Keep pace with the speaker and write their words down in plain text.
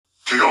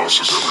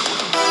Chaos is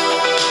everywhere.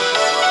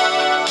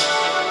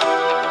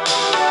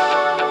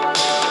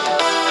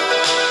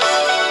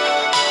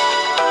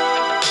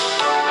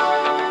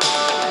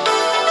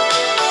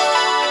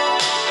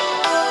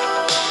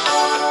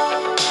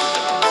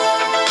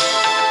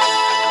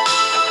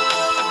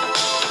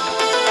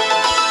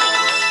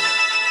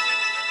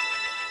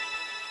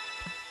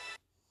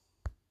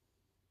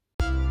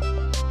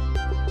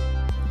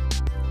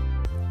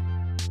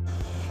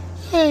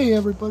 Hey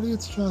everybody,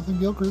 it's Jonathan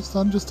Gilchrist.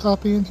 I'm just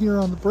hopping in here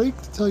on the break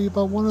to tell you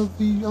about one of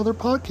the other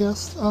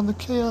podcasts on the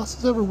Chaos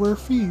is Everywhere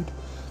feed.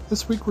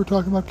 This week we're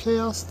talking about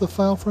Chaos, the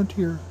Final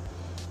Frontier.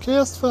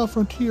 Chaos, the Final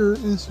Frontier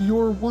is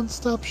your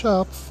one-stop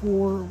shop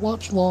for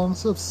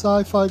watch-alongs of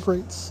sci-fi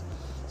greats.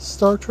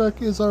 Star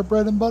Trek is our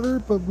bread and butter,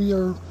 but we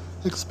are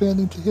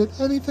expanding to hit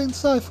anything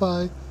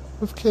sci-fi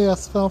with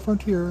Chaos, the Final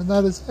Frontier, and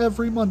that is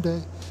every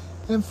Monday.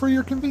 And for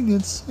your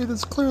convenience, it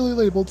is clearly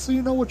labeled so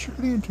you know what you're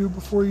getting into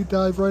before you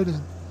dive right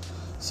in.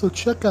 So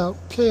check out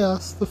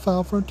Chaos, the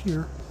Final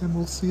Frontier, and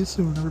we'll see you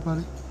soon,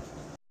 everybody.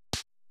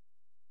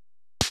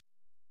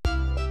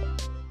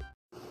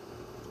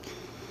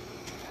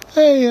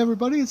 Hey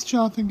everybody, it's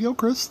Jonathan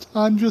Gilchrist.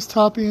 I'm just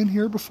hopping in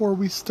here before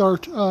we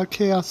start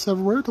Chaos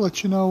Everywhere to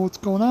let you know what's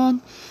going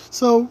on.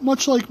 So,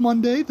 much like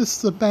Monday, this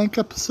is a bank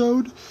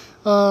episode.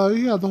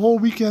 The whole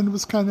weekend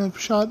was kind of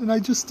shot, and I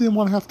just didn't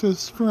want to have to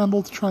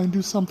scramble to try and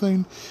do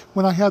something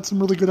when I had some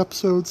really good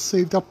episodes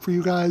saved up for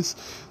you guys.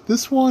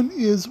 This one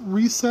is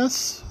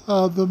Recess,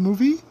 the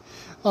movie.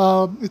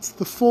 It's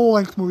the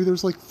full-length movie.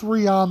 There's like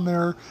 3 on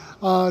there.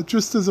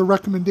 Just as a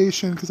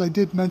recommendation, because I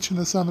did mention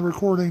this on the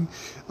recording,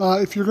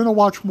 if you're going to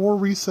watch more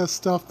Recess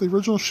stuff, the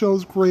original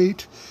show's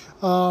great.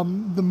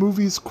 The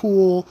movie's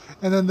cool.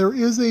 And then there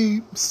is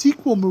a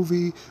sequel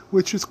movie,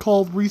 which is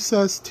called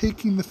Recess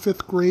Taking the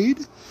 5th Grade,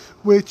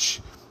 which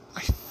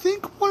I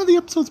think one of the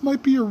episodes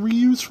might be a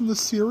reuse from the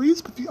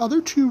series, but the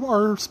other 2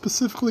 are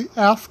specifically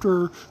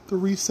after the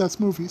Recess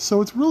movie.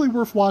 So it's really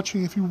worth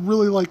watching if you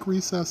really like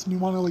Recess and you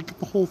want to get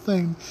the whole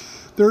thing.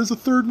 There is a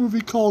 3rd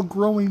movie called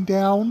Growing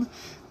Down.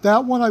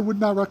 That one I would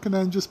not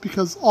recommend just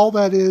because all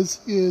that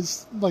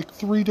is like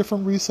 3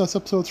 different Recess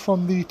episodes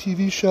from the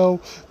TV show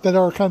that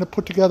are kind of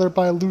put together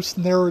by a loose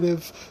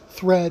narrative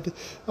thread.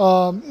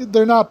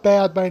 They're not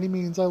bad by any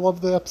means. I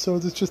love the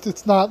episodes.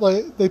 It's not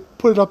like they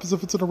put it up as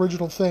if it's an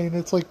original thing.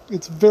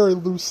 It's very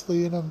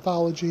loosely an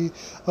anthology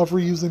of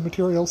reusing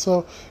material,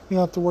 so you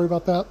don't have to worry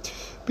about that.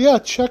 But yeah,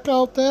 check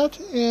out that,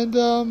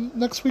 and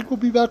next week we'll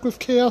be back with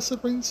Chaos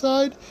at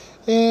Ringside,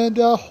 and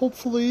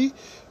hopefully,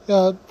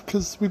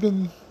 because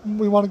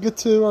we want to get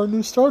to our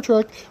new Star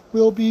Trek,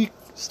 will be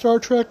Star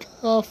Trek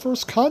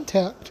First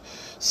Contact.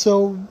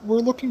 So we're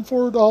looking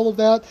forward to all of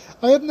that.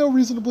 I have no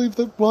reason to believe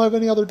that we'll have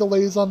any other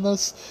delays on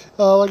this.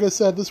 Like I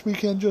said, this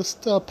weekend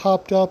just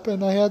popped up,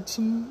 and I had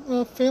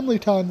some family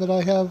time that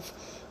I have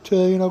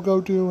to go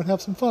do and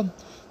have some fun.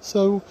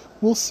 So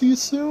we'll see you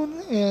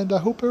soon, and I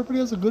hope everybody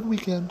has a good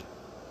weekend.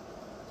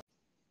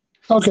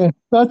 Okay,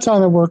 that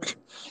time it worked.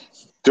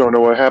 Don't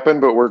know what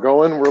happened, but we're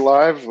going. We're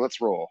live.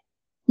 Let's roll.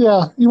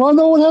 Yeah, you want to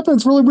know what happened?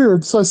 It's really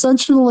weird. So I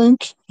sent you the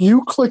link.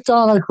 You clicked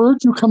on. I heard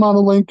you come on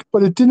the link,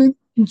 but it didn't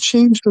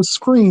change the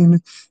screen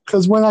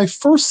because when I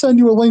first send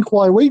you a link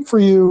while I wait for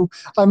you,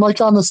 I'm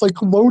on this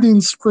loading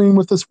screen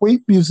with this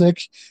wait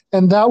music,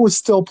 and that was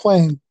still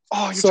playing.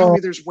 Oh, you're telling me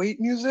there's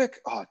wait music?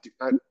 Oh,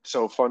 dude,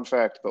 so fun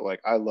fact, but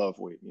I love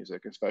wait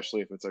music,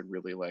 especially if it's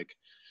really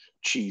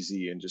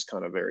cheesy and just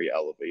kind of very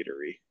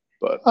elevatory.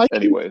 But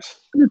anyways,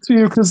 I can send it to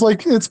you because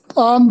it's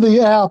on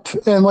the app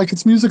and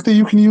it's music that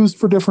you can use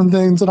for different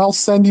things, and I'll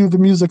send you the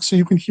music so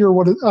you can hear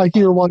what I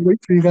hear while I wait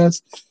for you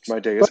guys. My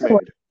day is made.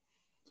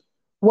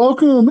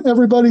 Welcome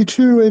everybody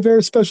to a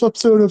very special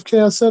episode of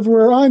Chaos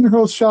Everywhere. I'm your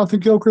host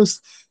Jonathan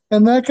Gilchrist,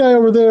 and that guy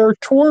over there,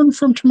 torn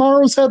from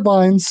tomorrow's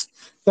headlines,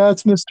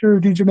 that's Mr.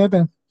 DJ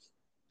MADMAM.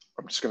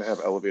 I'm just gonna have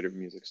elevator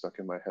music stuck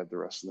in my head the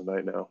rest of the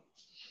night now.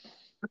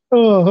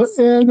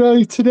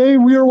 And today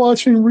we are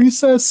watching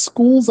Recess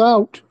School's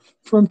Out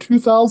from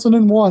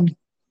 2001.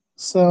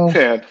 So,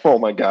 man, oh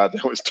my God,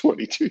 that was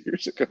 22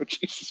 years ago.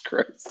 Jesus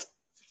Christ!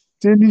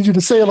 Didn't need you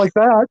to say it like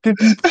that. Did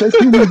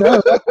you mean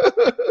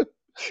that?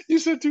 You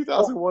said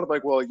 2001. I'm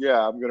like, well,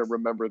 yeah, I'm gonna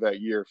remember that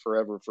year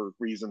forever for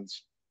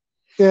reasons.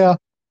 Yeah,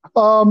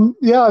 and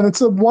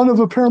it's one of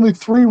apparently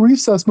 3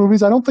 Recess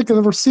movies. I don't think I've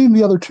ever seen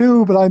the other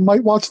 2, but I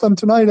might watch them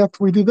tonight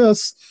after we do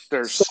this.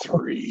 There's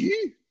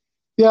 3.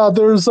 Yeah,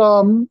 there's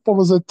what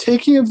was it?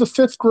 Taking of the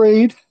 5th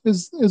Grade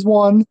is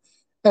one.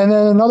 And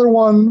then another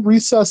one,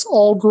 Recess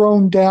All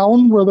Grown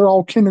Down, where they're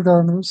all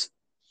kindergartners.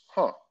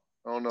 Huh.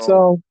 Oh, no.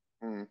 So,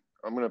 I'm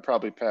going to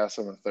probably pass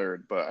on the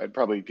 3rd, but I'd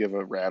probably give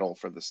a rattle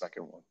for the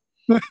 2nd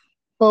one.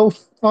 Well,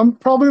 I'm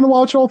probably going to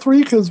watch all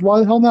 3 because why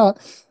the hell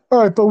not?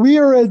 All right, but we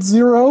are at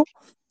 0.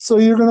 So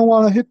you're going to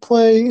want to hit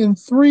play in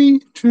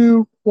 3,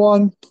 2,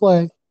 1,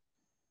 play.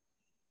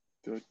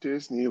 The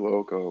Disney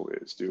logo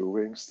is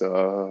doing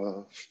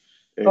stuff,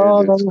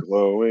 and it's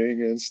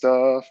glowing and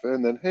stuff.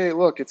 And then, hey,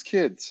 look, it's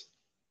kids.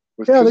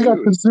 Yeah, they got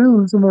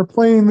kazoos, and they're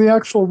playing the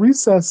actual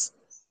Recess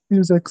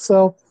music.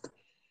 So,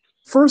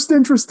 First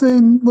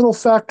interesting little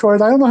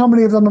factoid. I don't know how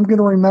many of them I'm going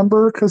to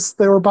remember because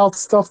they were about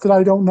stuff that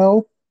I don't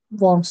know.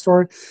 Long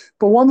story.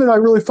 But one that I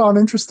really found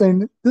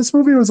interesting, this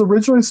movie was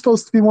originally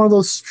supposed to be one of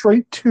those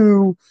straight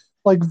to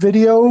like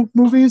video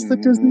movies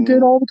that Disney did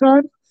Hmm. all the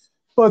time.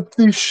 But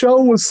the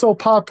show was so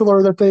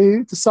popular that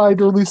they decided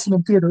to release it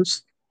in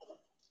theaters.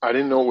 I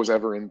didn't know it was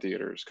ever in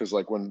theaters because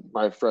like when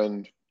my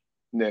friend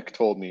Nick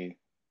told me,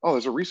 "Oh,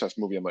 there's a Recess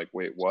movie," I'm like,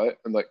 "Wait, what?"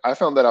 And like I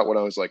found that out when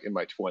I was like in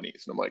my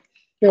 20s, and I'm like,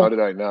 Yeah. "How did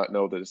I not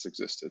know that this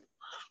existed?"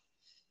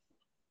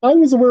 I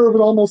was aware of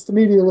it almost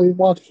immediately and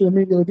watched it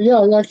immediately. But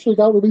yeah, it actually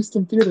got released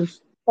in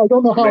theaters. I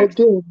don't know How how many it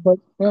did, but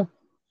yeah,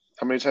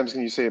 how many times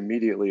can you say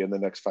immediately in the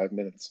next 5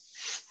 minutes?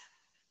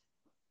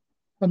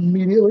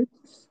 immediately.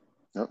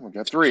 Oh, we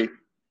got three.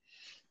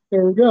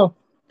 There we go.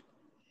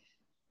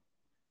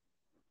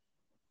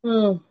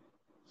 Uh,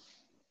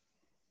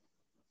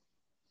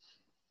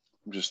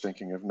 I'm just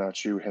thinking of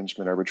not you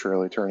henchmen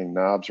arbitrarily turning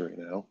knobs right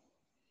now.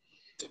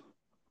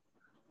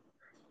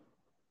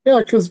 yeah,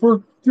 because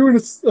we're doing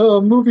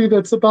a movie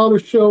that's about a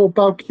show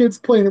about kids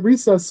playing at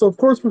recess. So of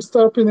course we're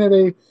stopping at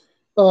a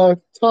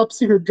top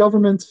secret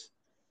government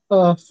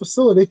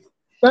facility.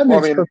 That Well,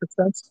 I makes mean, perfect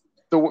sense.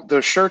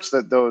 the shirts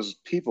that those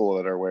people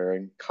that are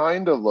wearing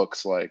kind of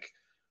looks like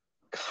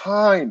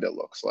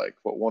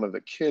what one of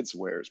the kids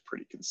wears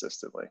pretty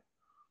consistently.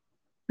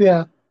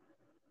 Yeah.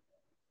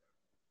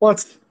 Well,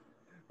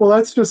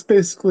 that's just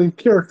basically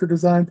character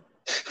design.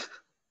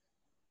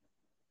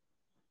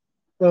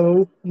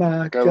 Oh That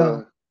my guy,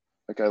 god.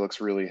 that guy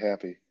looks really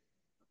happy.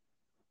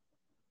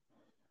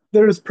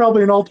 There's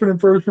probably an alternate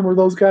version where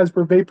those guys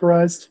were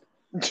vaporized.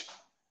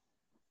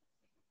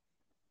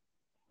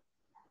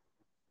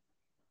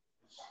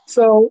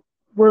 So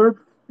we're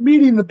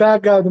meeting the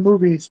bad guy of the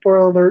movie,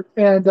 spoiler alert,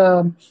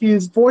 and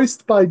he's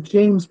voiced by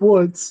James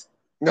Woods.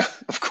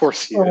 Of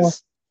course he Uh,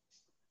 is.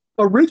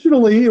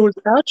 Originally, it was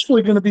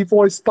actually going to be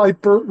voiced by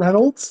Burt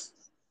Reynolds,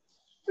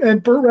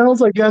 and Burt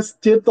Reynolds, I guess,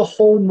 did the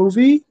whole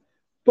movie,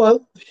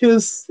 but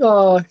his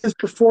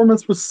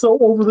performance was so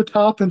over the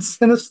top and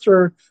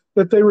sinister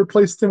that they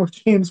replaced him with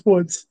James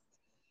Woods.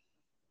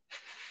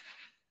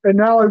 And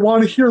now I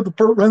want to hear the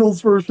Burt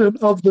Reynolds version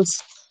of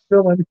this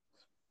villain.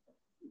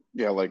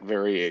 Yeah, like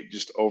very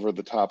just over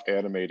the top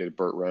animated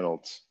Burt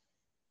Reynolds.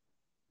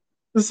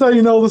 This is how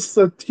you know this is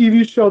a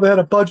TV show that had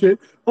a budget.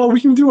 Oh,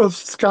 we can do a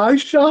sky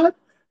shot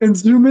and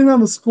zoom in on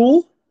the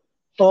school.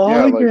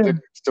 Yeah, Oh like yeah,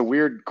 the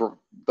weird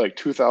like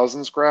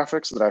 2000s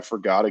graphics that I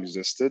forgot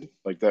existed,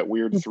 like that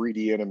weird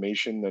 3D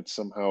animation that's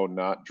somehow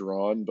not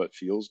drawn but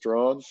feels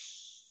drawn.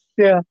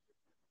 yeah.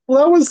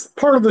 Well, that was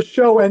part of the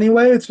show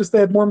anyway. It's just they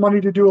had more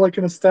money to do like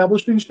an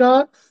establishing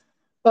shot.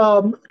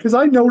 Because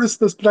I noticed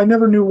this, but I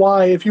never knew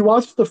why. If you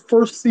watch the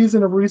first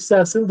season of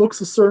Recess, it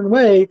looks a certain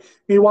way. And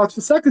you watch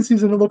the second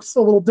season, it looks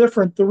a little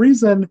different. The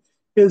reason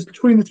is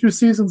between the two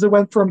seasons, it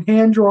went from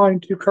hand drawing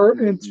to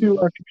into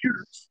Hmm.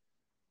 computers.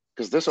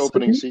 Because this So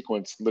opening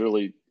sequence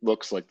literally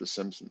looks like The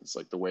Simpsons,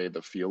 like the way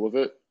the feel of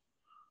it.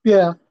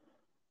 yeah,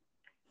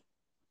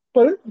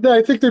 but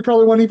I think they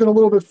probably went even a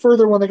little bit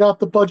further when they got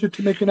the budget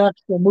to make an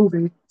actual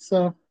movie.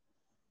 So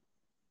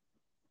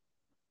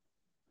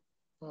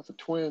Oh, the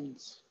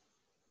twins.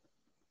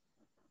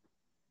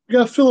 you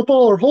got to fill up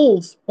all our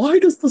holes. Why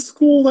does the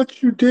school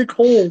let you dig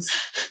holes?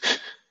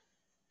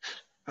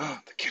 Oh,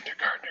 the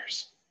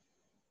kindergartners.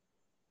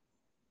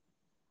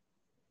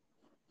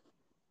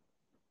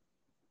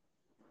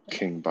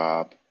 King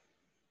Bob.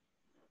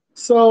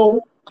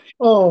 So,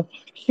 oh,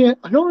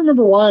 I don't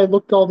remember why I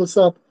looked all this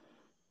up.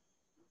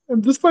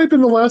 And this might have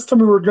been the last time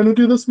we were going to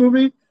do this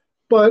movie,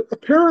 but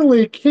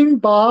apparently King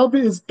Bob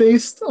is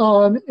based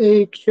on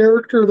a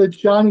character that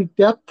Johnny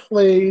Depp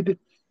played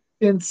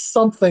in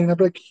something,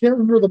 but I can't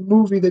remember the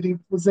movie that he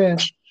was in.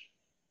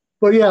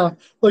 But yeah,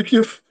 like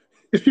if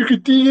you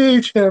could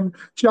DH him,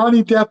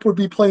 Johnny Depp would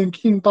be playing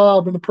King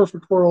Bob in a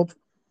perfect world.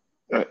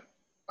 I,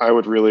 I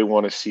would really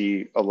want to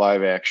see a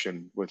live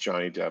action with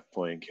Johnny Depp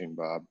playing King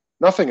Bob.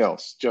 Nothing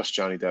else, just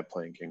Johnny Depp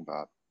playing King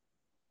Bob.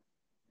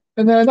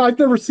 And then I've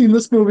never seen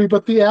this movie,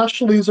 but the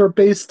Ashleys are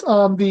based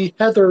on the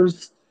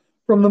Heathers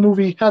from the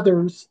movie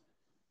Heathers,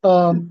 Hmm.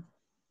 um,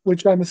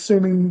 which I'm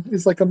assuming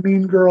is like a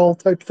Mean Girl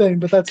type thing,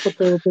 but that's what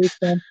they were based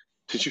on.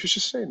 Did you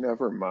just say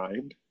never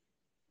mind?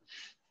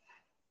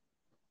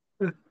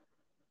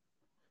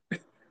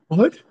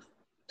 What?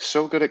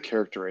 So good at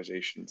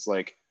characterizations.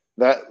 Like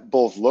that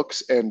both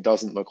looks and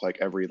doesn't look like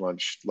every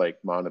lunch like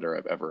monitor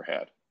I've ever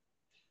had.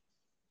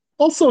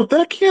 Also,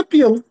 that can't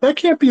be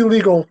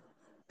illegal.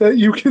 That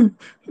you can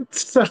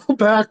sell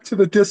back to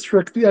the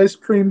district the ice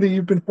cream that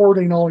you've been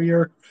hoarding all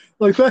year.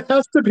 Like that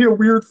has to be a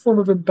weird form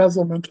of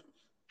embezzlement.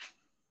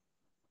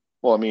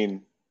 Well, I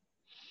mean,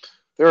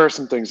 there are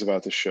some things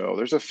about the show.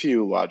 There's a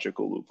few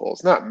logical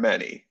loopholes, not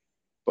many,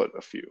 but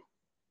a few.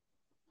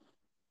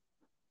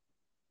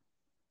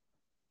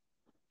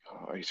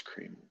 Oh, ice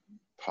cream,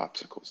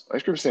 popsicles.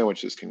 Ice cream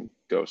sandwiches can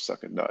go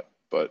suck a nut,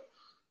 but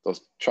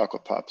those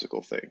chocolate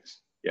popsicle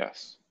things,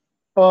 yes.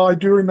 I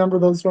do remember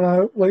those when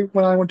I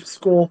went to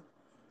school.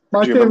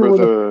 My Do you favorite remember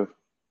were the the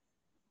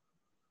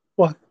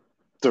what?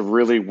 the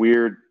really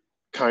weird?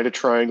 kind of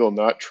triangle,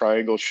 not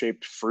triangle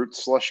shaped fruit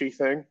slushy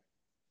thing.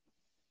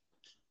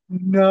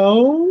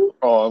 No,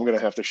 Oh, I'm gonna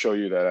have to show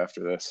you that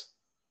after this.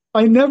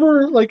 I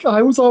never like.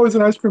 I was always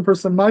an ice cream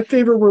person. My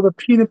favorite were the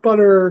peanut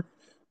butter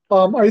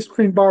ice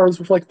cream bars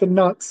with like the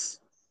nuts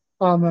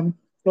on them.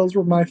 Those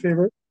were my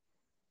favorite.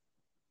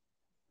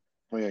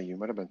 Oh yeah, you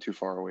might have been too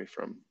far away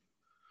from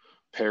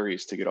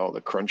Perry's to get all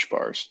the crunch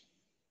bars.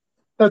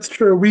 That's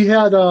true. We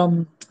had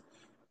oh,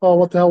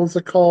 what the hell was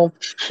it called?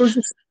 It was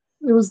just,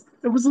 it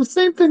was the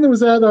same thing that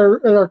was at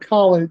our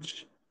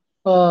college.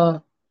 Uh,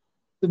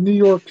 the New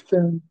York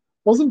thing.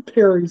 Wasn't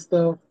Perry's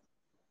though.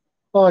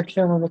 Oh, I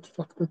can't remember what the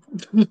fuck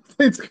the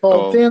thing's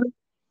called. Oh, Damn it.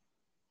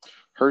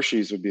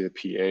 Hershey's would be the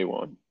PA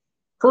one.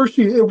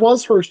 Hershey. It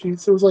was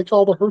Hershey's. It was like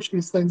all the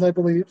Hershey's things, I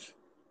believe.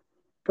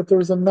 But there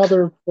was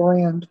another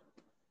brand.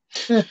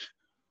 Eh,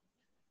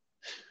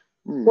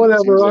 Seems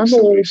whatever. like I'm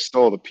somebody old.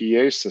 stole the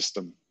PA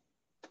system.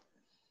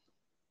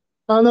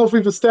 I don't know if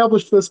we've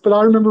established this, but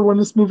I remember when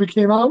this movie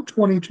came out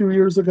 22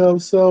 years ago.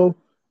 So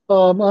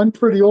I'm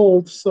pretty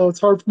old. So it's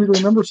hard for me to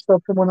remember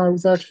stuff from when I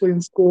was actually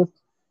in school.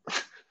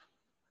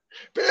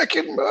 Back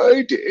in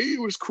my day,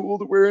 it was cool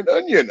to wear an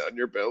onion on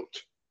your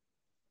belt.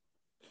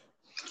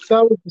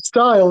 That was the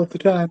style at the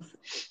time.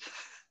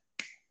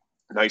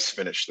 Nice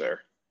finish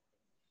there.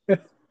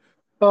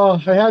 I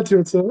had to.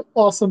 It's an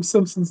awesome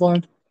Simpsons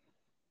line.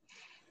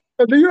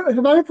 Have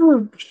I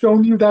ever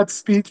shown you that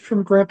speech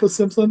from Grandpa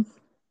Simpson?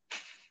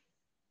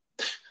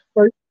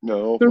 Like,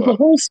 No, there's a but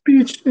whole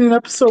speech in an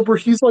episode where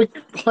he's like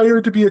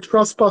hired to be a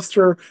trust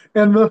buster,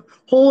 and the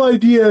whole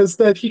idea is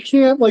that he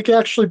can't like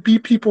actually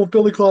beat people with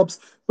billy clubs,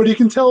 but he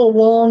can tell a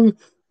long,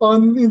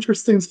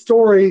 uninteresting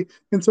story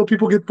until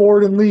people get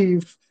bored and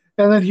leave,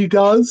 and then he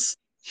does,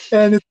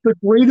 and it's the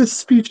greatest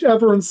speech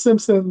ever in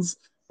Simpsons.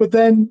 But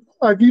then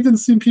I've even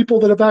seen people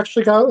that have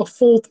actually got a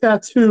full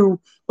tattoo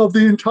of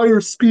the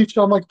entire speech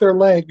on like their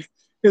leg.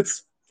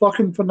 It's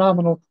fucking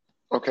phenomenal.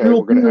 okay,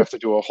 We'll we're gonna do, have to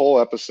do a whole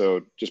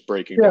episode just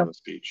breaking yeah. down the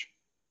speech.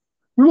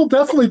 We will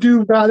definitely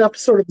do that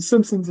episode of The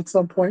Simpsons at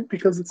some point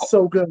because it's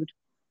so good.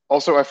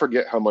 Also, I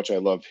forget how much I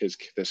love his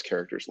this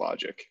character's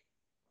logic.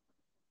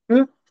 Yeah,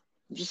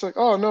 I'm just like,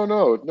 oh no,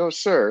 no, no,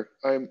 sir.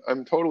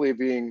 I'm totally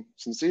being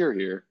sincere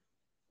here.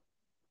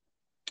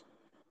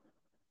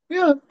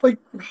 yeah, like,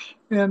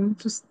 and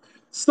just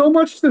so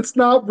much that's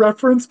not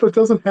referenced but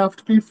doesn't have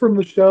to be from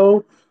the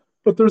show.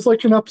 But there's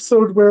like an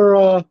episode where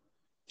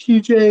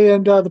TJ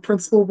and the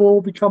principal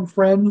will become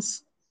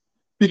friends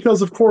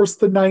because, of course,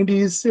 the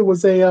 '90s it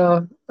was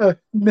a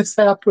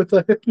mishap with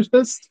a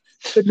hypnotist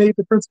that made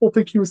the principal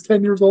think he was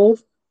 10 years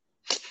old.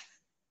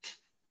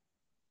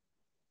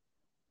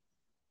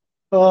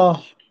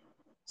 Oh,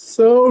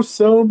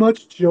 so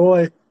much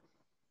joy.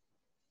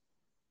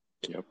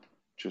 Yep.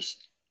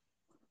 Just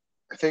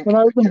When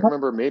I I was in can't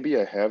remember, maybe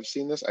I have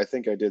seen this. I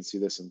think I did see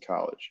this in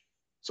college.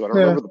 So I don't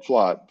yeah, remember the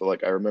plot, but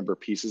like I remember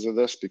pieces of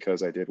this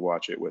because I did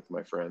watch it with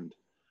my friend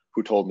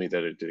who told me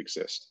that it did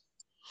exist.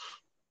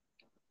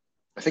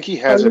 I think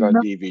he I has it on remember.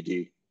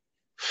 DVD.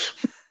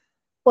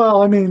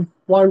 Well, I mean,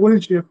 why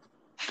wouldn't you?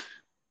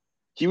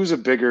 He was a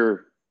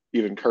bigger,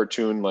 even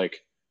cartoon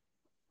like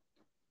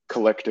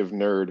collective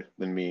nerd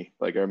than me.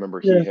 Like I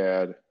remember Yeah. he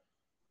had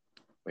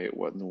wait,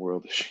 what in the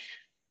world is she?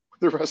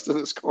 The rest of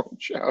this corn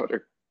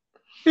chowder.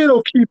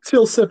 It'll keep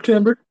till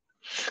September.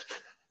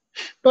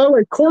 By the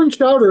way, corn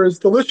chowder is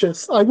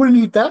delicious. I wouldn't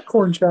eat that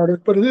corn chowder,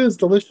 but it is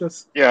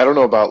delicious. Yeah, I don't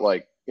know about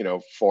like,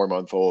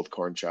 4-month old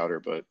corn chowder,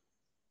 but corn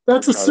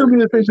That's chowder assuming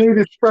that they is made it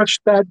delicious. fresh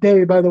that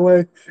day, by the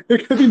way.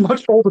 It could be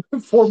much older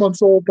than 4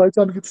 months old by the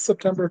time it gets to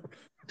September.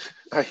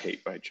 I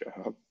hate my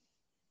job.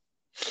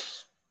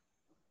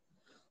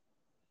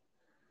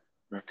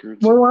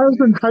 Records When and I was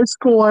in plays. high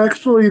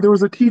school, there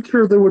was a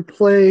teacher that would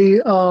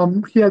play,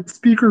 he had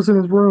speakers in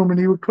his room and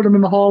he would put them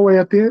in the hallway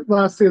at the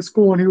last day of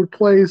school and he would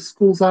play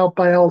Schools Out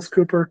by Alice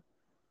Cooper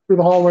through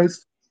the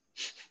hallways.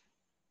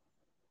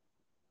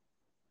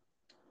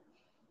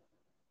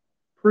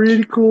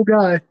 Pretty cool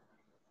guy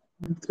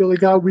until he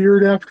got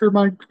weird after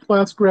my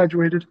class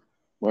graduated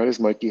Why does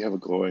Mikey have a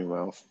glowing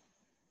mouth?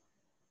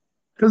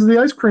 because of the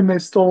ice cream they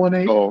stole and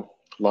ate. Oh,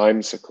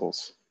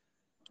 limesicles.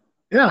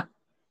 Yeah.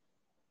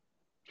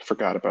 I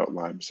forgot about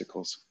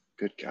limesicles.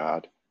 Good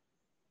God.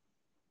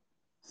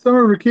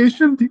 Summer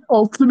vacation, the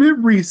ultimate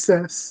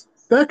recess.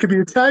 That could be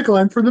a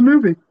tagline for the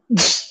movie.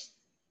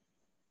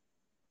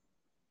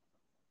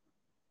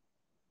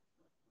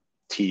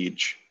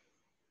 Teej.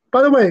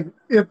 By the way,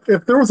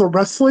 if there was a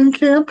wrestling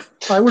camp,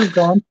 I would have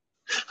gone.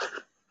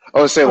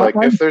 I would say, like,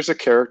 I, if there's a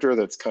character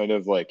that's kind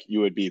of like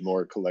you would be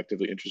more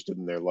collectively interested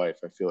in their life,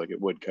 I feel like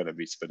it would kind of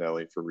be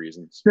Spinelli for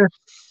reasons. yeah,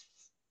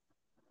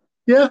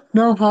 yeah,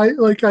 no, I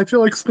feel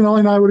like Spinelli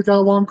and I would have got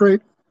along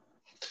great.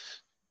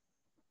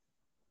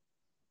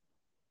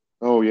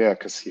 Oh, yeah,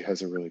 because he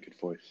has a really good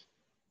voice.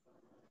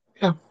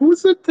 Yeah, who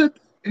is it that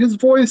his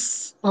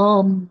voice?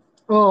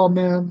 Oh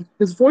man,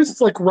 his voice is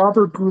like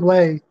Robert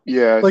Goulet.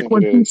 Yeah, I Like think it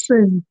when he is.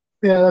 sings,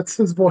 yeah, that's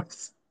his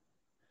voice.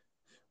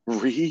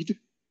 Reed?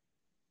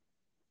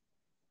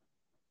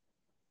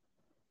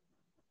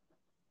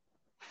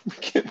 We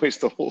can't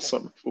waste the whole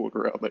summer fooling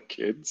around the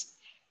kids.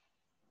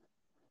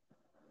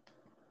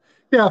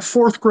 Yeah,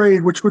 fourth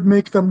grade, which would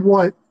make them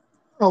what,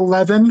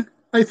 11,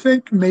 I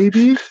think,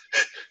 maybe.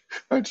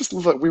 I just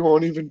love that we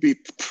won't even be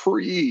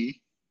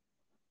pre.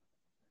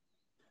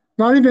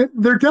 Not even,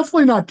 they're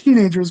definitely not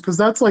teenagers because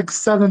that's like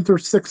seventh or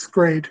sixth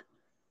grade.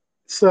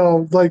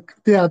 So, like,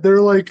 yeah,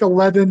 they're like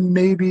 11,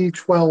 maybe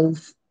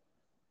 12.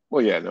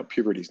 Well, yeah, no,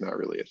 puberty's not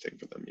really a thing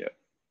for them yet.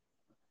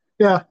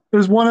 Yeah,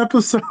 there's one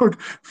episode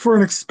for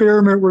an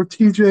experiment where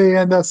TJ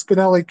and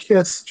Spinelli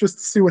kiss just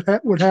to see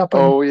what would happen.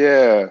 Oh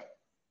yeah.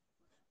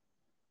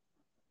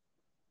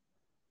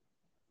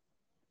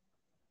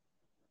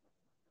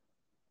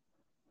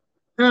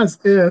 As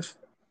if.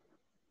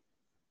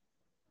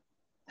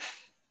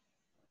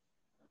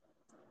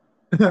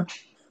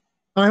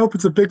 I hope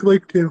it's a big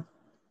lake too.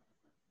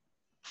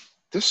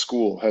 This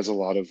school has a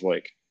lot of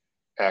like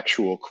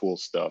actual cool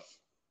stuff.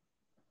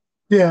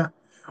 Yeah.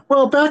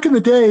 Well, back in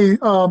the day,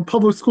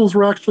 public schools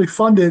were actually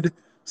funded,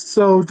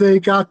 so they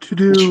got to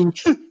do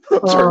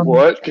I'm sorry, um,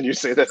 what? Can you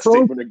say that pro.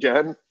 statement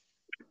again?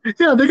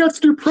 Yeah, they got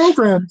to do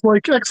programs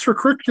like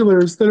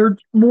extracurriculars that are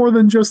more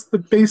than just the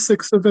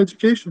basics of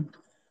education.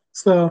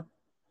 So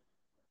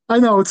I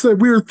know it's a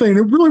weird thing.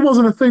 It really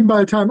wasn't a thing by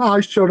the time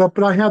I showed up,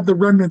 but I had the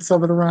remnants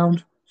of it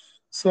around.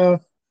 So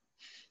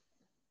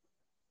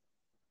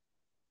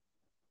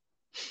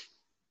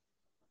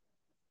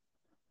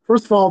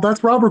first of all,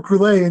 that's Robert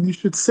Goulet, and you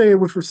should say it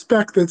with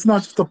respect. That it's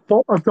not just a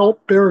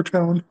adult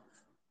baritone.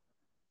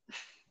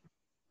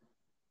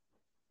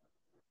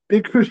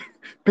 Big,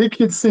 big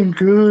kids sing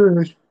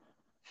good.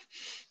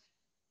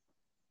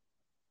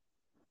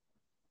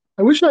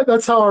 I wish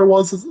that's how I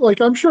was.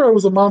 Like, I'm sure I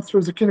was a monster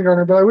as a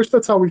kindergartner, but I wish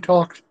that's how we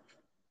talked.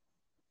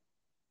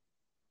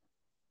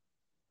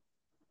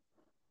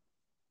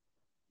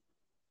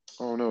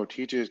 Oh no,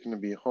 TJ is going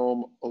to be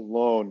home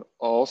alone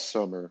all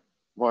summer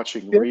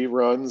watching Yeah.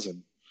 reruns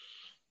and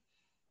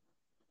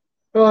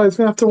He's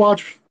gonna have to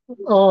watch,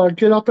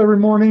 get up every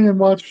morning and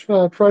watch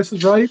Price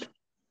is Right.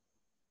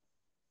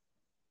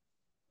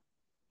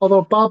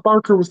 Although Bob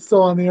Barker was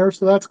still on the air,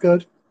 so that's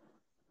good.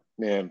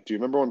 man, do you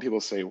remember when people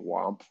say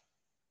womp?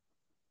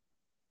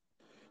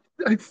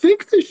 I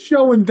think the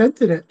show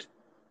invented it.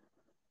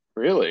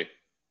 Really?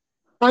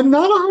 I'm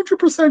not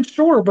 100%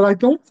 sure, but I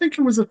don't think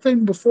it was a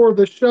thing before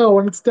the show.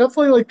 And it's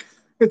definitely like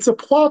it's a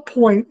plot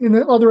point in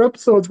the other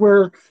episodes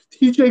where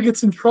TJ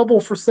gets in trouble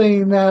for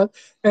saying that,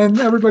 and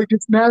everybody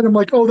gets mad. I'm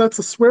like, oh, that's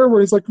a swear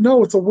word. He's like,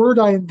 no, it's a word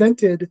I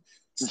invented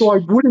so I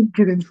wouldn't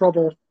get in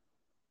trouble,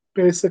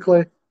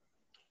 basically.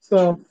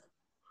 So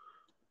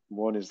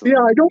One is the yeah,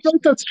 I don't know least.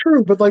 if that's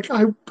true, but like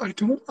I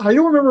don't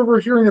remember ever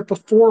hearing it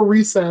before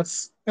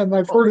recess, and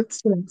I've heard it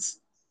since.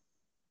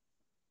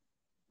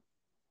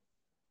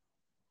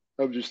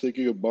 I'm just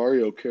thinking of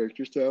Mario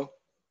characters now.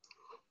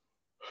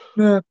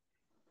 Yeah.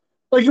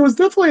 Like it was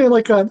definitely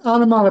like an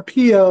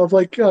onomatopoeia of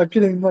like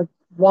getting like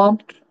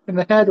whomped in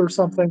the head or Mm.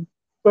 something.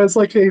 But it's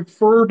like a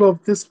verb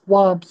of this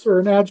whomps or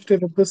an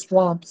adjective of this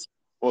whomps.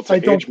 Well, I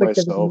to don't age think of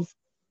it is. myself,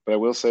 but I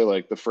will say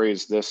like the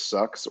phrase "this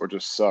sucks" or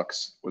just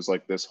 "sucks" was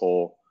like this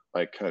whole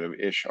like kind of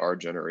ish our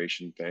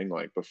generation thing.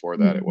 Like before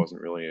that, it Mhm.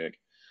 wasn't really like,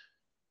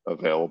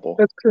 available.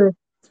 That's true.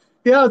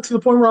 Yeah, to the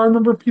point where I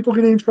remember people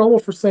getting in trouble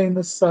for saying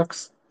this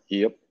sucks.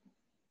 Yep,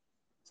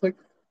 It's like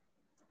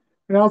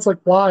now it's like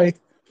why?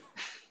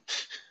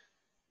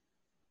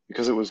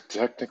 because it was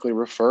technically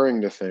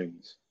referring to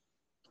things.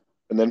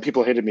 And then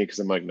people hated me because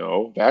I'm like,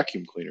 no,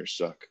 vacuum cleaners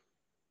suck.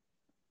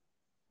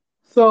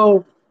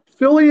 So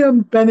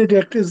Philium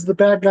Benedict is the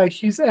bad guy.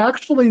 He's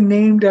actually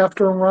named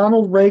after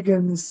Ronald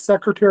Reagan's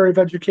Secretary of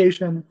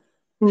Education,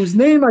 whose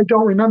name I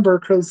don't remember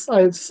because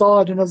I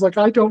saw it and I was like,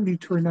 I don't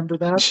need to remember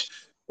that.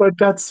 But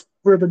that's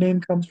where the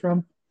name comes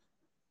from.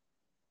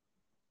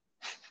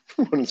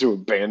 Wanted to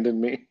abandon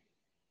me.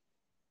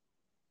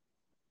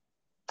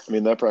 I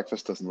mean, that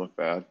breakfast doesn't look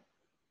bad.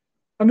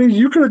 I mean,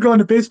 you could have gone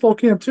to baseball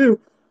camp too.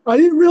 I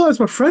didn't realize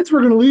my friends were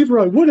going to leave, or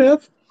I would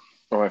have.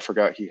 Oh, I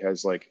forgot he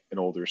has like an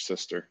older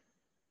sister.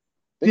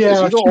 Is he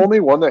Yeah, the only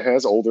one that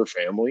has older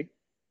family?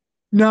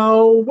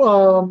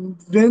 no.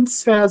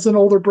 Vince has an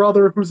older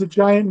brother who's a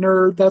giant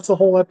nerd. That's a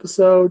whole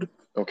episode.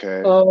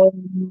 Okay.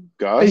 Um, I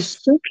Gus?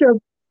 think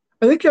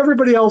I think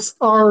everybody else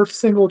are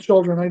single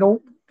children.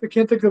 I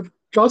can't think of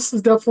Gus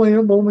is definitely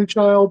a lonely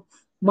child.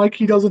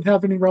 Mikey doesn't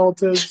have any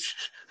relatives.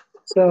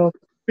 So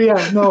but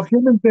yeah, no,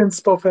 him and Vince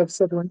both have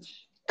siblings.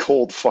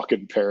 Cold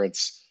fucking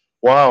parents.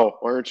 Wow,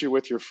 why aren't you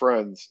with your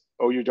friends?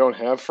 Oh, you don't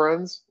have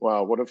friends?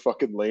 Wow, what a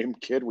fucking lame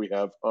kid we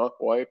have, huh,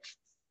 wife?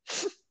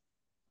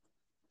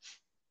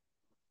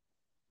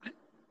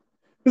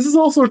 This is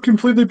also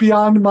completely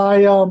beyond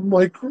my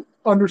like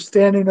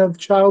understanding of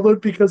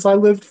childhood because I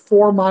lived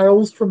 4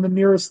 miles from the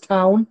nearest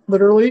town,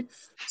 literally.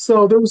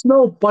 So there was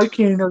no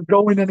biking or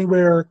going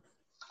anywhere.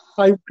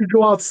 I could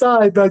go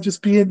outside, but I'd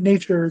just be in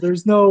nature.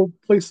 There's no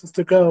places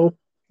to go.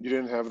 You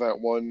didn't have that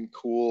one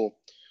cool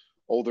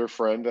older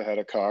friend that had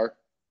a car?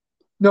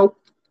 Nope.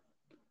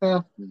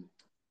 Uh, Hmm.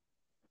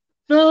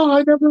 no,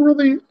 I never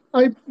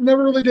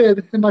really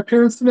did. And my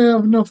parents didn't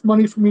have enough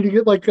money for me to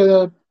get like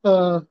a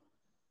uh,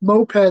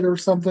 moped or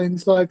something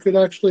so I could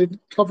actually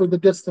cover the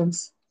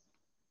distance.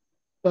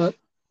 But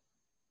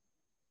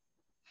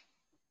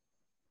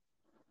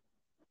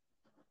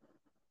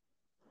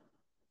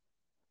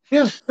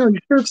yeah, no, you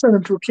should have sent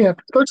him to a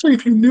camp, especially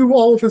if you knew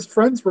all of his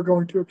friends were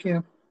going to a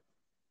camp.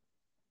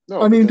 No,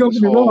 I but mean, then don't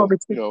get me wrong,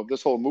 it's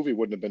this whole movie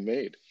wouldn't have been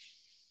made.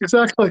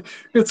 exactly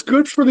it's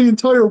good for the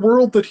entire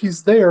world that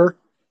he's there,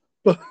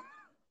 but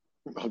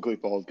Ugly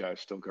bald guy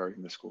still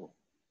guarding the school.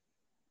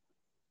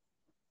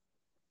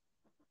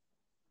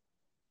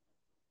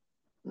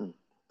 Hmm.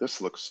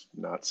 This looks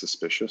not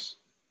suspicious.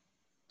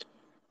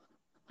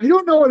 I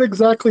don't know what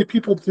exactly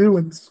people do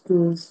in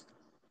schools.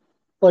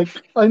 Like,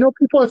 I know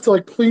people have to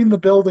like clean the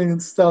building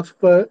and stuff,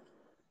 but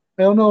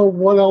I don't know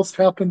what else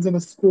happens in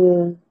a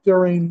school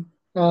during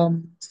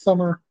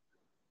summer.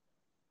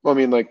 Well, I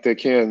mean, like they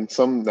can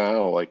some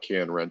now like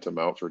can rent them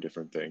out for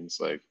different things,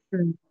 like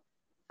Hmm.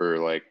 for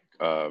like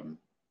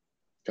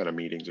kind of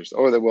meetings or so.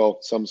 Or well,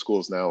 some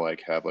schools now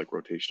like have like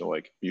rotational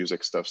like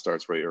music stuff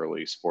starts way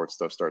early, sports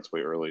stuff starts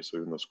way early. So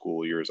even though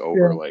school year is over,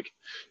 Yeah, like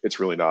it's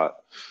really not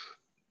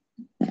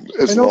I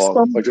as know long.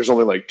 some. Like there's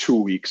only like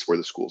 2 weeks where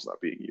the school's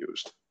not being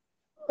used.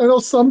 I know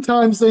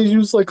sometimes they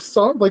use like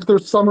some like their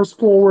summer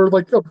school where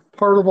like a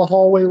part of a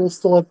hallway will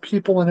still have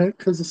people in it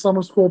because of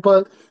summer school.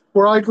 But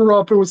where I grew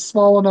up, it was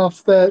small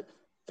enough that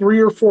 3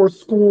 or 4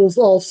 schools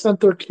all sent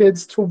their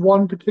kids to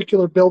one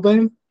particular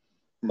building,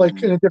 like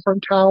Hmm. in a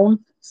different town.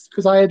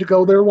 Because I had to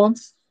go there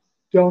once.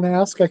 Don't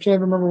ask. I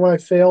can't remember what I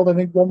failed. I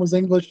think one was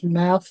English and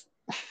math,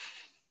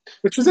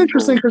 which is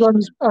interesting because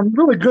English. I'm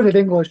really good at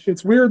English.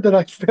 It's weird that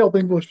I failed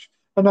English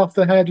enough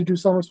that I had to do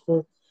summer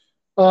school.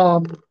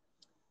 Um,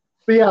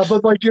 but yeah,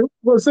 but like it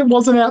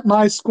wasn't at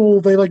my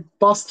school. They like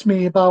bussed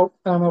me about,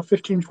 I don't know,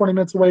 15, 20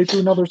 minutes away to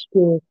another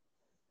school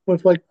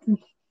with like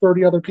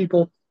 30 other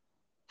people.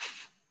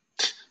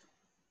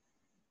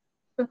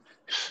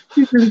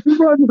 Did you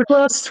run to the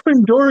glass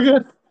swing door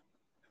again?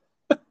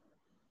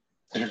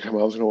 Your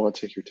mom's gonna want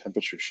to take your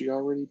temperature. She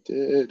already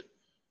did.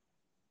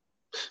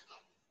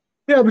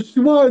 Yeah, but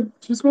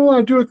she's gonna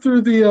want to do it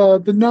through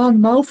the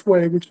non-mouth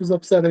way, which was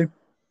upsetting.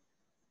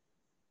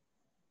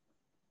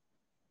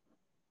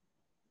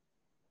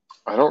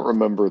 I don't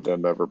remember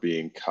them ever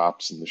being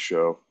cops in the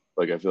show.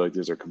 Like I feel like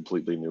these are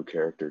completely new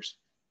characters.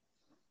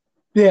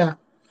 Yeah,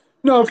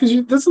 no, because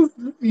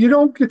you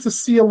don't get to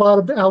see a lot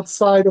of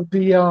outside of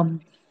the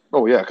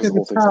Oh yeah, because in the the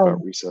whole thing's town.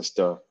 about recess.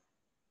 Duh.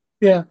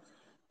 Yeah,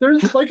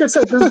 there's like I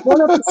said, there's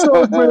one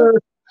episode where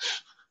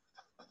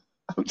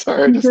I'm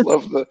sorry. he gets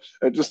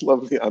I just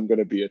love the. I'm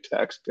gonna be a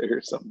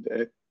taxpayer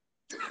someday.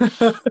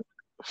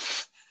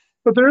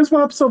 But there is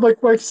one episode,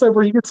 like I said,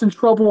 where he gets in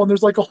trouble, and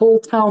there's like a whole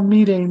town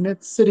meeting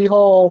at City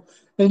Hall,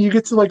 and you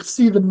get to like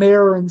see the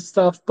mayor and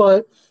stuff.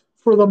 But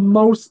for the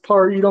most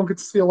part, you don't get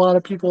to see a lot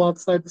of people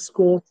outside the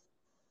school.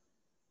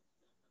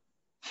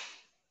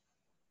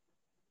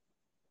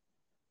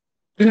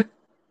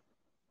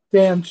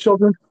 Damn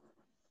children!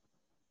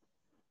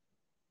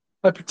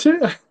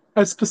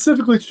 I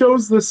specifically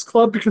chose this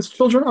club because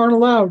children aren't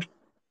allowed.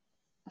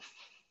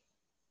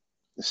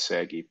 The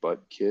saggy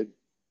butt kid.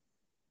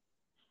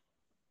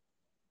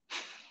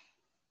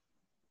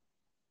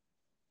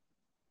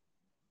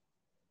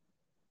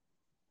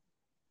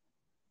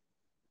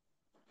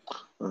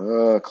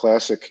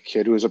 Classic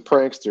kid who is a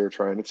prankster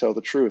trying to tell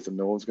the truth and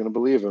no one's gonna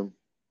believe him.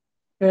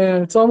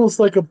 And it's almost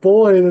like a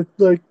boy that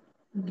like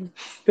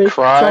fake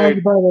crying Cried.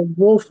 about a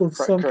wolf of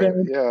some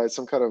kind, Yeah, it's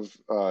some kind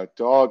of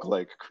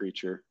dog-like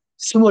creature.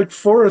 some like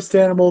forest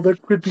animal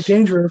that could be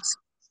dangerous.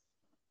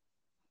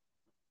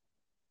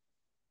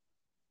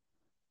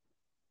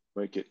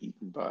 Might get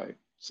eaten by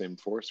same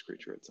forest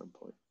creature at some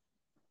point.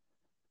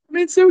 I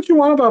mean, say what you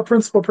want about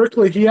Principal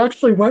Prickly. He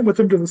actually went with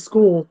him to the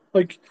school.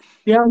 Like,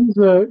 yeah,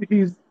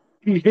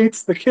 he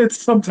hates the kids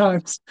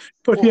sometimes,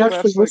 but he Well,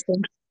 actually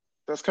listened.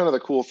 that's kind of the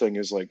cool thing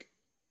is like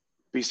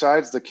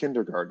besides the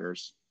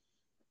kindergartners,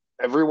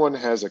 everyone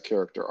has a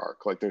character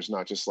arc. Like there's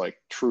not just like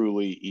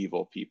truly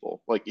evil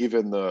people. Like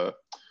even the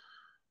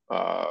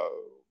uh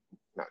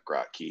not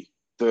Grotke,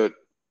 the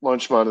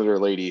lunch monitor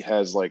lady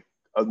has like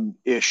an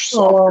ish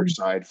Oh, softer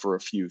side for a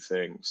few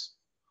things.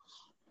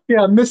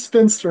 yeah, Miss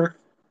Finster.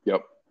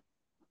 Yep.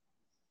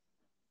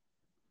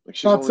 Like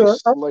she's That's only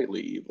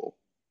slightly evil.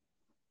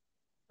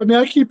 I mean,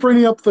 I keep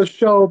bringing up the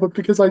show, but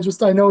because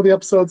I know the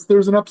episodes.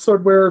 There's an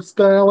episode where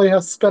Spinelli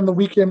has to spend the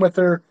weekend with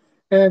her,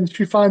 and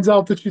she finds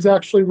out that she's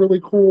actually really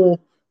cool.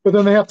 But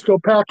then they have to go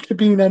back to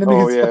being Oh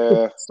enemies at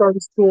the yeah. start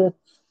of school.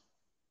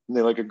 And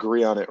they like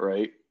agree on it,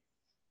 right?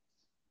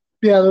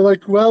 Yeah, they're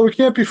like, well, we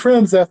can't be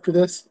friends after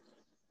this.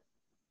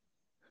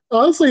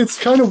 Honestly,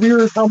 it's kind of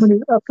weird how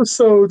many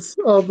episodes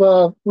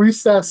of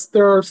Recess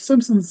there are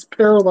Simpsons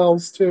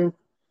parallels to.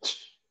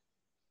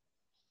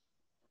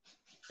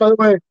 By the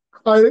way,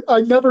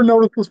 I never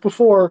noticed this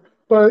before,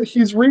 but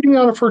he's reading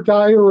out of her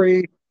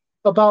diary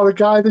about a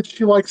guy that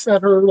she likes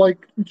at her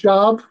like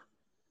job.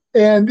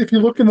 And if you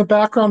look in the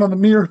background on the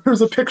mirror,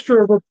 there's a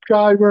picture of a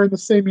guy wearing the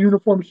same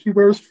uniform she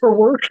wears for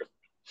work.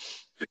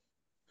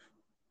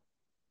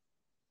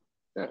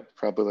 Yeah,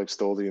 probably like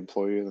stole the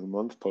Employee of the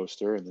Month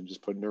poster and then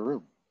just put it in her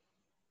room.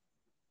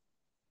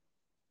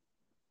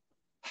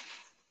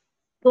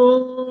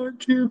 Born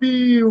to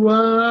be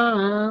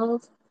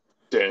wild.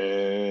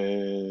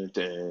 Dun,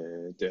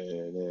 dun,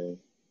 dun, dun.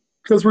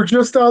 Because we're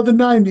just out of the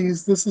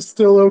 90s, this is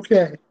still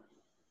okay.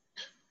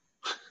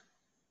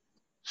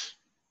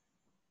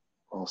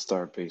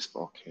 All-Star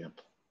Baseball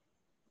Camp.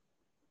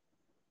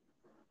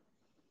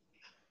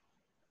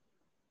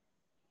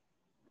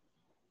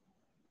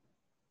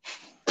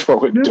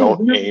 Throw it, No,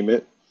 don't aim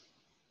it.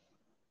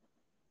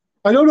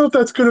 I don't know if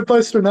that's good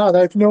advice or not.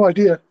 I have no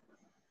idea.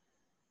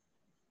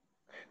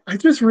 I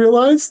just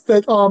realized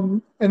that,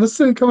 and this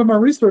didn't come in my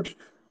research,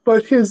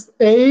 but his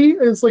A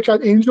is like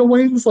got angel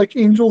wings, like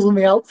Angels in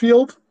the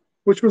Outfield,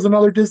 which was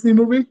another Disney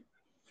movie.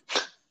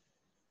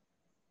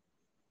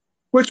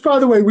 Which, by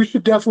the way, we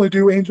should definitely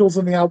do Angels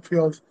in the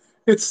Outfield.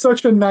 It's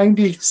such a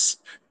 90s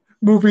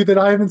movie that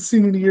I haven't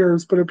seen in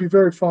years, but it'd be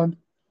very fun.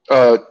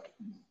 Uh,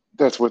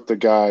 that's with the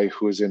guy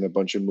who was in a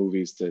bunch of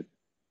movies that,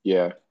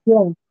 yeah,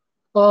 Yeah.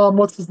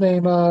 What's his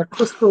name?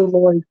 Christopher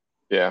Lloyd.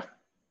 yeah.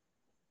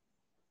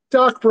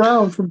 Doc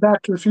Brown from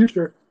Back to the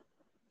Future.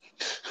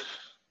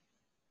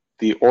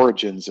 The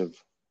origins of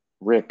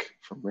Rick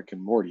from Rick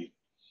and Morty.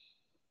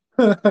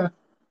 I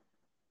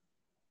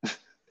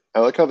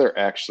like how they're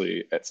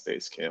actually at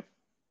space camp.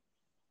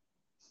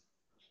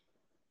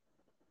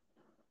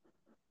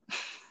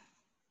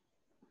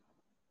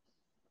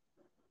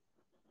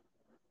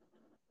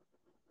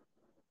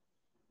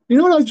 You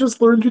know what I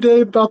just learned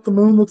today about the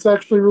moon that's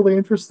actually really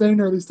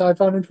interesting, or at least I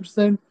found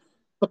interesting?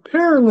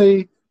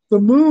 Apparently, the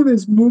moon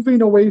is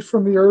moving away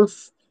from the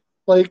Earth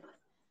like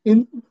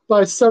in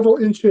by several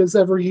inches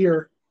every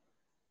year.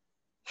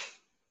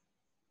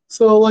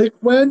 So, like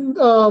when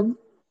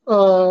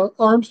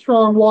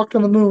Armstrong walked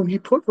on the moon, he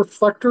put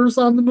reflectors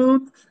on the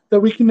moon that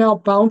we can now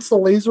bounce a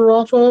laser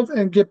off of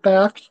and get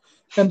back.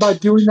 And by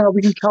doing that,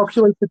 we can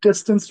calculate the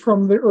distance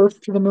from the Earth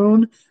to the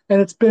moon.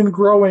 And it's been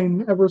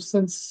growing ever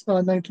since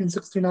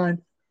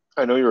 1969.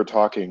 I know you were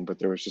talking, but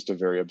there was just a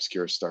very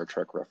obscure Star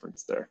Trek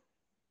reference there.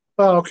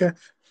 Oh, okay.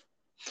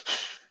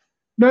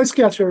 Nice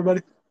catch,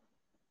 everybody.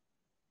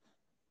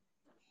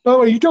 By the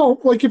way, you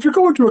don't like if you're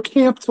going to a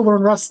camp to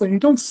learn wrestling, you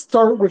don't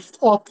start with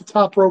off the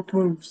top rope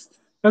moves.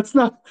 That's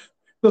not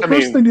the I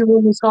first mean, thing you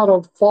learn is how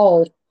to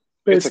fall,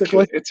 it's a kid.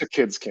 basically. It's a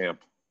kids camp.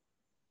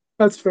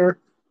 That's fair.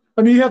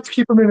 I mean, you have to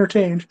keep them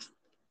entertained.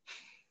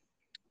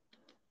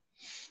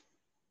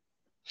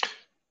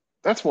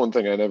 That's one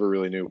thing I never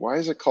really knew. Why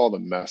is it called a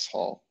mess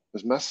hall?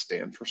 Does mess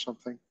stand for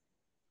something?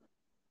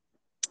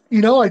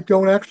 You know, I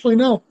don't actually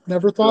know.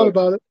 Never I feel thought like,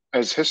 about it.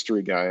 as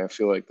history guy, I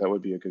feel like that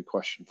would be a good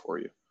question for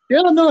you.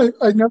 Yeah, no,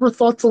 I never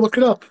thought to look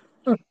it up.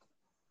 Huh.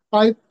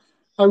 I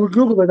I would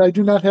Google it. I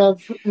do not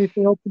have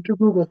anything open to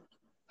Google.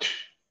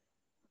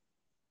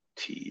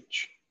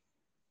 Teach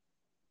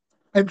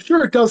I'm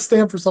sure it does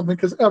stand for something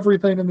because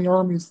everything in the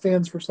army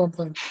stands for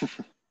something.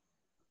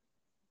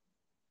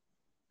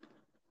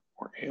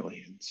 or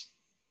aliens.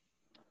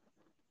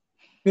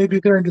 Maybe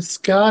they're in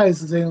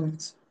disguise as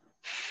aliens.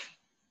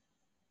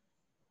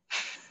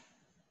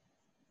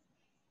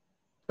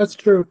 That's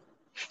true.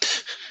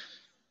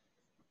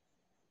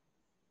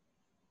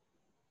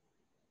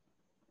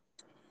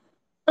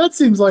 That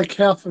seems like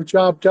half a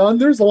job done.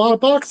 There's a lot of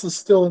boxes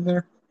still in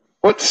there.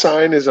 What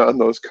sign is on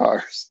those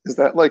cars? Is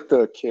that like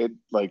the kid,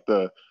 like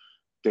the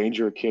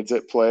danger of kids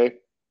at play?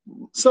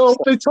 So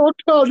they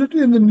talked about it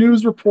in the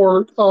news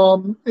report.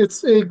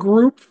 It's a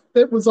group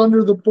that was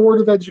under the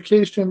Board of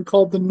Education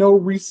called the No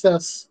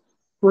Recess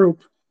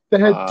Group that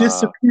had Uh,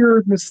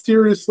 disappeared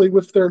mysteriously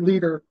with their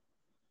leader.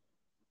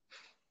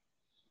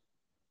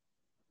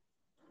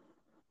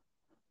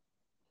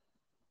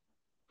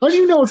 How do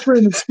you know it's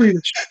written in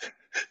Swedish?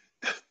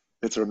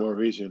 it's a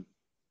Norwegian.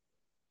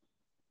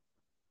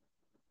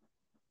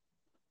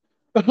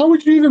 But how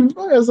would you even,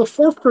 as a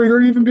fourth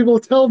grader, even be able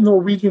to tell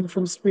Norwegian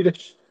from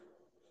Swedish?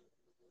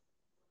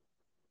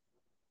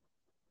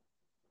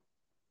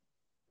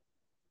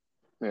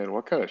 Man,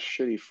 what kind of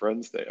shitty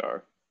friends they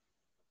are.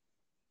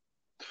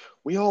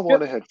 We all Yeah.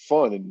 want to have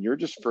fun, and you're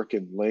just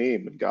freaking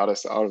lame and got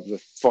us out of the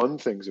fun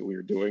things that we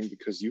were doing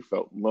because you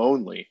felt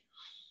lonely.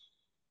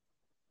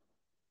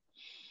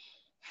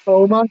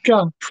 Oh my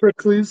God,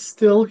 Prickly's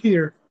still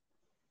here.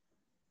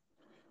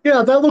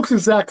 Yeah, that looks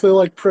exactly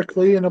like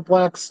Prickly in a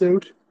black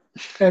suit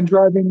and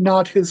driving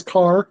not his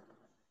car.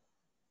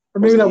 Or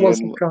maybe Wasn't that he was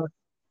his in? car.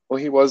 Well,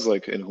 he was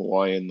like in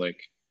Hawaiian,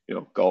 like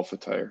golf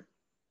attire.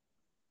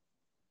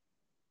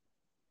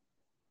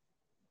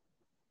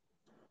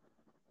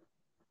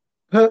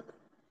 Ay,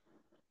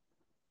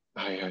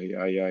 ay, ay,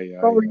 ay, ay,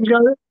 Oh, ay. you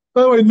got it.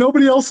 By the way,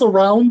 nobody else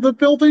around the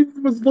building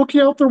was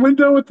looking out their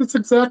window at this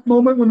exact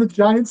moment when the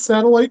giant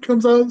satellite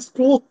comes out of the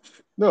school.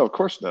 No, of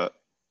course not.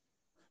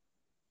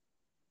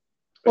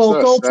 It's Well, not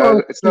a adults are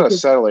it's not a stupid.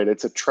 satellite.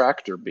 It's a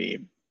tractor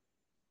beam.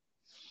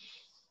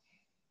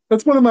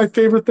 That's one of my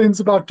favorite things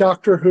about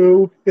Doctor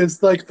Who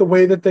is like the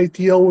way that they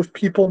deal with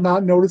people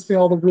not noticing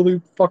all the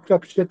really fucked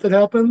up shit that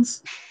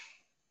happens.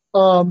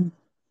 Um,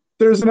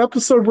 there's an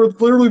episode where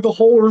literally the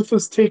whole Earth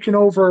is taken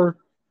over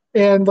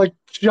and like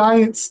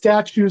giant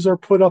statues are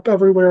put up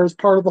everywhere as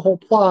part of the whole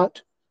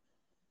plot.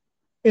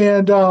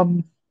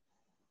 And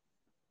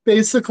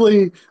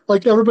basically,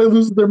 like everybody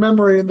loses their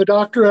memory, and the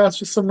doctor asks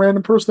just some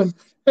random person,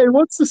 "Hey,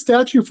 what's the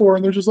statue for?"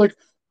 And they're just like,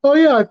 "Oh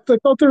yeah, I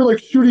thought they were like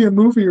shooting a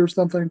movie or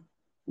something."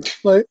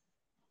 Like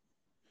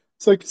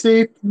it's like,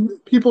 see,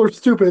 people are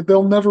stupid;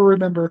 they'll never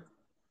remember.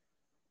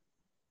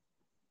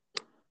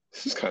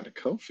 This is kind of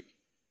comfy.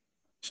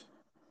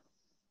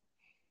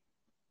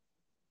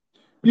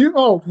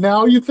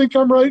 Now you think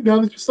I'm right? Now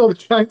that you saw the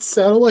giant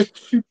satellite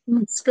shoot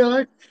in the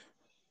sky?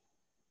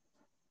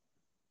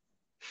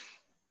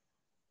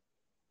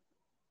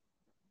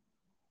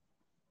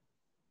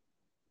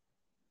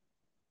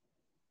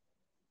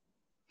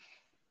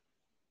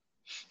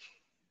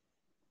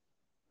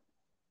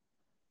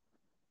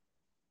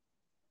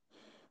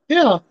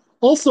 Yeah.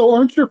 Also,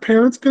 aren't your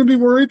parents going to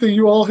be worried that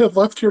you all have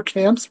left your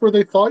camps where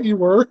they thought you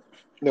were?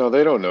 No,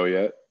 they don't know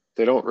yet.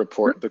 They don't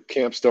report. The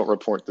camps don't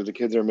report that the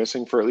kids are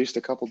missing for at least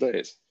a couple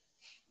days.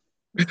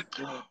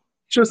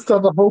 Just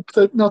on the hope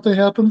that nothing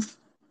happens?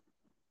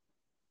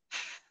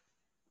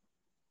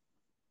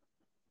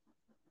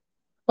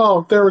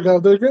 Oh, there we go.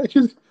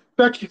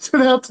 Becky's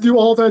going to have to do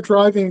all that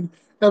driving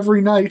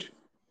every night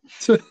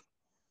to,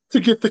 to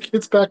get the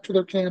kids back to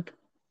their camp.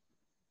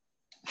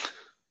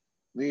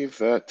 Leave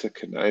that to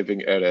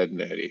conniving Ed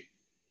and Eddie.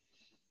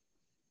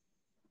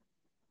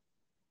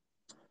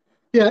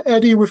 Yeah,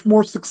 Eddie with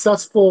more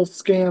successful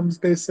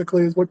scams,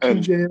 basically, is what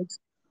And TJ is.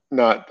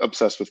 not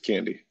obsessed with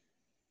candy.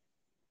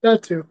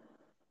 That too.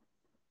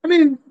 I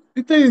mean,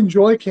 they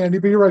enjoy candy,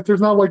 but you're right.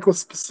 There's not like a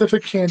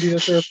specific candy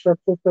that they're obsessed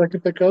with that I can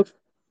think of.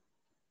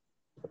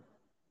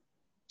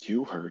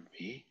 You heard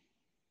me.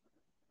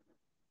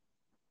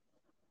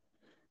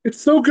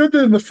 It's so good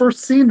that in the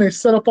first scene they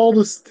set up all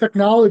this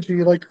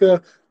technology, like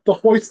the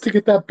hoist to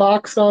get that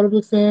box out of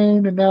the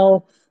thing, and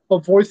now a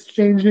voice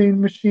changing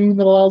machine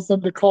that allows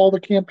them to call the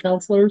camp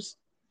counselors.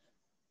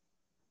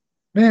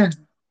 Man,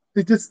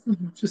 they just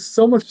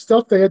so much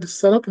stuff they had to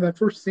set up in that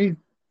first scene.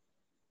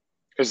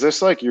 Is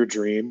this like your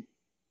dream?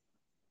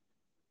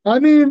 I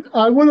mean,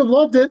 I would have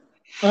loved it.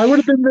 I would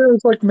have been there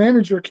as like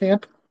manager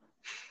camp.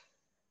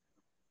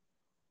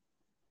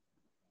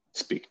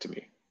 Speak to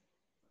me.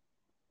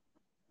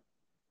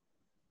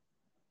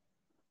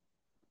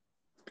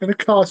 It's gonna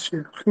cost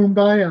you.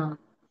 Kumbaya.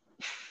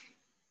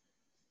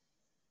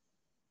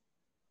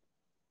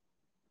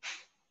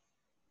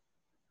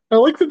 I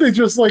like that they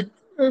just like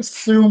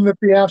assume that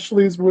the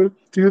Ashleys would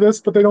do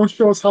this, but they don't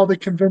show us how they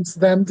convince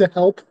them to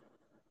help.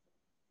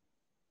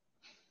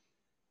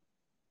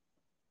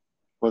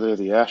 What are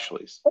the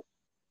Ashleys?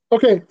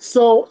 Okay,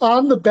 so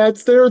on the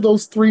beds there,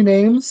 those three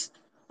names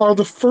are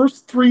the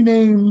first three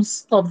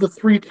names of the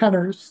three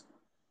tenors.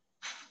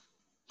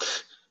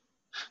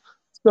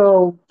 So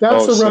Oh,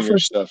 that's a singer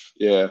reference. stuff.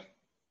 Yeah.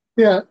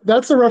 Yeah,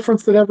 that's a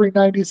reference that every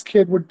 90s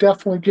kid would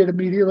definitely get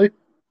immediately.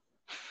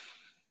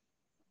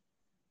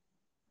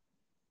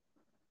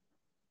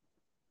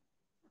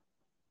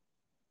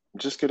 I'm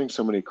just getting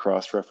so many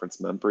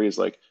cross-reference memories.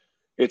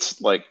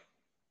 It's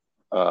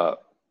uh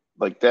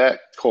like that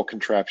whole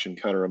contraption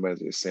kind of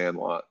reminds me of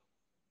Sandlot.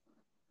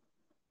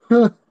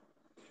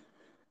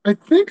 I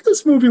think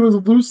this movie was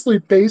loosely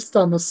based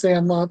on The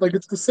Sandlot. Like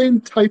it's the same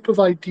type of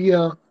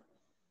idea,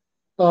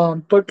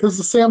 but because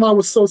The Sandlot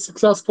was so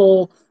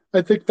successful,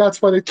 I think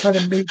that's why they kind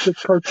of made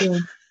this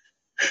cartoon.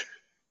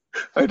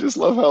 I just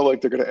love how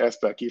like they're gonna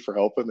ask Becky for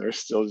help and they're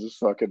still just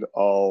fucking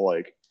all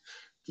like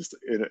just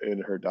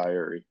in her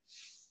diary.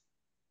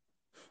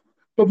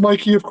 But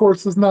Mikey, of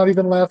course, is not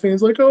even laughing.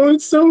 He's like, "Oh,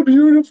 it's so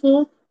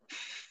beautiful."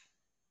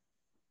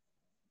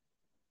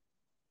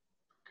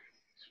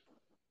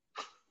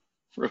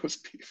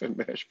 Roast beef and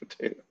mashed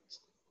potatoes.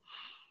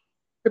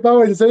 Hey, by the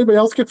way, does anybody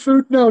else get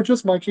food? No,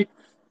 just Mikey.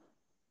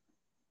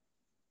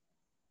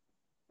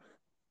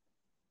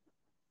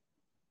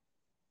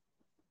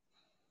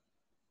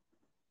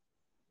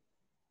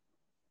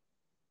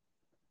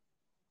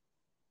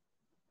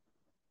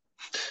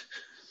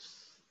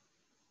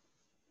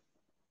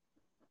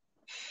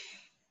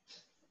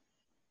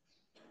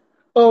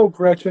 Oh,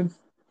 Gretchen.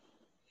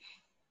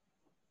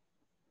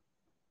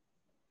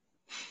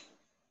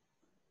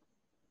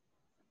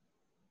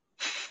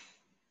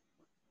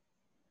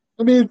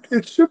 I mean,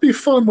 it should be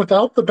fun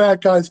without the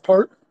bad guys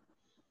part.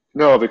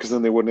 No, because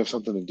then they wouldn't have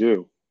something to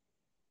do.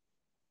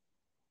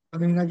 I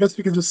mean, I guess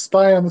we can just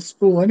spy on the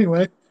school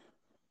anyway.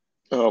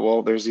 Oh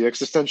well, there's the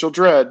existential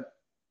dread.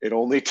 It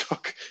only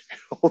took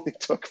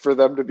for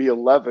them to be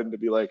 11 to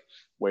be like,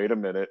 wait a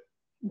minute,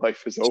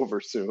 life is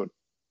over soon.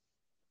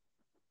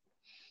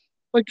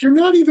 Like, you're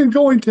not even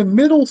going to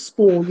middle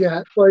school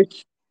yet. Like,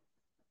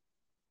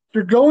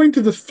 you're going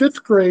to the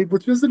fifth grade,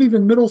 which isn't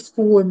even middle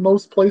school in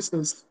most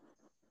places.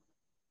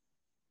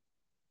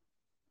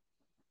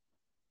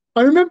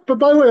 I remember, but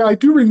by the way, I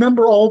do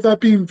remember all of that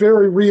being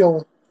very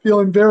real,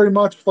 feeling very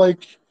much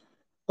like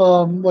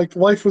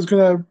life was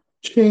gonna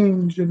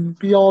change and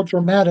be all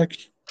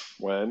dramatic.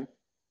 When?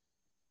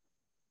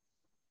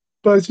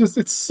 But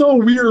it's so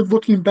weird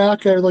looking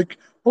back at it. Like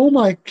Oh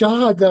my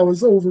God, that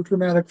was over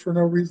dramatic for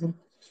no reason.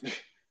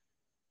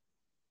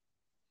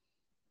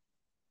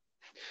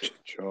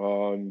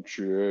 John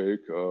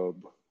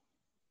Jacob.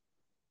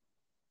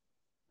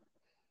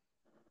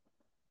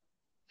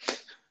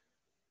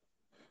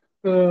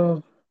 Uh,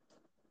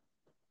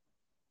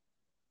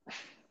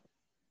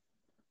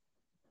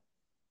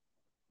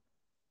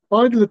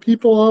 why do the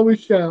people always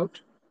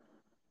shout?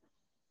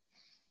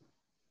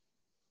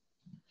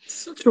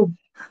 Such a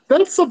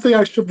That's something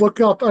I should look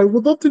up. I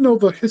would love to know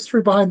the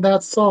history behind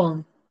that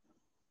song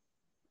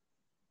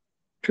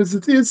because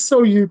it is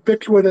so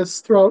ubiquitous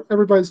throughout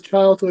everybody's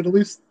childhood, at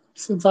least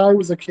since I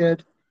was a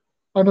kid.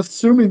 I'm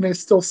assuming they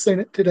still sing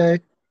it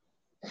today.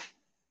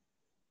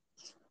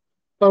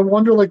 I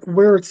wonder like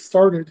where it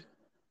started.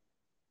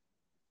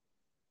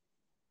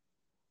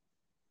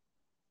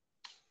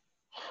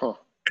 Huh.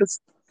 Because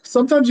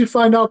sometimes you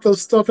find out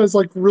those stuff has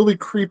like really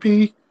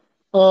creepy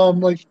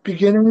like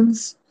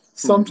beginnings.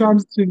 Hmm.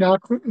 Sometimes it's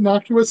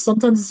innocuous.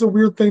 Sometimes it's a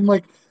weird thing.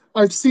 Like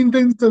I've seen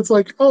things that's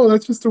like, oh,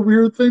 that's just a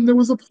weird thing. There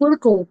was a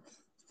political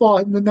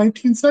thought in the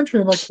 19th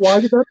century. I'm like, why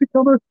did that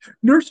become a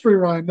nursery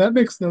rhyme? That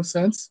makes no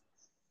sense.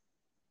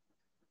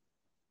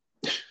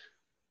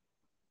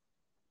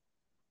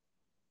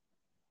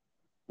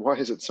 Why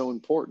is it so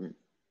important?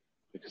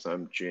 Because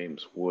I'm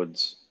James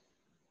Woods.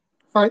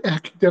 I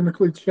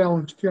academically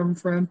challenged, young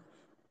friend.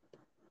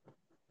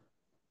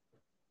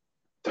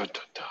 Dun,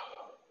 dun, dun.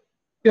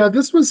 Yeah,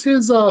 this was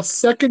his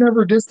second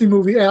ever Disney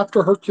movie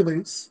after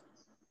Hercules.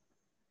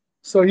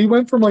 So he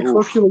went from like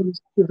Oof.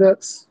 Hercules to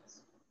this.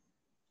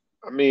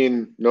 I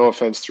mean, no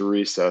offense to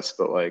Recess,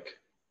 but like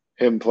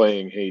him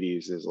playing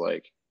Hades is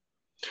like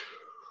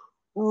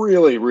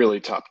really, really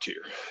top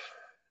tier.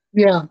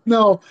 Yeah,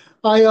 no,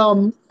 I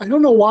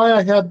don't know why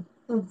I had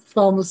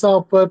found this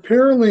out, but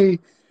apparently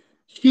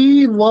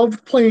he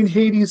loved playing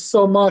Hades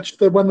so much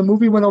that when the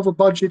movie went over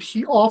budget,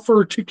 he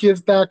offered to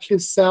give back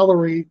his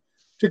salary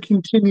to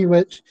continue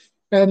it,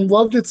 and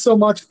loved it so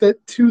much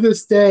that to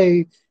this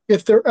day,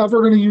 if they're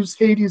ever going to use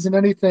Hades in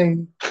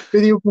anything,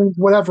 video games,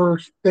 whatever,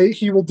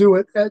 he will do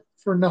it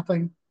for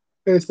nothing,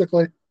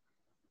 basically.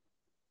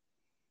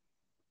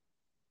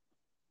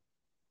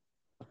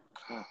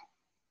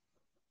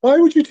 Why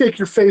would you take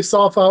your face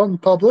off out in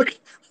public?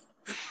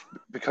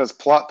 Because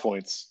plot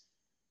points.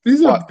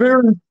 These are Plot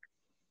points. very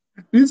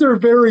these are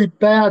very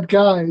bad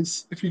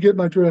guys, if you get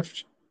my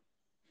drift.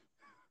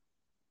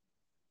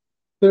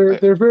 They're I,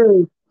 they're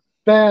very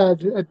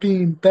bad at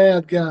being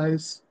bad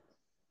guys.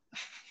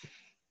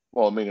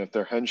 well, I mean, if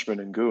they're henchmen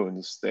and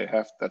goons, they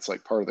have that's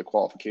like part of the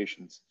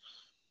qualifications.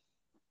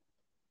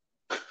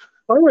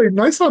 By the way,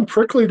 nice on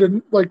Prickly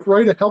to like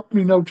write a help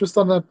me note just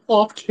on the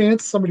off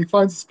chance somebody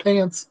finds his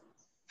pants.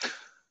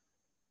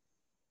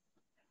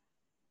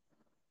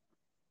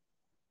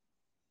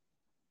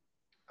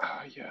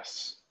 Ah,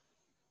 yes.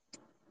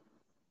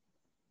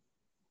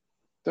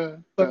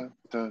 Dun, But dun,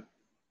 dun.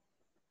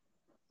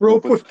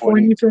 Rope rope with with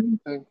pointy pointy thing.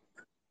 thing.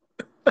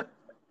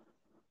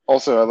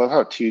 Also, I love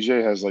how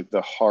TJ has like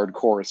the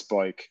hardcore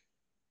bike.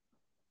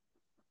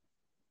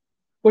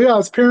 Well, yeah,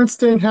 his parents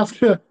didn't have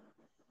to.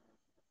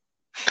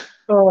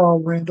 Oh,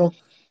 Randall.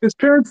 His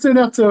parents didn't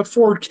have to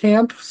afford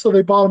camp, so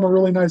they bought him a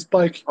really nice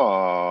bike.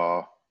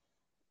 Aw,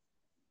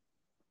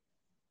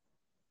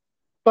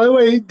 By the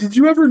way, did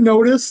you ever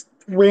notice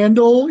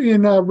Randall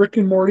in Rick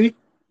and Morty?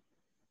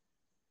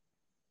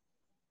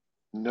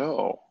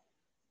 no.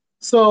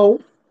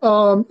 So,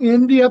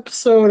 in the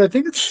episode, I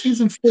think it's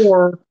season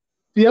 4,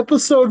 the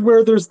episode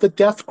where there's the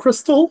death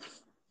crystal.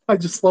 I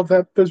just love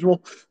that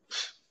visual.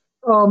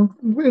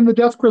 In the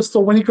death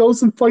crystal, when he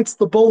goes and fights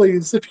the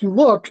bullies, if you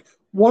look,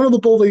 one of the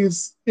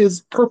bullies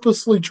is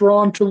purposely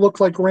drawn to look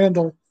like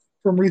Randall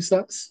from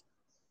Recess.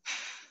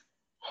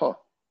 Huh.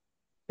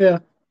 Yeah.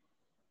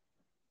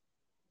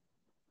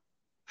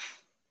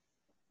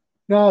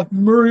 Now, if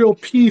Muriel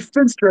P.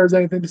 Finster has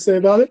anything to say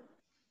about it.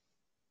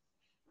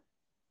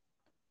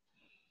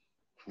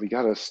 We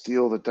gotta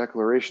steal the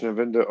Declaration of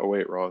Independence. Oh,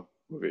 wait, wrong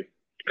movie.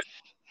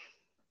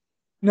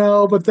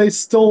 No, but they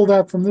stole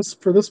that from this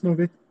for this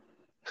movie.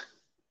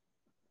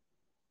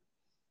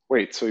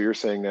 Wait, so you're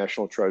saying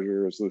National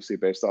Treasure is loosely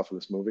based off of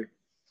this movie?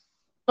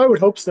 I would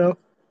hope so.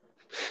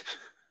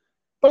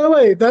 By the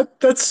way,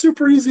 that's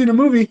super easy in a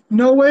movie.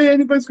 No way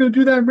anybody's going to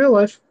do that in real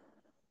life.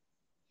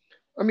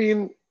 I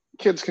mean,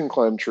 kids can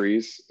climb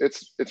trees.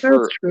 That's It's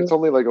true.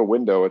 only like a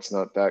window. It's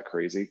not that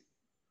crazy.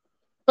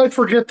 I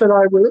forget that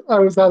I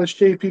was out of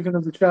shape even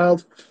as a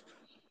child.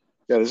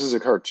 Yeah, this is a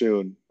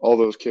cartoon. All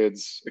those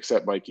kids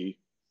except Mikey.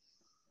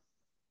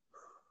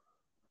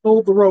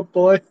 Hold the rope,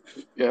 boy.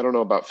 Yeah, I don't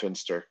know about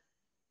Finster.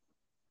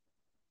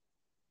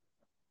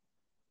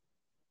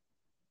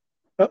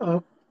 Uh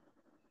oh.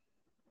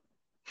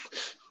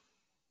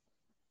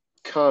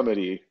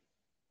 Comedy.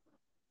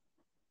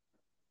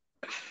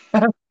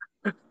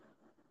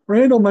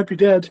 Randall might be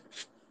dead.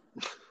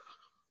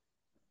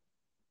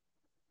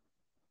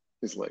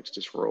 His legs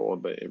just roll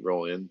but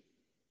roll in.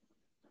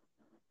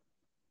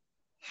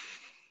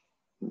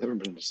 Never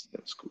been to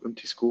that school,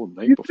 empty school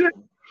night You before.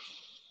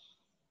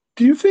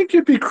 do you think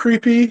it'd be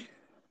creepy?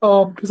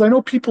 because I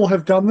know people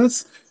have done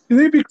this. You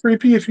think it'd be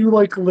creepy if you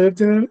like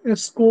lived in a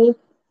school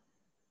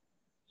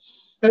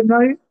at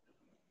night?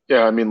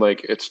 Yeah, I mean,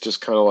 like it's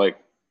just kind of like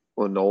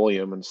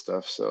linoleum and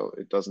stuff, so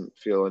it doesn't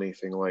feel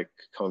anything like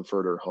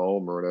comfort or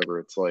home or whatever.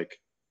 It's like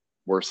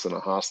worse than a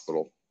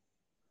hospital.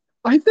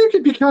 I think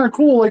it'd be kind of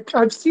cool. Like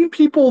I've seen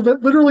people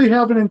that literally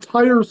have an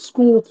entire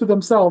school to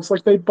themselves.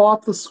 Like they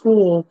bought the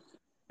school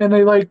and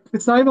they like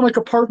it's not even like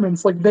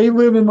apartments. Like they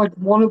live in like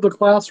one of the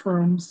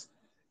classrooms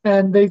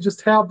and they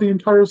just have the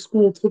entire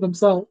school to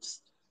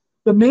themselves.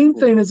 The main Hmm.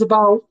 thing is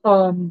about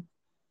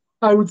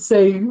I would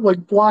say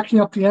like blocking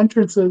up the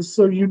entrances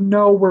so you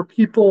know where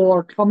people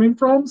are coming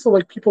from. So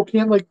like people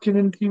can't like get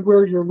into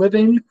where you're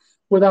living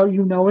without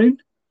you knowing.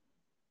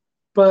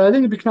 But I think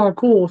it'd be kind of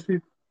cool if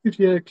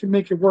you can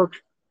make it work.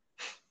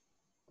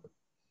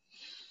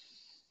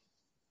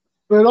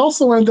 But it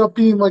also end up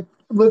being like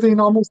living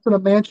almost in a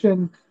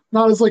mansion,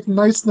 not as like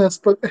niceness,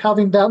 but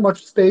having that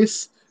much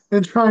space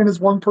and trying as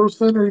one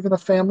person or even a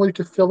family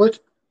to fill it.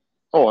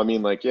 Oh, I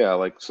mean, like yeah,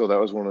 like so that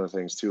was one of the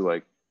things too,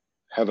 like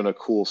having a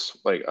cool,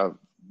 like a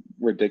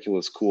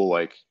ridiculous cool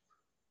like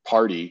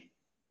party.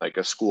 Like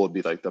a school would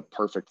be like the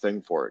perfect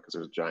thing for it because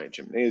there's a giant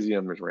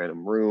gymnasium, there's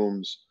random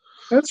rooms.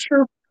 That's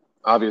true.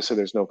 Obviously,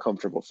 there's no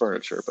comfortable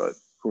furniture, but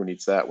who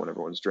needs that when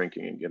everyone's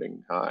drinking and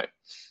getting high?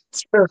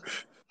 It's fair.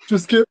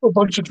 Just get a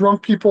bunch of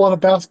drunk people on a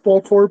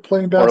basketball court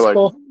playing Or like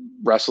basketball.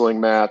 wrestling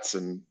mats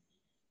and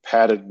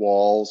padded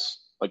walls.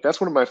 Like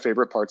that's one of my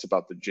favorite parts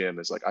about the gym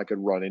is like I could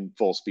run in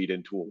full speed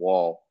into a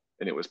wall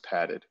and it was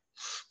padded.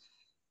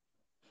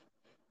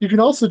 You can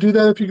also do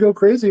that if you go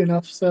crazy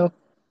enough. So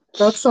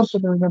that's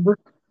something to remember.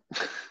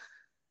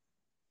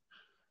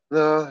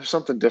 No, there's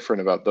something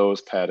different about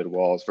those padded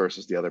walls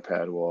versus the other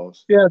padded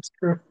walls. Yeah, it's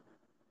true.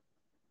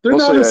 They're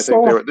not Mostly, I as think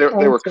soft, I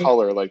they would were say.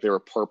 color, like they were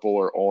purple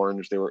or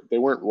orange. They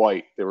weren't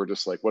white. They were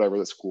just like whatever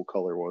the school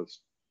color was,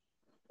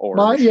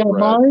 orange, red,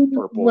 Mine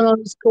when purple. I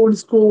was going to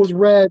school was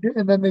red,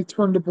 and then they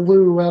turned to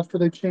blue after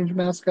they changed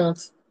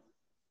mascots.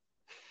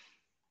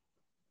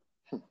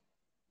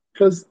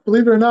 Because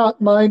believe it or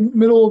not, my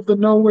middle of the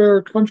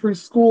nowhere country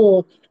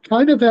school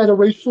kind of had a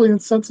racially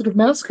insensitive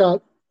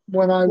mascot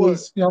when I What?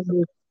 was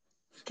younger.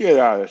 Get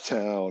out of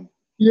town.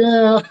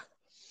 Yeah,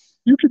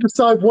 you could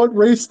decide what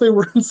race they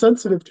were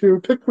insensitive to.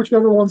 Pick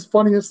whichever one's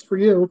funniest for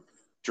you.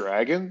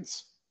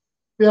 Dragons?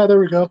 Yeah, there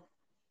we go.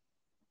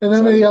 And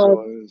Because then I they didn't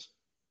realize.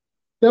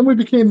 then we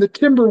became the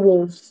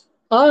Timberwolves.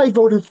 I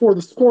voted for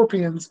the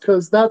Scorpions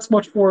because that's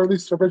much more at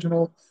least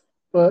original.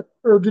 But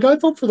or did I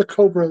vote for the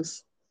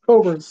Cobras?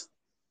 Cobras,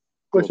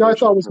 which I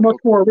Cobras are thought was much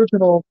purple. more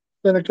original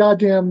than a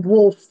goddamn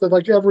wolf that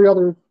like every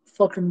other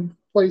fucking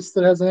place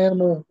that has an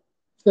animal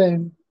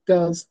thing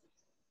does.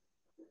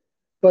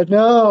 But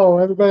no,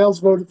 everybody else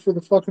voted for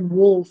the fucking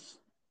wolf.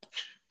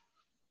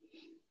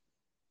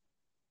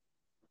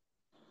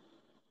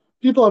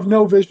 People have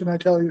no vision, I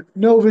tell you,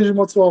 no vision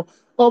whatsoever.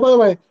 Oh, by the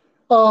way,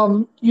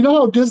 you know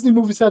how Disney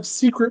movies have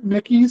secret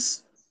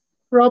Mickeys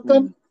throughout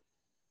them? Hmm.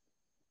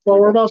 Are Well,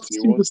 we we're about to about to see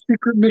see the one?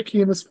 secret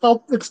Mickey in this.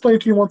 I'll explain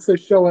to you once they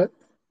show it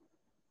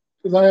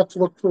because I have to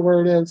look for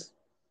where it is.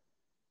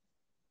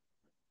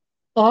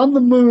 On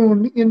the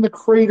moon in the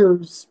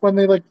craters when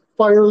they like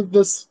fire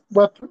this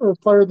weapon or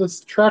fire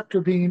this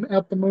tractor beam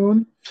at the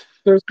moon,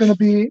 there's going to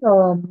be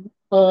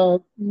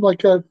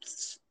like a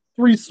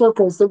three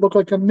circles that look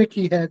like a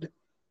Mickey head.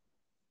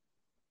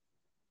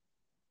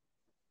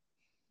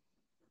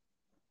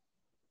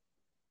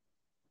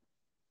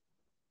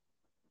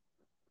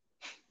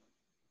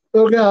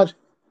 Oh God,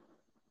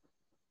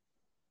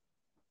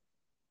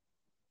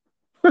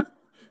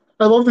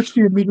 I love that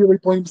she immediately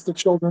blames the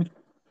children.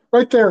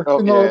 Right there Oh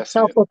in yeah, the I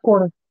see top it. left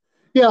corner.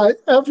 Yeah,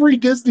 every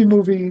Disney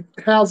movie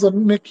has a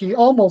Mickey.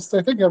 Almost,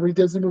 I think every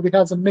Disney movie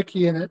has a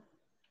Mickey in it.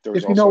 There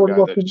was If you know also a where to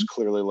guy look, that just and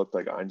clearly looked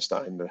like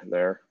Einstein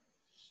there.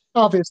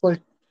 obviously,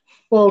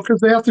 well, because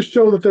they have to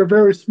show that they're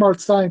very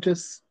smart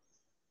scientists.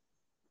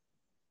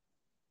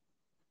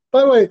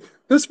 By the way,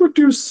 this would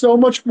do so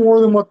much more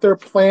than what their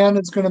plan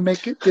is going to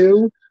make it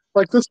do.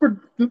 Like this would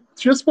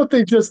just what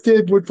they just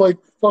did would like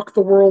fuck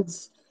the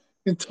world's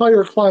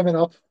entire climate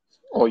up.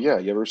 Oh yeah,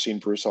 you ever seen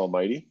Bruce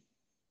Almighty?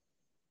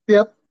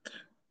 Yep.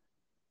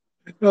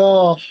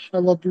 Oh, I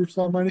love Bruce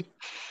Almighty.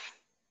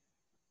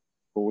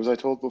 What was I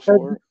told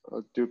Have, before?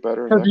 I'll do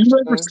better have you next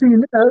ever time.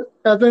 seen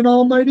Evan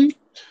Almighty?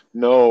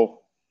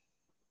 No.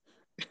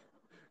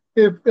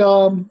 If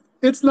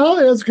it's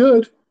not as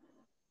good.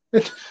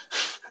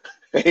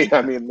 Hey,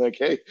 I mean, like,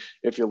 hey,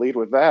 if you lead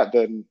with that,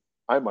 then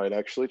I might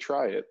actually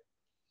try it.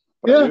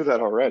 But I Yeah, knew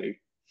that already.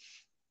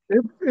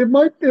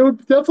 it would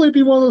definitely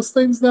be one of those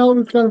things now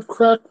to kind of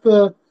crack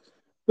the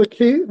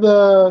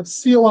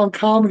seal on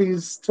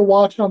comedies to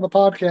watch on the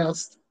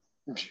podcast.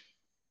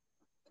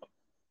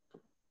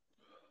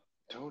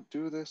 Don't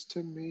do this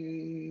to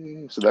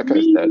me. So that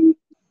guy's dead. Me,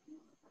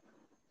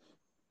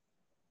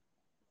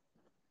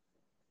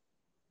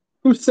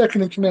 who's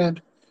second in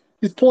command?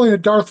 He's pulling a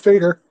Darth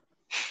Vader.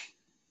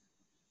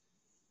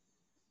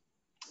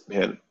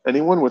 Man,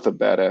 anyone with a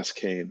badass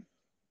cane.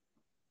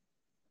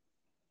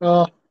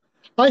 Uh,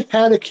 I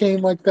had a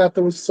cane like that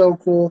that was so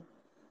cool.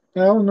 I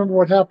don't remember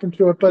what happened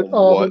to it, but it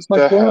What was my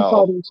the hell?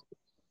 grandfather's.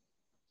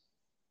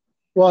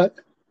 What?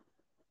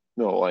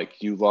 No,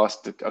 like you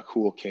lost a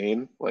cool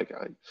cane? Like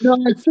I No,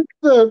 I think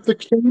the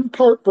cane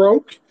part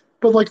broke,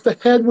 but like the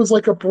head was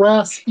like a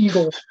brass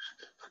eagle. It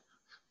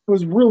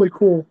was really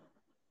cool.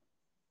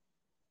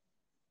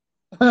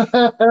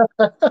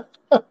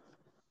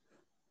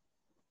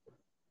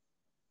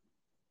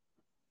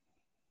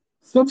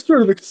 Some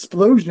sort of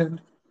explosion.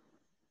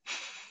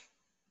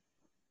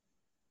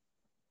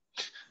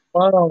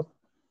 Wow.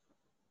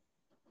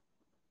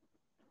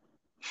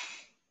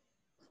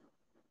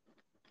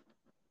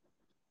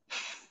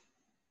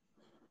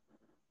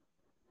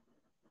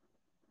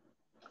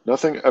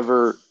 nothing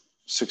ever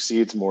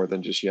succeeds more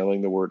than just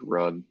yelling the word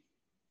run.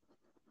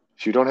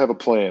 If you don't have a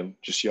plan,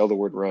 just yell the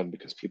word run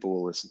because people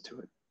will listen to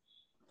it.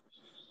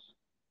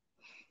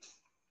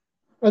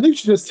 I think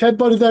she just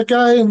headbutted that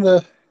guy in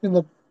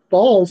the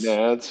balls.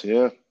 Nads,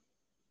 yeah.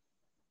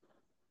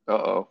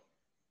 Uh-oh.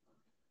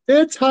 They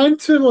had time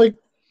to like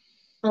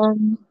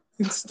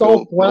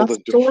install Build glass a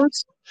door.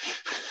 doors.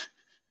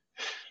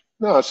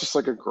 No, it's just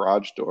like a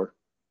garage door.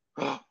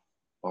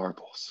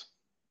 Marbles.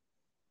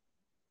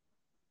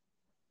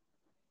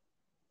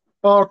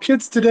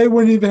 Kids today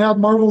wouldn't even have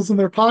marbles in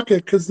their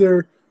pocket because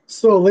they're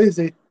so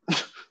lazy.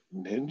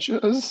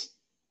 Ninjas?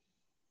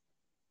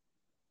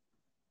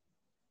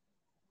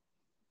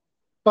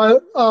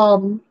 But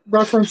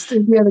referenced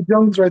Indiana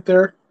Jones right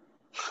there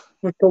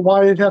with the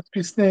why it has to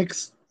be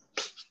snakes.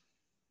 Is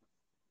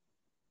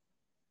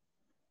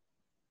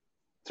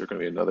there going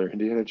to be another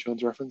Indiana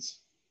Jones reference?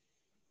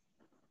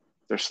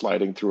 They're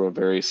sliding through a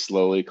very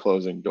slowly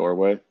closing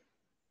doorway.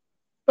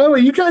 By the way,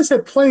 you guys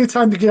had plenty of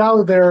time to get out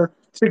of there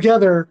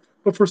together,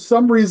 but for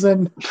some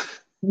reason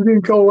you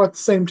didn't go at the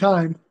same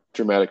time.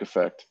 Dramatic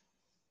effect.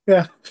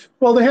 Yeah.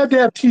 Well, they had to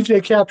have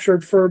TJ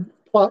captured for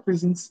plot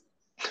reasons.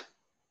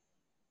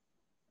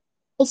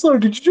 Also,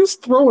 did you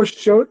just throw a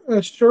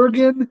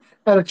shuriken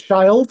at a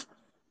child?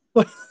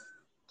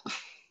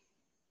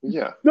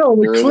 Yeah, No,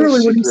 like you're in a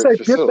clearly when you secret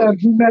said get them,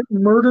 facility. he meant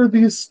murder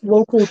these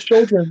local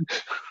children.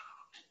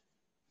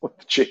 What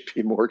the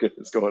JP Morgan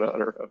is going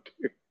on around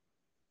here?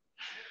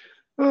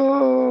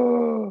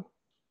 Oh,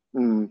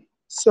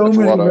 So that's a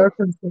many lot of,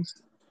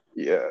 references.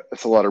 yeah,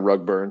 that's a lot of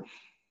rug burn.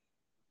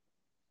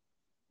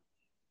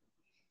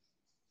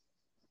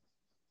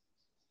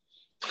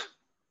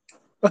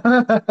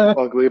 Yeah,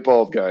 Ugly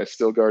bald guy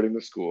still guarding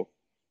the school.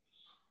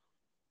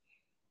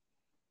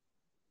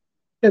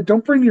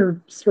 don't bring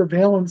your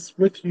surveillance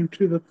with you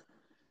to the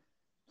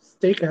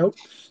stakeout.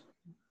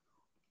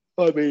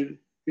 I mean,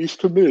 he's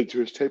committed to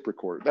his tape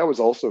recorder. That was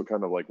also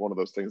kind of like one of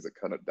those things that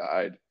kind of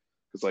died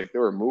because like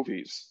there were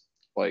movies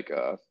like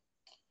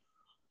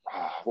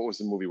what was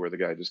the movie where the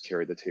guy just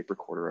carried the tape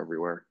recorder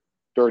everywhere?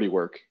 Dirty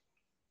Work.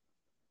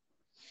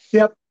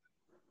 Yep.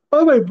 By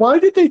the way, why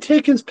did they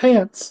take his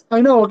pants?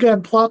 I know,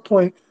 again, plot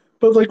point,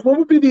 but like, what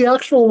would be the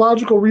actual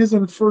logical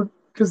reason for?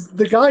 Because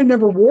the guy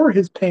never wore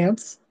his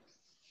pants,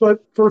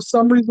 but for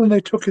some reason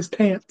they took his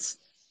pants.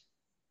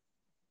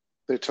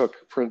 They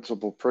took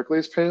Principal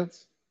Prickly's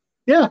pants.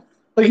 Yeah,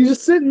 like he's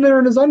just sitting there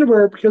in his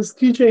underwear because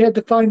TJ had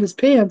to find his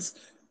pants,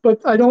 but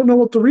I don't know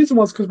what the reason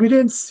was because we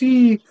didn't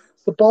see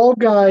the bald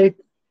guy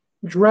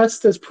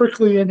dressed as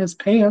Prickly in his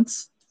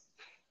pants.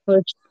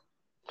 Like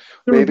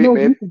there was Maybe, no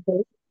maybe, reason for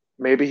it.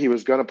 maybe he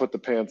was gonna put the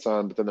pants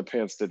on, but then the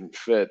pants didn't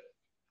fit,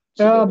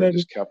 so Ah, then they maybe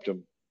just kept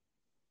him.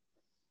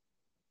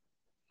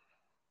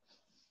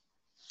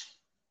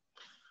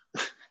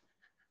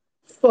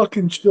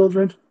 fucking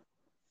children.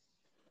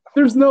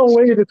 There's no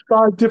way that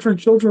 5 different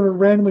children would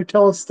randomly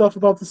tell us stuff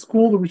about the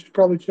school that we should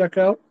probably check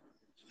out.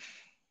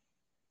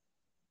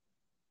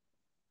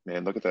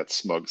 Man, look at that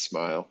smug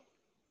smile.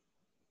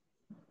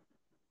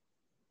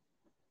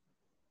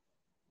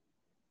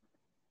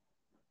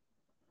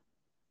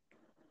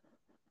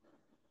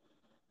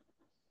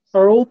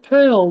 Our old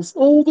pals,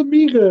 old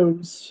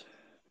amigos.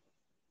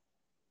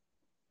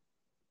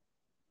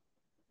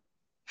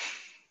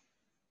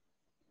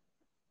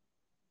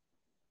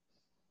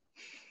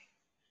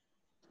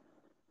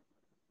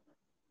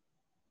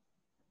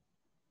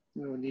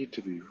 No need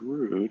to be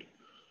rude.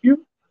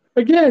 You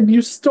again,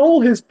 you stole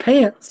his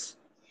pants.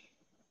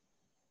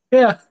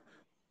 Yeah.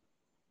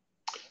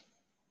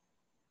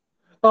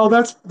 Oh,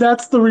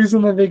 that's the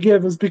reason that they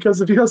give is because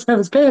if he doesn't have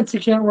his pants, he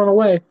can't run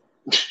away.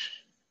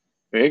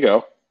 There you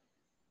go.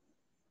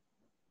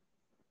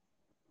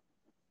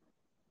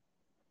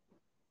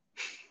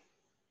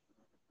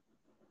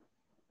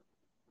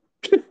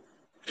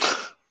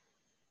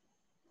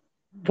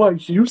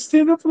 What, you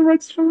stand up for the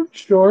rights to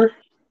sure.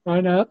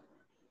 Why not?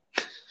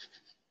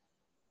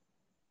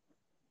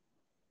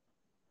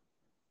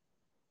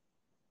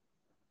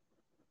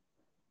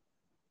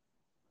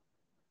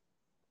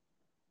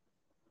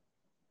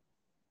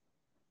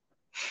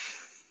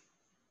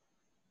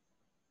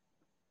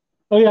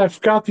 Oh yeah, I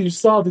forgot that you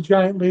saw the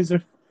giant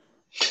laser.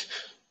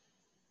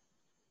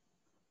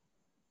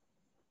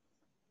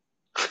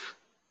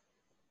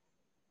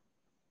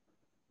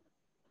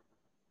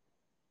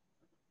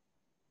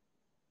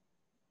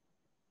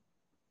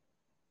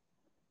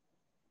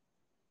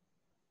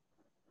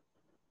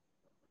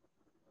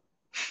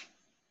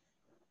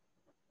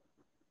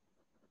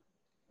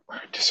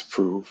 I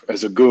disapprove.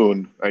 As a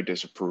goon, I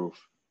disapprove.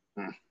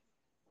 Hmm.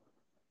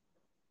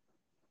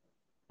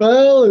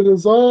 Well, it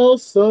was all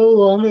so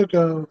long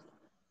ago.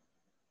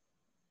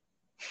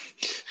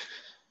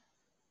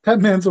 That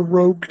man's a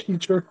rogue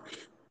teacher.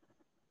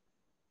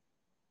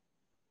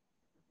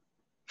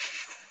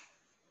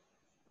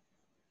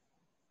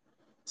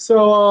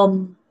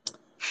 So,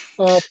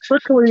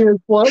 Prickly is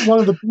one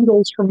of the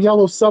Beatles from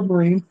Yellow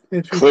Submarine,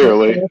 if you can't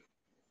Clearly. tell.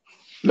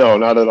 No,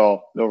 not at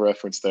all. No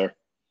reference there.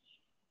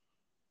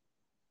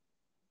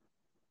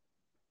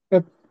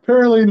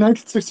 Apparently,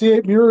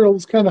 1968 Muriel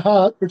was kind of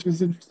hot, which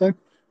is interesting.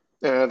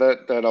 Yeah,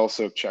 that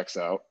also checks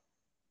out.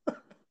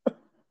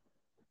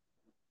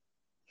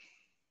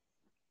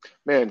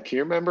 Man, can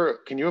you remember?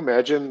 Can you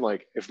imagine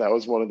like if that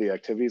was one of the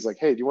activities? Like,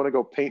 hey, do you want to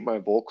go paint my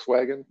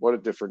Volkswagen? What a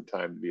different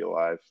time to be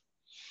alive.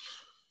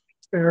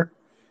 Fair.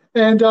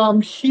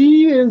 And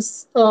he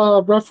is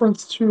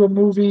reference to a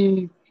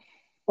movie.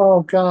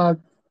 Oh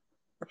God,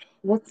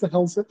 what the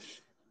hell is it?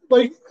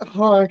 Like,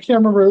 I can't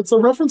remember. It's a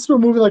reference to a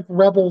movie like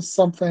Rebel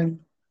something.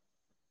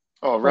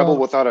 Oh, Rebel Uh,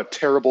 without a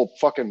terrible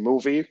fucking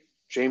movie.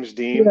 James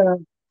Dean.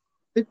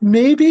 yeah,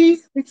 maybe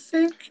I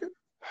think.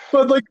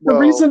 But like Well,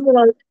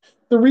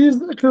 the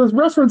reason because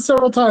referenced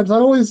several times.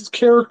 Not only is his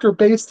character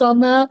based on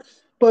that,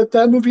 but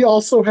that movie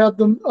also had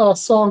the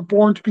song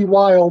 "Born to Be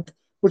Wild,"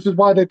 which is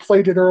why they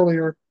played it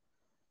earlier.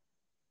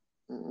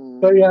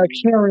 But yeah, I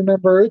mm, can't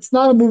remember. It's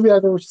not a movie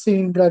I've ever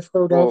seen, but I've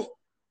heard of. well,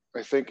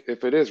 I think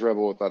if it is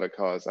Rebel Without a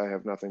Cause, I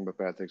have nothing but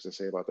bad things to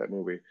say about that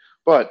movie.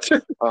 But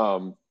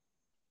um,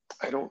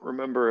 I don't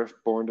remember if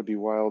Born to Be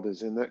Wild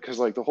is in that because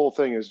like the whole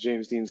thing is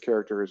James Dean's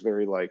character is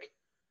very like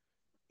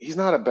he's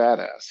not a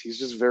badass. He's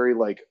just very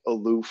like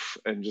aloof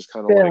and just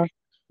kind of Yeah, like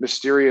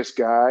mysterious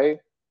guy.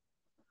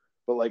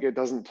 But like it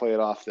doesn't play it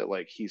off that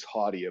like he's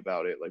haughty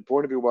about it. Like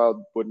Born to Be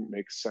Wild wouldn't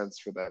make sense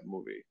for that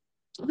movie.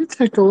 let me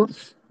take a look.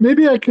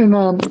 Maybe I can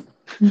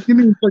give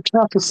me like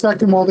half a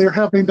second while they're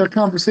having their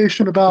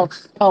conversation about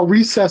how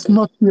recess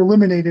must be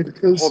eliminated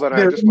Hold because on,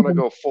 I they're just want to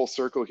go full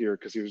circle here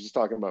because he was just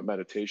talking about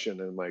meditation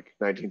in like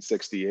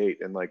 1968,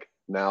 and like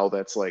now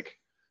that's like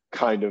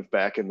kind of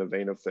back in the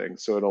vein of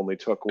things. So it only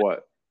took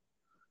what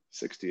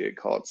 68,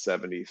 call it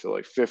 70, so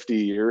like 50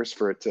 years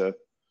for it to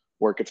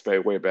work its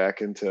way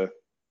back into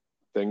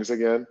things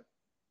again.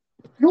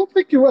 I don't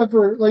think you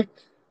ever like.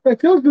 I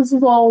feel like this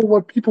is all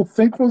what people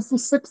think was the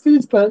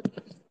 '60s, but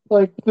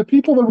like the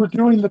people that were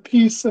doing the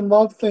peace and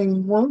love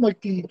thing weren't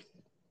like the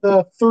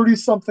 30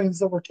 somethings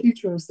that were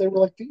teachers. They were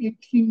like the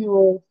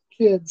 18-year-old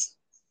kids.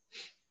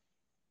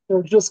 They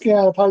were just getting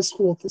out of high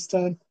school at this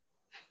time.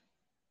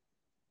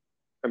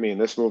 I mean,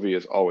 this movie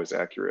is always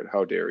accurate.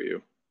 How dare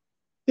you?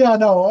 Yeah,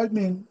 no, I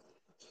mean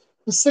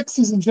the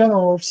 '60s in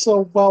general are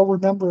so well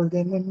remembered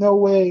and in no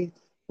way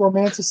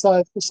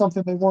romanticized for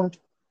something they weren't.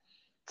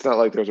 It's not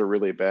like there's a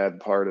really bad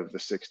part of the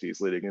 60s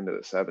leading into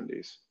the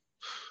 70s,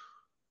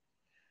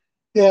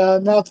 Yeah,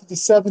 not that the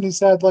 '70s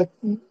had like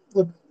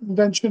the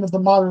invention of the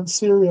modern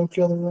serial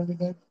killer or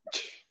anything.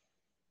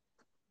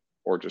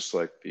 or just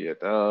like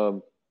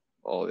Vietnam,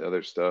 all the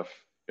other stuff,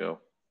 you know.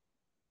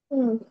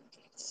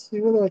 Let's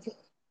see what I can.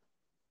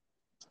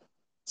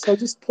 So I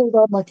just pulled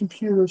out my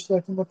computer so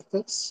I can look at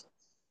this.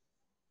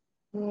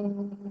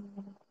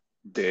 Um,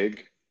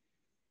 Dig.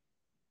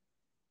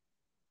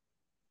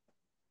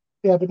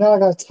 yeah, but now I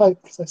gotta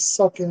type because I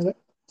suck at it.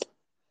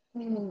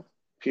 Um,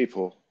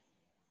 People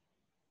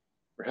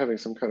are having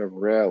some kind of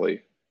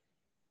rally.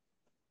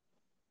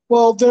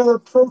 well, they're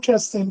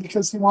protesting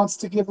because he wants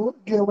to get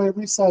away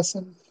recess,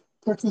 and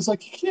Berkeley's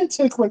like, you can't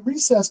take away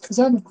recess because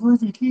I'm a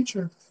groovy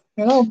teacher,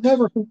 and I'll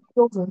never hurt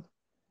children.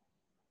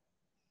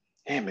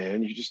 Hey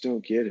man, you just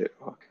don't get it.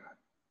 Oh god.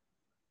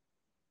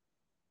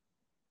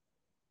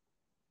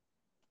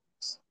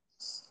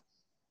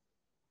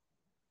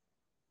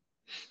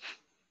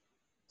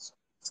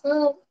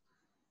 So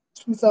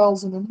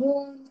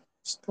 2001.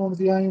 Just going to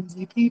the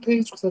IMDb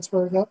page because that's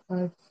where I got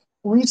my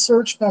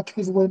research, not to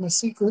give away my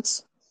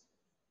secrets.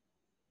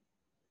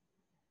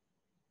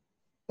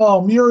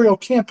 Oh, Muriel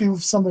can't be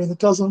with somebody that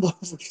doesn't love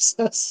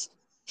recess.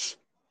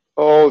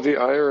 Oh, the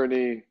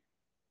irony.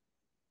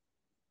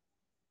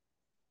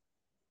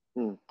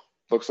 Hmm.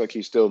 Looks like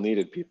he still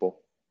needed people.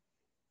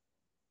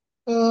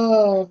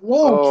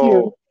 Well,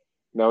 here. Oh,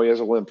 now he has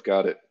a limp.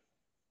 Got it.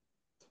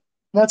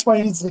 That's why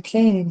he needs the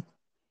cane.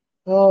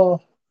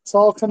 Oh, it's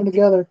all coming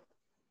together.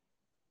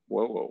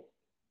 Whoa, whoa.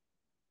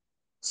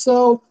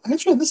 So,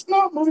 actually, this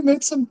movie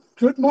made some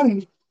good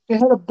money. It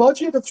had a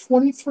budget of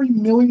 $23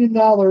 million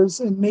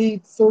and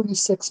made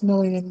 36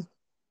 million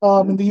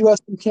Hmm. in the U.S.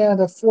 and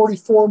Canada,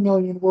 44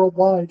 million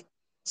worldwide.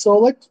 So,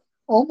 like,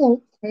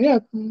 almost, yeah,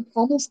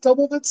 almost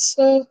doubled its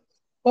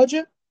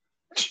budget.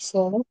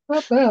 So,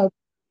 that's not bad.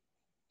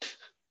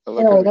 I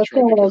like how Anyway, we that's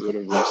tried not to what I get was rid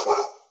of looking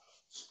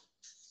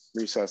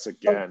recess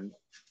for. again.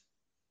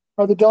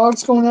 Are the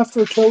dogs going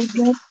after a toad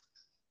again?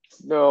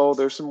 No,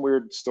 there's some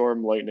weird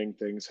storm lightning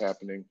things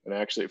happening, and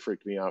actually it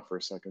freaked me out for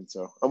a second.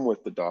 So I'm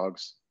with the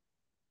dogs.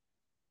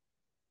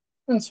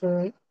 That's all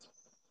right.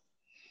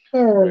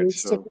 All All right, right,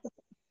 let's take so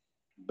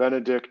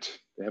Benedict,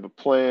 they have a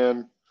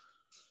plan.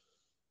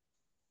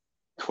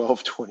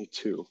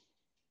 1222.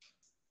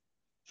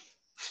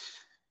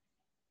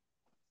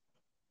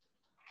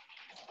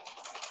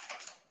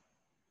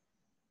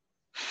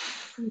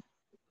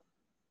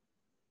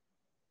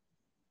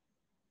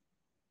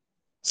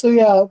 So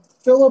yeah,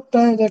 Philip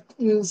Benedict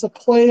is a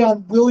play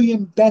on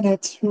William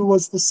Bennett, who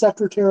was the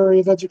Secretary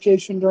of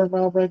Education during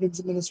Ronald Reagan's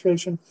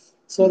administration.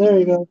 So there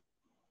you go.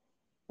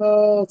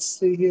 Let's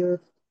see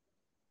here.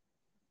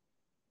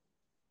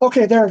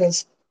 Okay, there it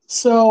is.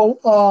 So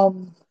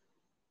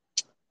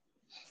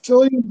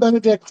William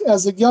Benedict,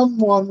 as a young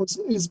one,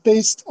 is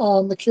based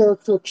on the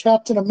character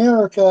Captain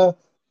America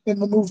in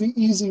the movie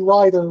Easy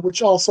Rider,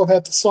 which also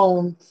had the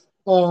song,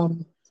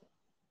 um,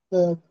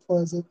 what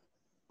is it?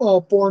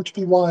 Born to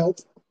Be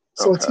Wild.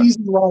 So it's Okay.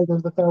 Easy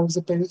Rider that was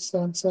based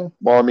on. So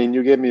Well, I mean,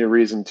 you gave me a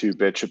reason to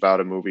bitch about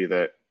a movie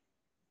that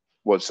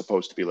was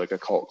supposed to be like a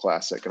cult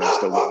classic, and I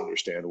still don't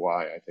understand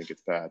why I think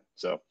it's bad.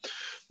 So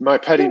my yeah,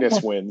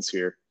 pettiness wins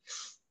here.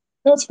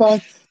 that's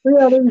fine. But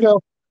yeah, there you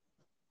go.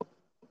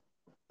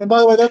 And by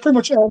the way, that pretty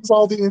much ends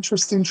all the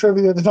interesting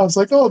trivia that I was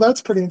like, oh,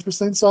 that's pretty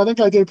interesting. So I think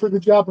I did a pretty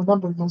good job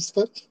remembering most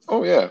of it.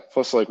 Oh yeah.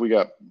 Plus, like we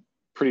got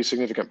pretty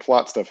significant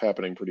plot stuff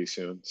happening pretty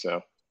soon.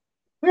 So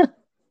Yeah.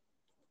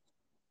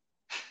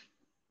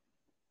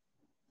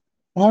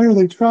 Why are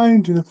they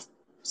trying to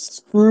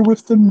screw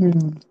with the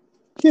moon?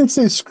 Can't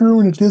say screw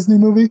in a Disney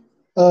movie.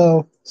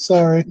 Oh,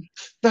 sorry.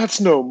 that's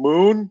no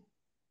moon.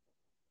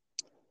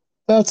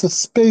 That's a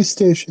space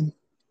station.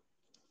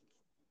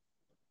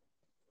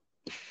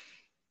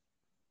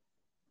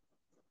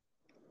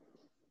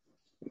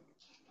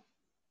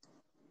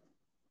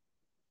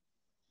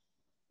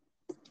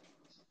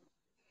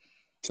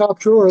 Top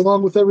drawer,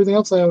 along with everything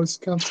else I always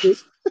confiscate.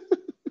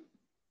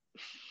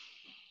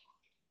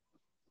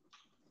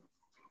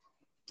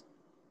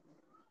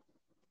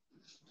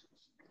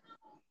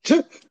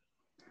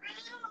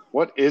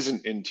 What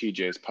isn't in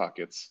TJ's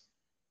pockets?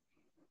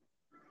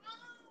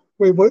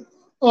 Wait, what?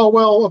 Oh,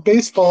 well, a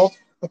baseball,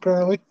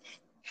 apparently.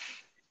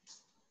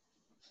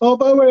 Oh,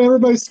 by the way,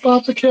 everybody,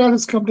 Spot the cat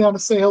has come down to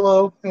say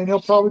hello, and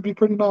he'll probably be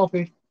pretty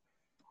mouthy.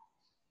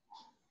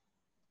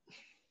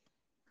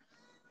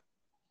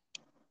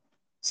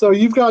 So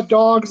you've got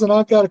dogs, and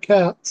I've got a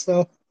cat.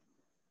 So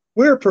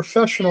we're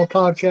professional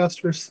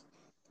podcasters.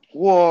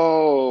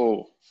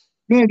 Whoa.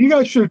 Man, you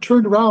guys should have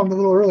turned around a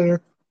little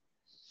earlier.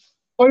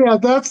 Oh yeah,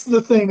 that's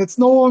the thing. It's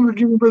no longer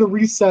getting rid of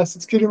recess.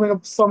 It's getting rid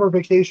of summer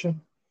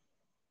vacation.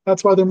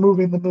 That's why they're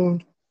moving the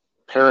moon.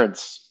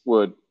 Parents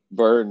would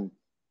burn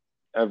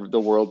the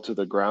world to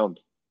the ground.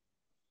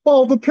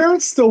 Well, the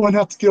parents still wouldn't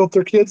have to deal with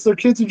their kids. Their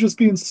kids are just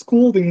being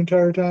schooled the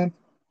entire time.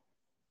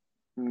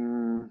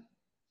 Mm,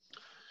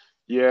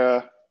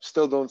 yeah.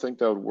 Still don't think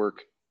that would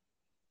work.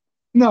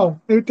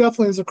 No, it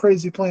definitely is a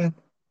crazy plan.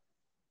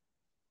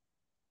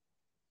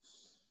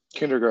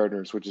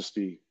 Kindergartners would just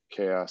be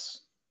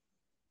chaos.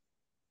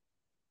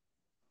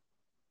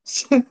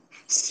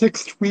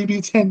 Six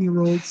dweeby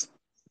 10-year-olds.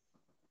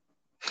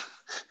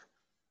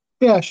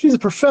 Yeah, she's a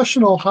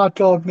professional hot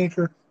dog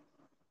maker.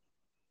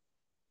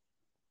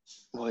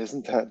 Well,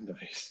 isn't that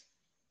nice?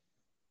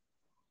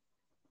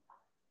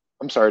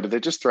 I'm sorry, did they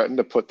just threaten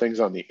to put things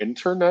on the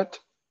internet?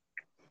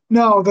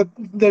 No, the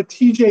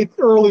TJ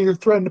earlier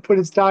threatened to put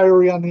his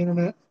diary on the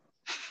internet.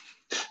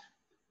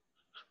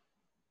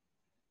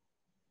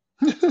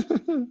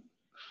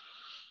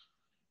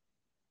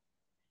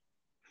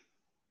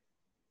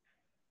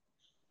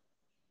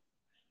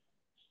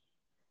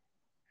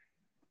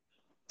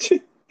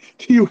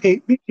 Do you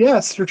hate me?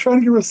 Yes, you're trying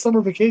to give us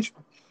summer vacation.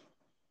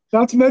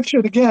 Not to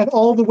mention, again,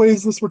 all the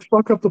ways this would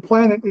fuck up the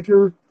planet if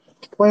your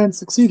plan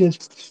succeeded.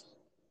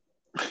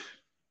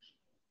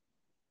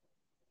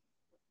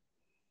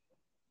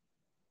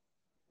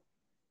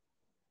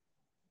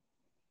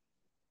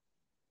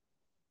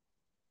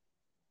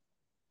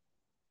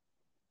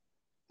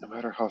 No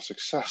matter how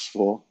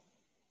successful,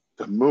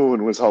 the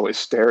moon was always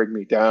staring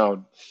me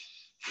down,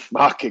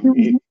 mocking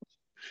me.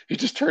 He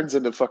just turns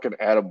into fucking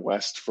Adam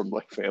West from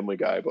like Family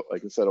Guy, but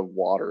like instead of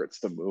water, it's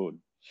the moon.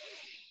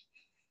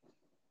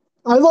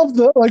 I love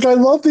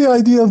the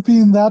idea of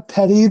being that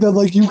petty that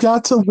like you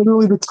got to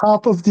literally the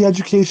top of the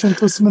education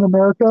system in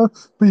America,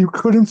 but you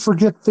couldn't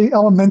forget the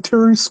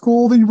elementary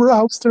school that you were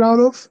ousted out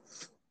of.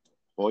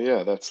 Well,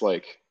 yeah, that's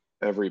like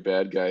every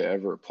bad guy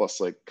ever, plus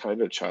like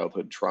kind of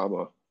childhood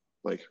trauma,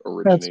 like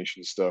That's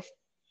origination stuff.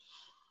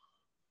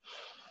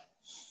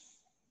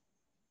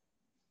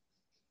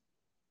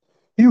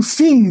 you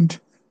fiend.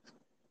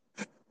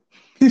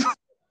 You,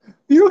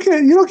 you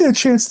don't get a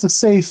chance to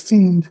say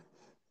fiend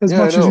as Yeah,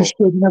 I much as you know.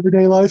 should in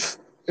everyday life.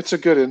 It's a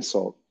good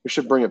insult. We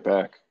should bring it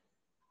back.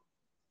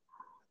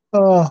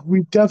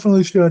 We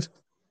definitely should.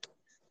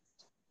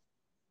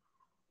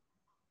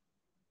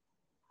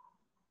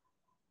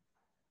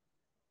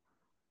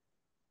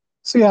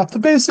 So yeah, the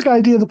basic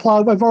idea of the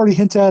plot I've already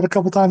hinted at a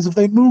couple times. If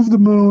they move the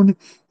moon,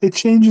 it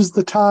changes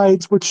the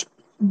tides, which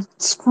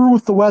screw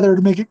with the weather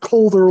to make it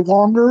colder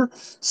longer,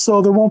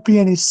 so there won't be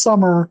any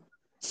summer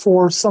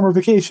for summer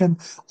vacation.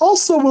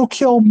 Also, will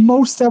kill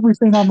most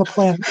everything on the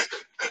planet.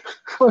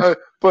 But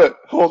But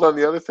hold on,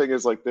 the other thing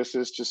is like this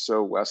is just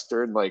so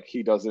Western. Like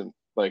he doesn't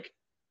like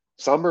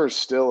summer is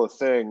still a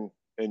thing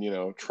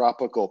in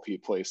tropical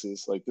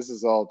places. Like this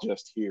is all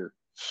just here.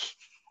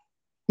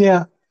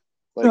 Yeah.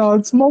 Like No,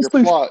 it's your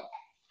mostly plot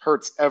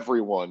hurts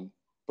everyone,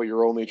 but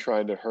you're only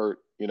trying to hurt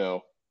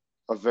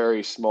a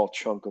very small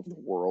chunk of the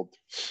world.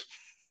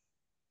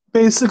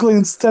 basically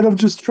instead of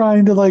just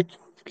trying to like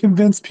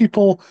convince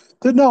people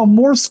that no,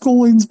 more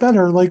schooling's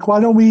better. Like why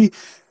don't we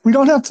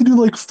don't have to do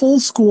like full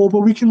school, but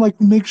we can like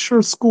make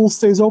sure school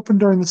stays open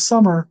during the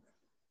summer.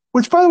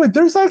 Which by the way,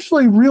 there's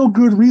actually real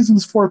good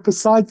reasons for it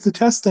besides the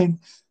testing.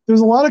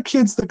 There's a lot of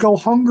kids that go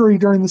hungry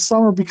during the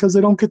summer because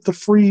they don't get the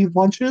free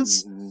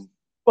lunches, Mm-hmm.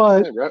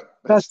 but Hey, that's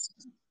that's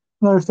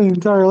another thing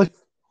entirely.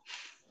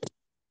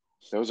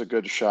 that was a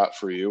good shot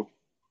for you.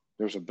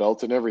 There's a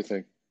belt and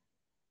everything.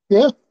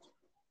 Yeah.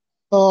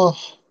 Uh, I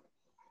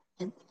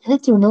I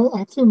have to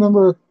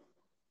remember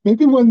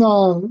maybe when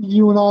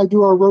you and I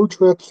do our road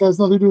trips, it has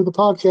nothing to do with the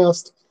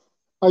podcast.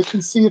 I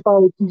can see if I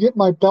can get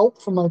my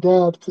belt from my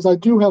dad because I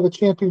do have a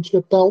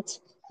championship belt.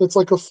 It's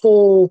like a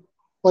full,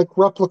 like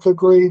replica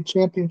grade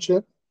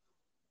championship.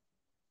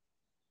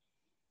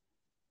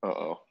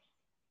 Uh-oh.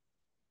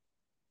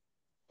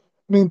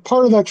 I mean,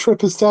 part of that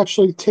trip is to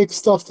actually take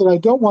stuff that I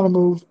don't want to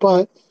move,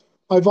 but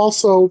I've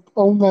also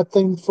owned that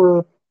thing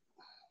for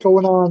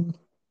going on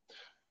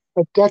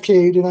a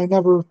decade and I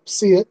never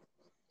see it.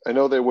 I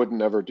know they would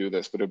never do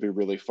this, but it'd be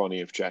really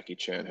funny if Jackie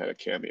Chan had a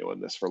cameo in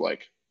this for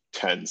like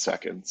 10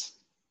 seconds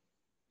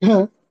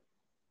I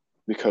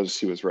because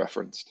he was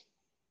referenced.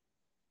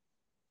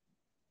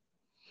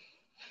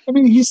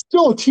 mean, he's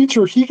still a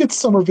teacher. He gets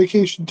summer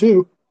vacation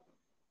too.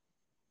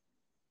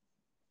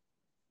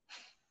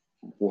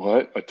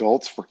 What?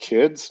 Adults for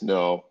kids?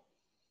 No.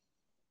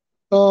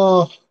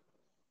 Uh,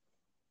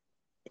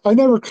 I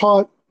never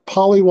caught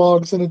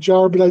pollywogs in a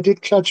jar, but I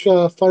did catch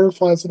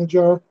fireflies in a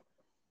jar.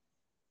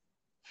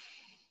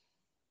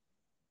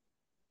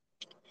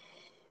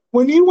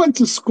 When you went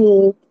to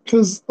school,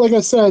 because like I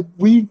said,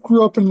 we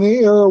grew up in the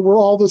era where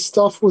all this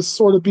stuff was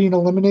sort of being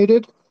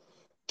eliminated.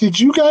 Did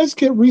you guys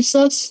get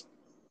recess?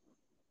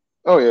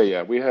 Oh yeah,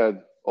 yeah. We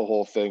had a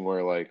whole thing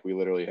where like we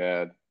literally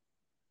had,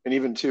 and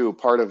even too,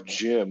 part of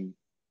gym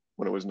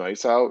when it was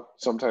nice out,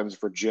 sometimes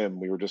for gym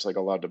we were just like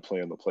allowed to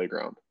play on the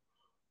playground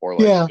or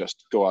like Yeah.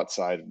 just go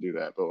outside and do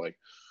that. But like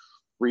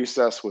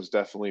recess was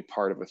definitely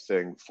part of a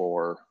thing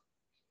for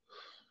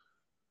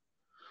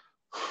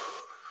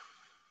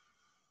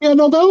Yeah,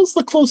 no, that was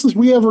the closest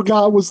we ever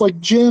got was like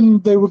gym.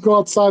 They would go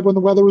outside when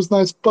the weather was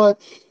nice,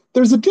 but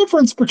there's a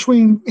difference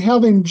between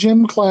having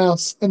gym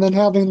class and then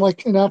having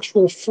like an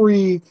actual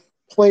free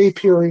play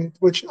period,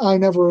 which I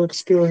never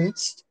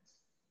experienced.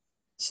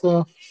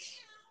 So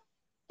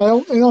I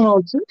don't know.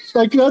 It's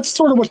like that's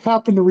sort of what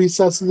happened to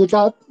recess. Is it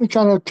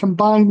kind of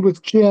combined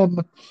with gym,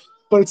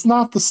 but it's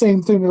not the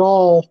same thing at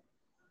all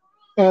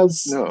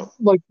as no,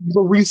 like the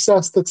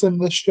recess that's in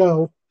this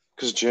show.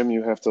 because gym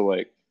you have to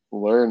like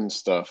learn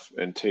stuff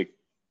and take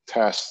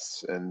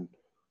tests and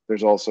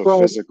there's also Right.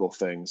 physical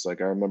things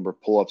like I remember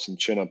pull-ups and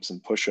chin-ups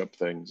and push-up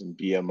things and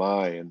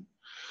BMI and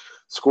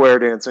square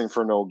dancing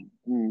for no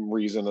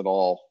reason at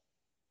all.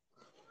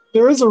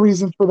 There is a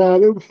reason for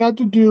that. It had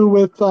to do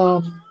with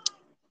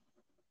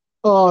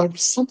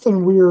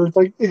something weird.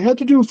 Like it had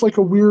to do with like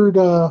a weird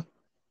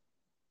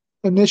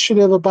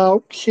initiative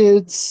about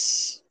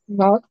kids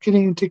not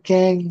getting into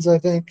gangs. I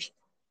think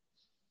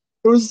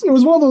it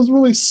was one of those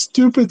really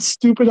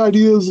stupid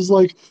ideas. Is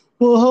like,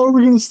 well, how are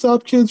we going to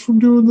stop kids from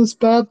doing this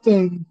bad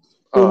thing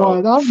they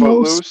want? I don't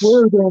know, Footloose,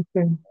 square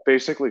dancing.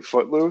 basically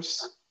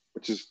Footloose,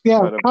 which is Yeah,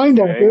 kind of kind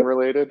of. gang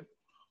related.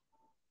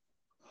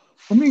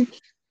 I mean,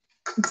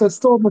 since I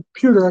still have my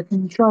computer, I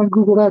can try and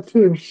Google that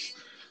too.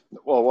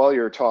 Well, while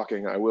you're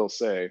talking, I will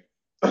say,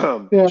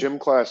 Yeah. gym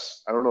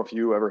class. I don't know if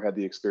you ever had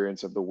the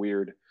experience of the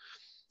weird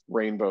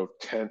rainbow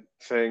tent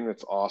thing.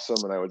 That's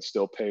awesome, and I would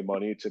still pay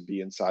money to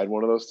be inside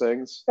one of those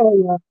things. Oh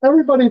yeah.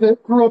 Everybody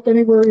that grew up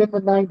anywhere in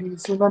the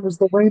 '90s remembers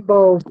the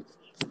rainbow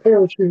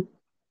parachute.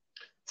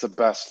 It's the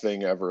best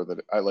thing ever. That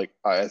I like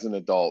as an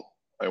adult.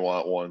 I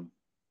want one,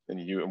 and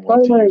you By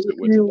want the to way, use if it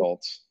with you,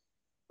 adults.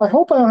 I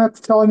hope I don't have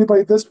to tell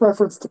anybody this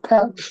reference to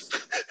patents.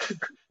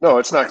 No,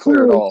 it's not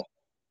clear at Clearly, all.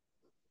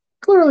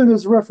 clearly,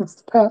 there's a reference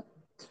to patent.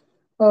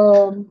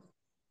 Um,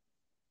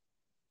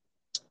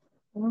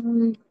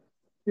 why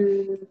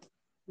did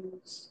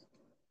this?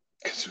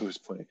 Because who's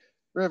playing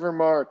River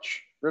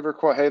March, River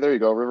Kwai? Hey, there you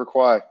go, River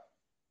Kwai.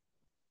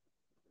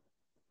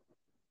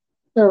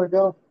 There we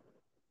go.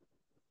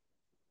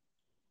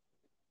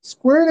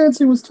 Square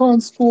dancing was taught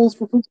in schools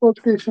for physical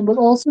education, but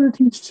also to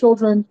teach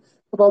children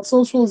about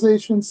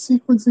socialization,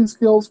 sequencing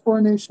skills,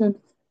 coordination,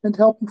 and to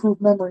help improve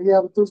memory.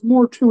 Yeah, but there's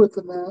more to it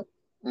than that.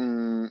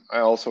 I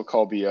also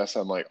call BS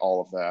on like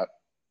all of that.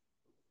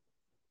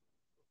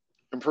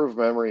 Improve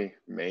memory,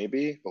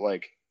 maybe, but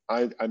like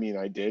I mean,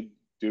 I did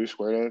do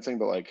square dancing,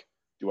 but like,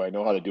 do I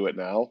know how to do it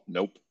now?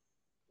 Nope.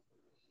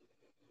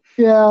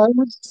 Yeah, it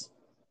was.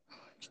 I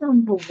can't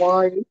remember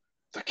why.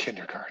 The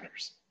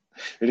kindergartners.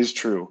 It is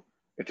true.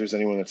 If there's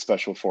anyone that's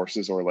special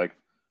forces or like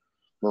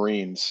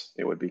Marines,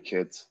 it would be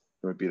kids.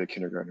 It would be the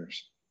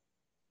kindergartners.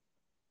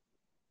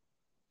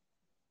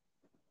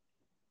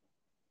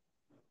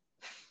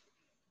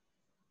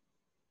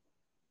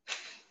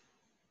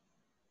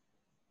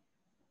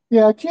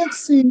 Yeah, I can't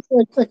see.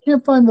 Like, I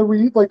can't find the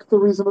reason,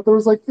 but there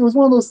was like it was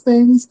one of those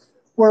things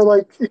where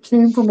like it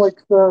came from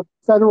like the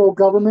federal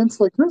government.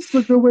 Like this is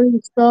a good way to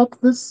stop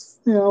this,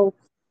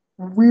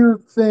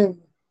 weird thing.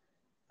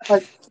 I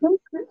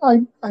think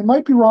I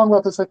might be wrong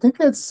about this. I think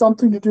it had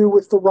something to do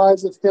with the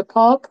rise of hip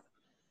hop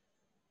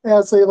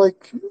as a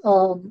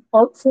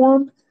art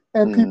form,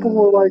 and people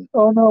were like, Mm,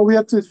 "Oh no, we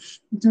have to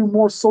do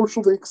more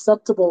socially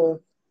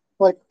acceptable,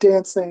 like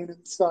dancing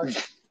and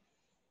such."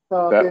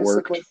 that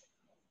Basically, worked.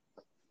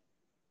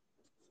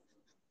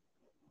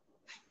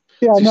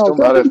 yeah, Does he no, still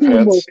not definitely have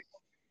didn't work. pants?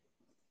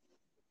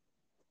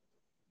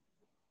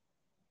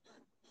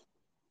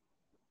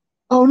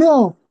 Oh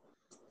no,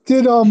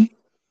 did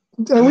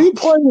are we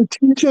implying that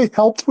TJ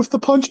helped with the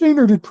punching,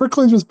 or did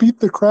Prickly just beat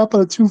the crap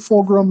out of two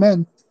full-grown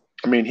men?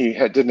 I mean,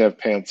 didn't have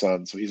pants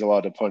on, so he's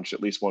allowed to punch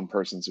at least one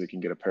person so he can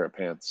get a pair of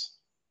pants.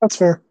 That's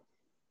fair.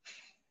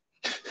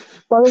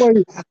 By the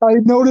way, I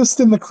noticed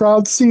in the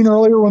crowd scene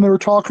earlier when they were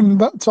talking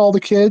about, to all the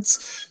kid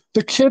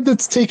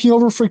that's taking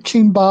over for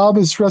King Bob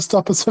is dressed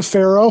up as a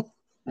pharaoh.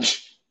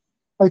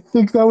 I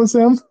think that was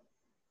him.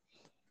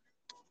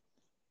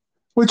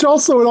 Which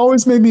also, it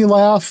always made me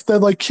laugh that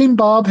like King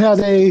Bob had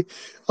a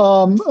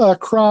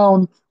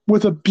crown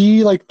with a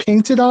bee like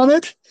painted on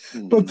it,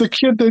 but Hmm. the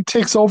kid that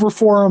takes over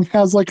for him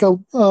has like a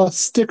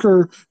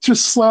sticker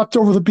just slapped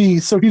over the bee,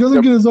 so he doesn't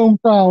Yep. get his own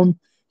crown,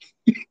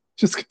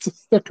 just gets a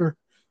sticker.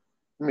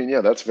 I mean,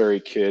 yeah, that's very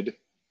kid.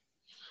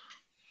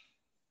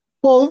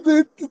 Well,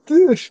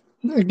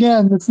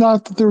 again, it's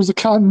not that there's a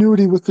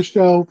continuity with the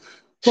show,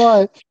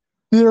 but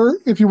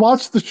if you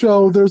watch the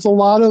show, there's a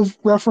lot of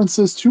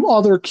references to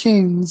other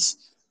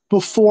kings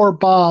before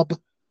Bob.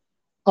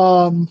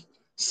 Um,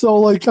 so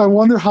like, I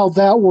wonder how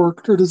that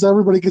worked, or does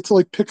everybody get to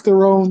like pick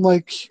their own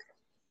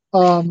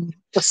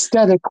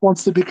aesthetic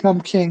once they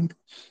become king?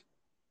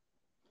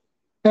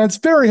 And it's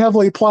very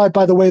heavily applied,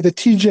 by the way, that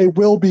TJ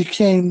will be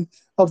king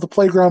of the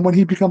playground when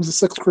he becomes a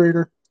sixth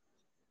grader.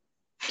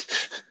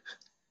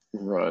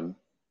 Run.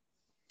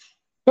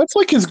 That's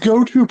like his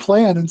go-to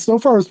plan, and so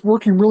far it's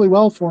working really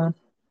well for him.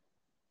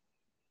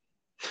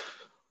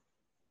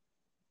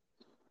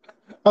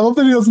 I love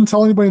that he doesn't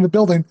tell anybody in the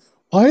building.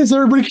 Why does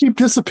everybody keep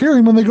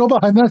disappearing when they go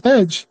behind that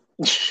hedge?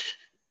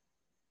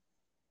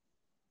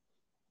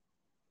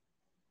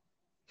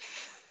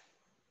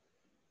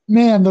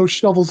 Man, those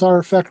shovels are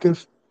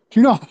effective. Do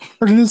you know how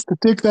hard it is to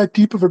dig that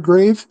deep of a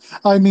grave?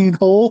 I mean,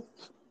 hole.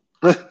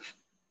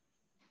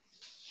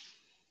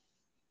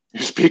 You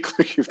speak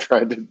like you've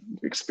tried to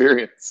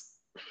experience.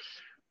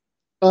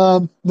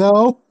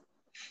 No,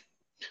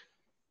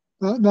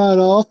 not at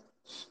all.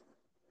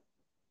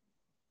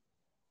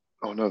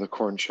 Oh no, the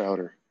corn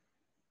chowder.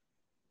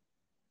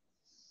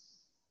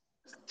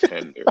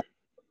 Tender.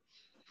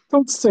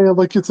 Don't say it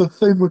like it's a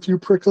thing with you,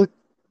 Prickly.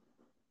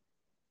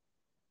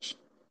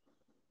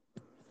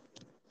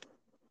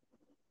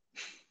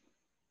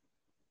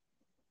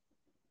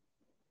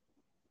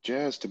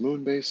 Jazz to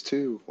Moonbase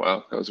too.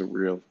 Wow, that was a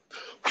real.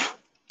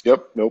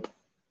 Yep, nope.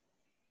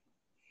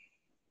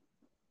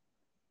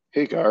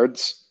 Hey,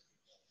 guards.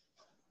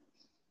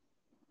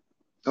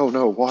 Oh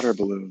no, water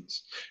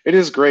balloons. It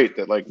is great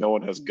that like no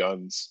one has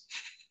guns.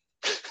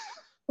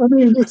 I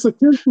mean, it's a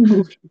Disney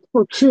movie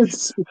for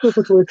kids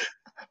specifically.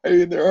 I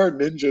mean, there are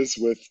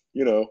ninjas with,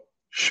 Yeah,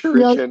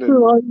 shuriken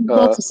true. and I'm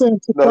about to say,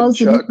 I'm surprised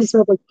the nunchucks. ninjas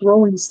have like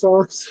throwing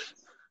stars.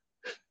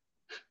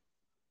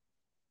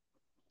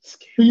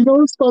 But you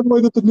notice, by the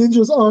way, that the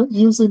ninjas aren't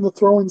using the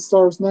throwing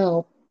stars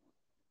now.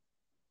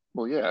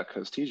 Well, yeah,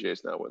 because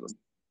TJ's not with them.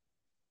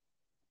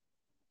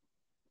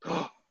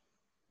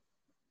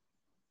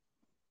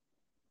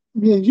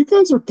 Yeah, you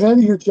guys are bad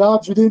at your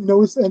jobs. You didn't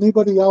notice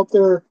anybody out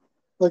there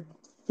like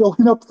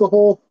filling up the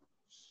hole.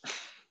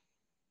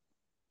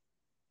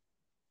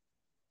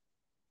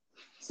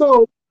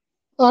 So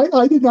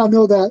I did not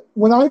know that.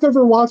 When I've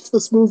ever watched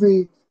this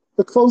movie,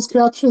 the closed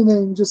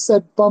captioning just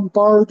said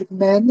bombard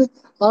men.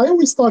 I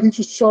always thought he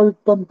just shouted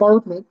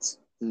bombardment.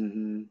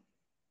 Hmm.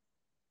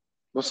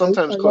 Well, I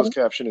sometimes closed don't,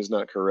 caption is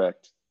not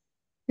correct.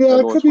 yeah,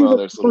 Every it could once in a be while, that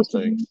there's the little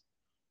things.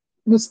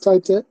 person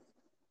mistyped it.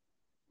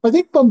 I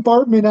think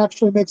bombardment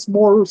actually makes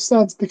more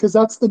sense because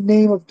that's the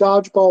name of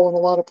dodgeball in a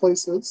lot of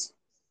places.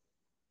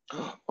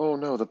 Oh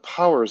no, the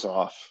power's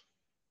off.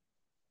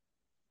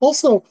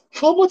 Also,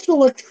 how much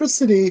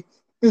electricity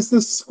is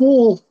this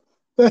school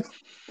that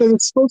that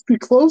is supposed to be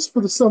closed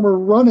for the summer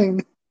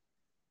running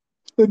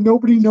that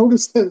nobody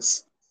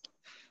notices?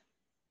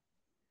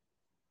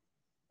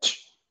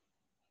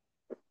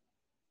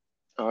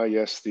 Ah,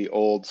 yes, the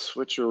old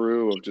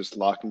switcheroo of just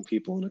locking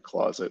people in a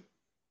closet.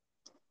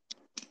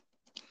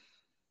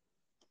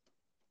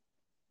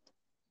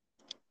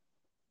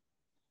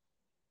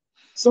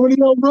 Somebody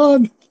got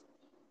run.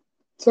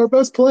 It's our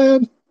best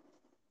plan.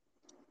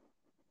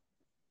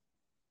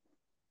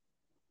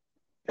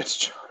 It's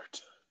charred.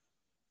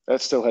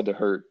 That still had to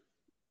hurt.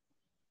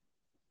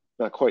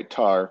 Not quite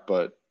tar,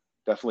 but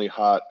definitely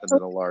hot, and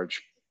then a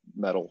large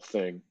metal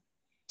thing.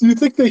 Do you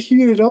think they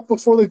heated it up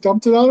before they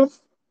dumped it on him?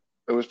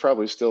 It was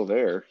probably still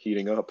there,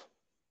 heating up.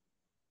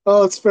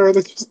 Oh, it's fair.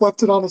 They just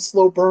left it on a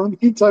slow burn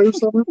the entire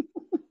summer.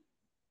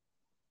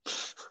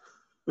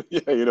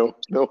 Yeah,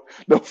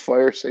 no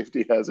fire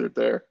safety hazard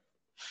there.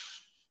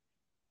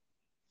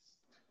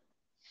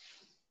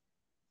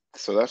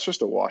 So that's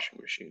just a washing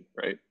machine,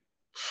 right?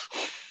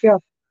 Yeah,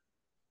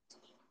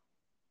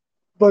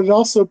 but it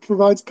also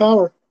provides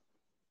power.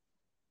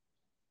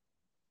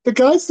 The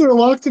guys that are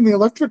locked in the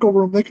electrical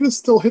room, they could have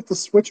still hit the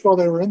switch while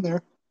they were in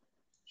there.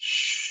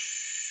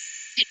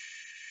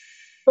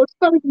 That's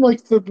not even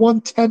like the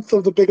 1/10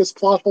 of the biggest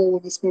plot hole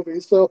in this movie,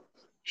 so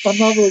I'm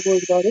not really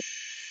worried about it.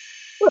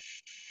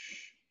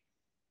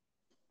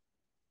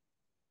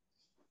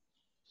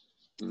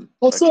 I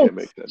Also, can't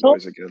make that how,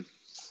 noise again.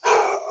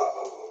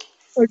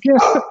 again,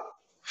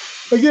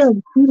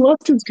 again, he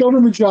left his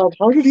government job.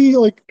 How did he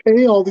like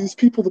pay all these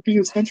people to be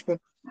his henchmen?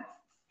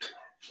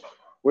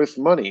 With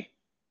money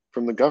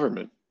from the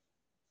government.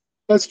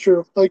 That's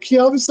true. Like he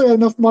obviously had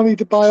enough money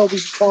to buy all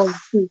these Italian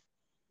suits.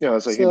 Yeah,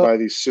 it's like he'd So buy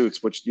these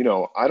suits, which,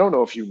 I don't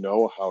know if you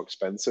know how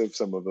expensive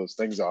some of those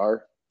things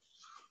are.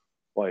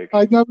 Like,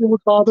 I never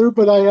would bother,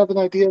 but I have an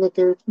idea that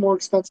they're more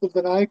expensive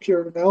than I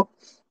care to know.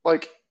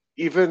 like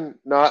even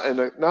not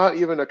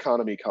even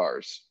economy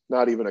cars,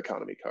 not even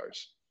economy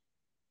cars.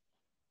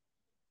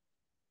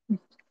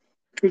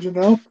 Could you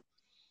know?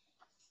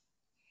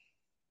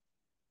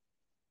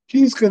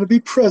 He's going to be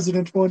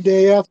president one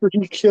day after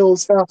he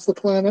kills half the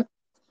planet.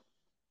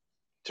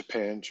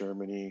 Japan,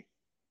 Germany,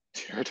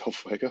 Tierra del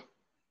Fuego.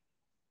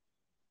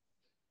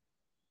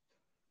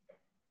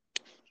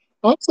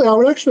 Honestly, I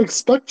would actually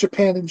expect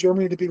Japan and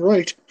Germany to be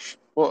right.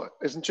 Well,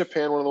 isn't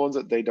Japan one of the ones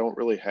that they don't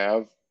really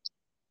have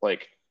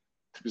like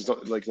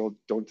like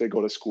don't they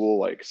go to school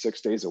like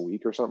 6 days a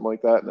week or something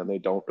like that, and then they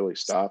don't really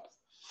stop?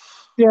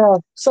 Yeah,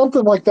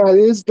 something like that.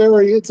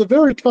 It's a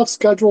very tough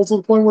schedule to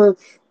the point where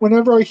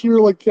whenever I hear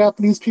like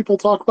Japanese people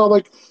talk about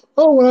like,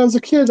 oh, when I was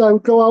a kid, I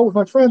would go out with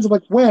my friends. I'm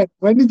like, when?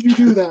 When did you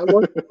do that?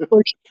 What?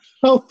 Like,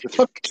 how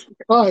fuck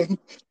time?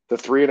 The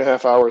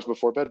 3.5 hours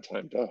before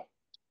bedtime, duh.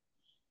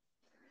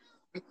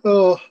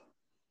 Oh,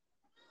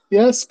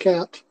 yes,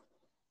 cat.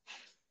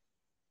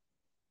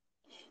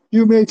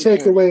 You may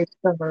take Okay. away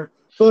summer,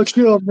 but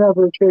you'll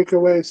never take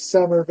away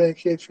summer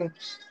vacation.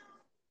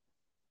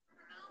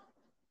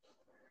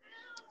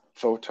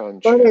 Photon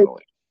But hey,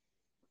 channeling.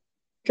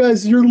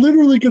 guys, you're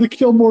literally going to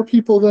kill more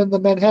people than the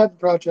Manhattan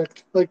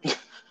Project. Like,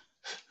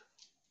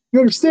 you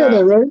understand Yeah,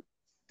 that, right?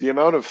 the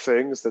amount of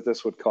things that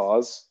this would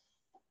cause.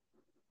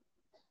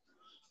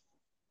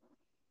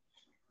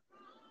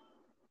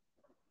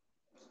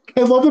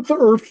 I love it. The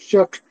Earth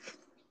shook.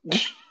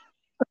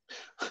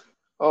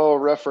 Oh,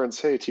 reference.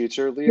 Hey,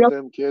 teacher, leave Yep.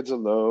 them kids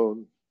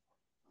alone.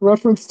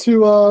 Reference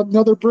to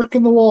another brick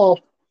in the wall.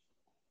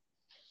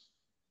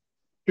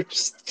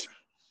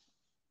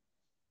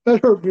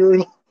 That hurt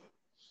Muriel.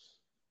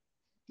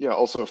 Yeah,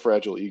 also a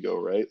fragile ego,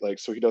 right? Like,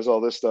 so he does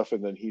all this stuff,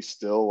 and then he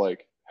still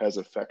like has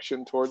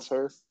affection towards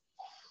her.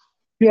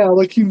 Yeah,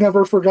 like you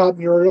never forgot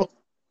Muriel.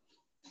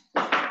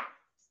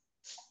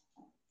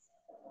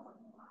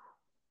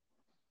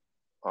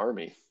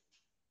 Army.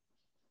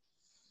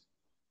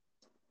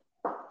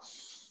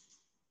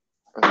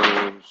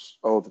 Are those?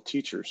 Oh, the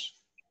teachers.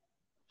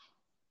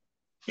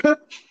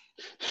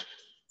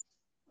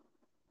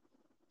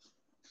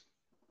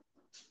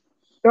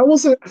 That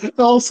wasn't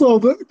also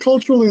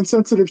culturally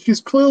insensitive.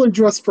 She's clearly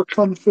dressed for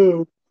kung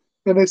fu,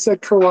 and they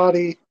said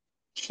karate.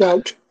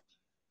 Shout.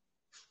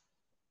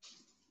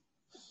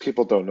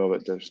 People don't know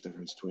that there's a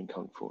difference between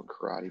kung fu and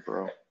karate,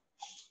 bro.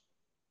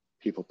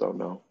 People don't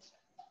know.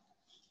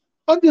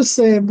 I'm just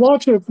saying,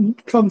 watch a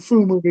kung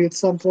fu movie at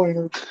some point,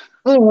 or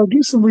I don't know,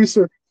 do some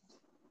research,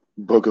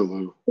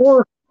 Boogaloo.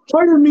 or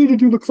hire me to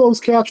do the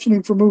closed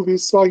captioning for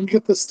movies so I can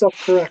get this stuff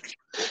correct.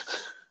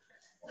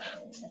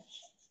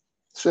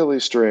 Silly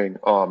string.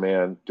 Oh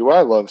man, do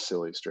I love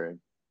silly string?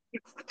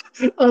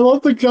 I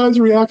love the guy's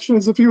reaction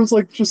as if he was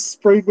like just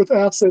sprayed with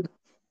acid.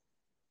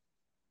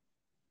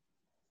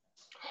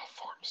 Oh,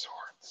 form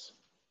swords.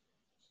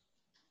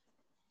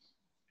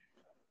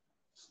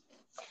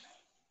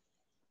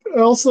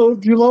 Also,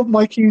 do you love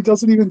Mikey? He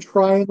doesn't even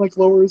try and like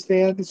lower his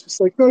hand. He's just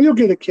like, no, you'll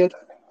get it, kid.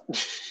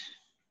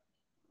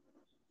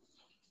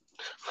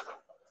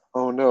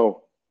 Oh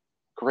no,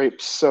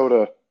 grape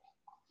soda.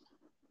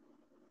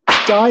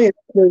 Diet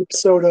grape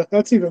soda.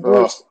 That's even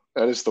Oh, worse.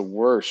 that is the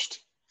worst.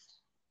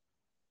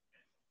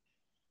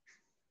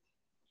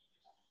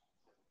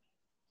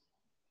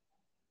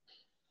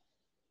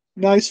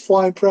 Nice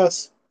flying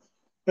press.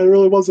 It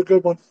really was a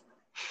good one.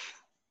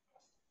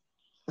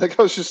 Like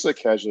I was just like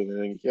casually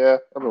thinking, yeah,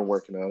 I've been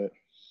working on it.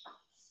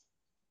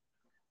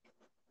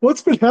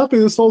 What's been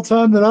happening this whole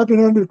time that I've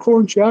been under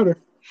corn chowder?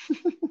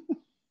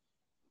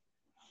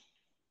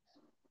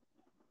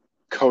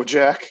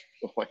 Kojak.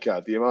 Oh my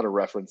god, the amount of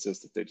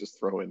references that they just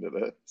throw into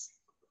this.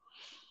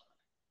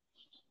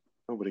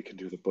 Nobody can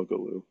do the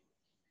boogaloo.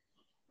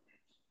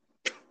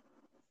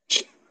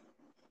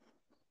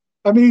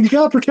 I mean, you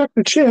gotta protect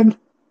the chin.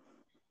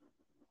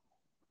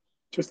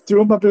 Just do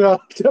them up to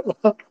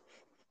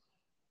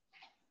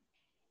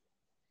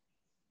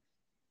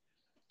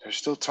There's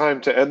still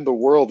time to end the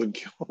world and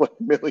kill like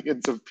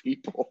millions of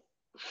people,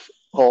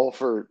 all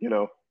for,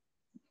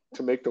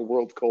 to make the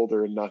world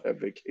colder and not have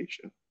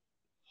vacation.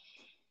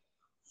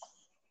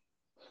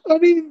 I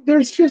mean,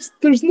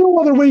 there's no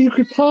other way you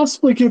could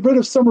possibly get rid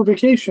of summer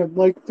vacation.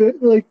 Like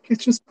it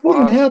just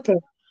wouldn't Well, happen.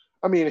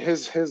 I mean,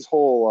 his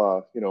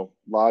whole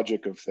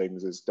logic of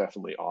things is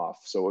definitely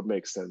off. So it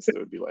makes sense that it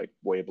would be like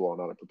way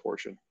blown out of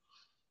proportion.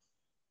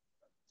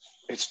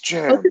 It's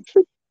I could jammed.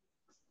 think,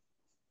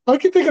 I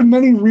could think of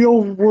many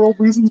real world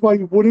reasons why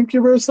you wouldn't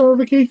get rid of summer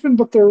vacation,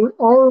 but there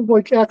are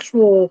like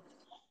actual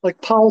like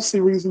policy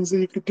reasons that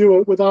you could do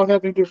it without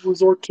having to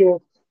resort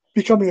to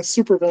becoming a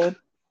supervillain.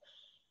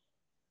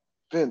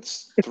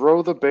 Vince,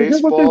 throw the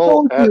Forget what they're baseball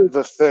going at through.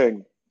 the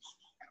thing,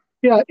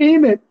 Yeah,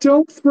 aim it.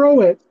 Don't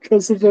throw it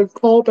because of the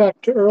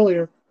callback to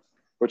earlier.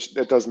 which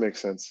it does make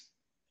sense.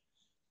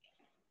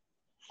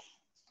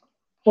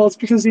 Well, it's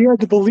because he had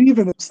to believe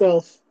in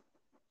himself.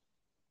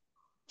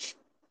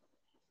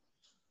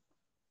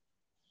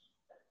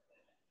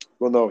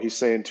 Well, no, he's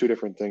saying two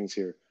different things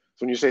here.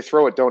 So when you say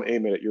throw it, don't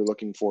aim it, you're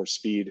looking for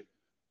speed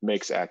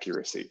makes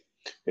accuracy.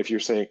 If you're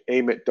saying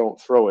aim it, don't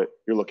throw it,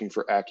 you're looking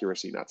for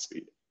accuracy, not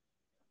speed.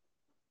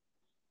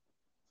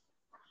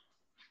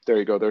 There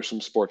you go. There's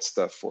some sports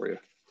stuff for you.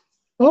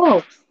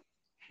 Oh,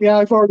 yeah,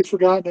 I've already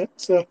forgotten it.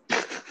 So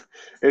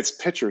It's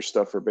pitcher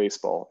stuff for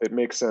baseball. It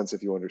makes sense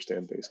if you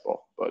understand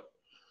baseball, but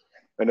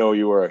I know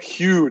you are a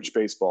huge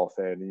baseball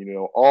fan and you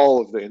know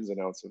all of the ins and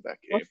outs of that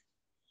game.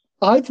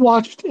 I've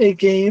watched a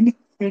game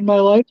in my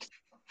life.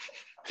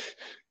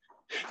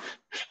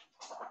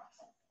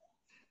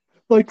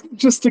 Like,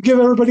 just to give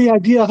everybody an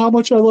idea how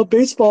much I love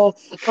baseball,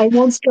 I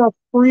once got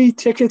free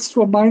tickets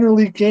to a minor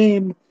league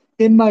game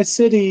in my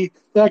city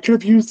that I could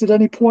have used at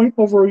any point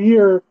over a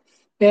year.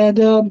 And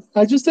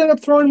I just ended up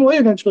throwing them away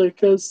eventually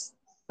because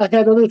I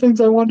had other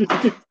things I wanted to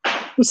do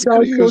You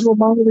could have besides going to used a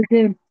minor league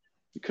game.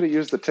 you could have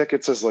used the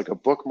tickets as like a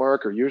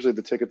bookmark, or usually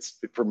the tickets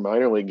for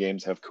minor league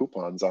games have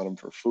coupons on them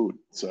for food.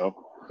 So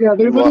Yeah,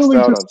 they you lost literally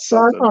out just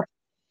on something.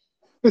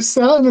 they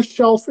sat on a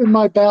shelf in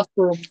my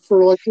bathroom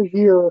for like a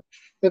year,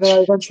 and then I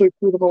eventually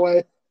threw them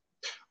away.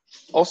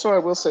 Also, I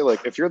will say,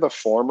 like, if you're the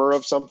former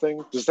of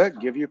something, does that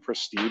give you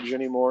prestige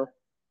anymore?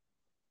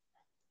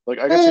 Like,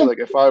 I could see, Eh, like,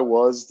 if I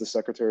was the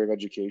Secretary of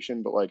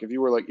Education, but like, if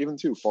you were like, even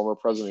too, former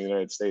President of the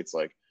United States,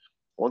 like,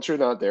 once you're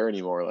not there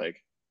anymore, like,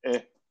 eh.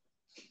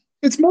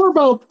 it's more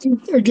about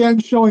again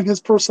showing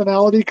his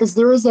personality because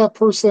there is that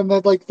person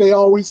that like they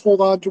always hold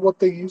on to what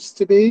they used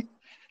to be.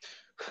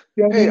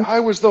 You know what I Hey, mean? I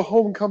was the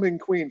homecoming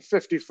queen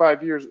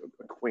 55 years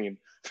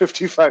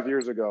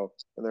ago.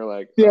 And they're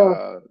like,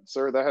 Yeah.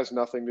 sir, that has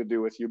nothing to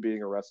do with you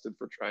being arrested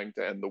for trying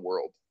to end the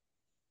world.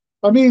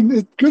 I mean,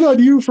 it's good on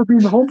you for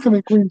being the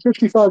homecoming queen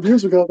 55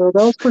 years ago, though.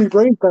 That was pretty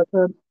brave back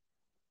then.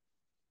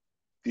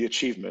 The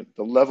achievement,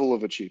 the level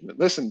of achievement.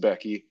 Listen,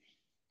 Becky,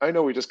 I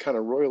know we just kind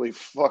of royally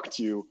fucked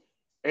you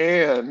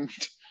and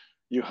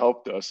you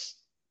helped us.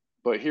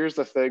 But here's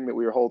the thing that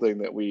we were holding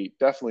that we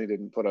definitely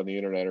didn't put on the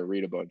internet or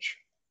read a bunch.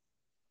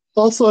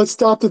 Also, I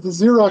stopped at the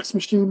Xerox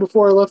machine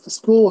before I left the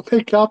school and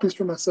paid copies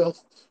for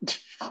myself.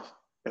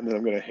 And then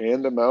I'm going to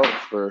hand them out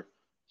for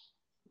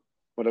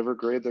whatever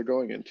grade they're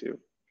going into.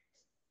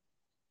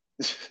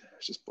 I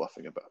was just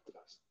bluffing about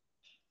this.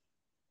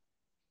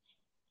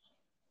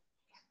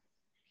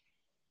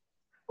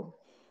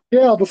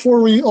 Yeah,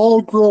 before we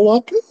all grow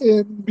up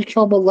and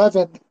become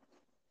 11,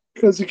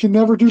 because you can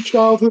never do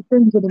childhood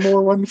things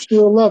anymore once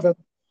you're 11.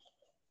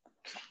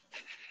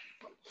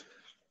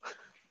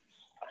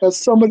 As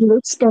somebody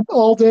that spent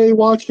all day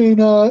watching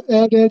Ed,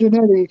 Ed, and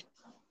Eddie,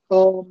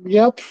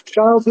 yep,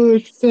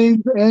 childhood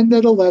things end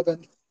at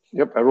 11.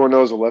 Yep, everyone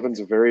knows 11 is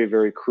a very,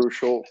 very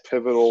crucial,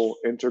 pivotal,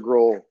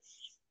 integral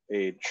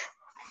age.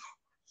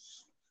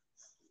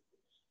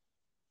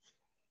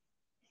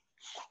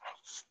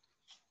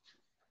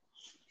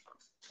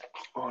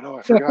 Oh no,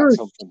 I Yeah, forgot hurry.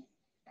 something.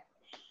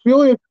 We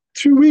only have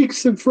 2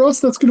 weeks, and for us,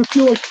 that's going to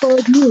feel like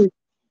 5 years.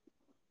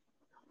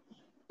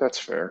 That's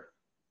fair.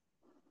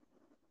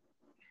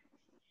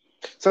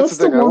 So that's the That's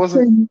the thing. I one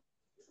wasn't. thing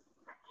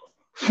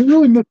I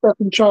really miss that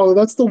from childhood.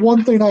 That's the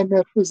one thing I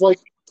miss is like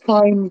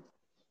time,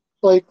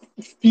 like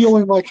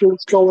feeling like it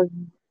was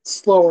going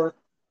slower.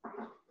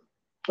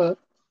 But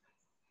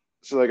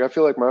So like, I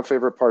feel like my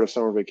favorite part of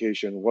summer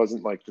vacation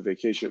wasn't like the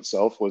vacation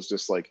itself. Was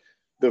just like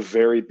the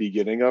very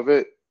beginning of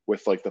it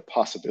with like the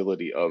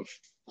possibility of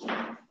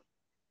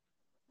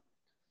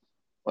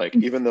like,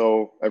 even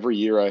though every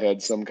year I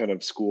had some kind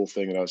of school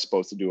thing that I was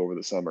supposed to do over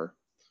the summer,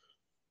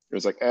 it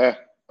was like, I'm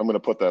going to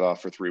put that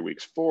off for 3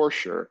 weeks for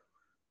sure.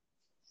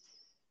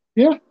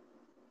 yeah,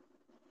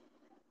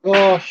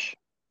 gosh,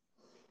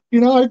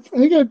 I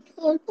think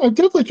I've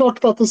definitely talked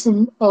about this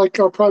in like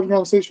our private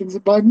conversations,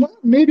 but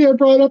maybe I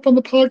brought it up on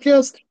the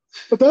podcast.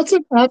 But that's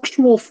an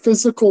actual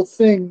physical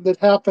thing that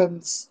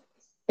happens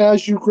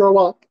as you grow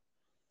up.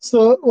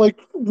 So, like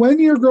when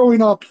you're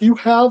growing up, you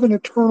have an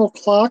internal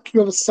clock. You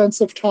have a sense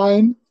of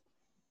time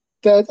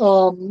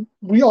that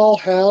we all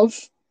have.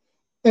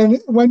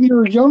 And when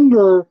you're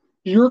younger,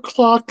 your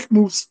clock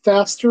moves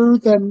faster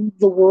than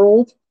the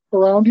world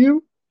around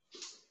you.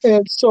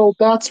 And so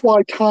that's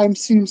why time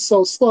seems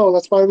so slow.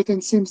 That's why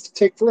everything seems to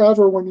take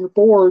forever when you're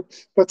bored,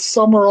 but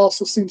summer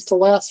also seems to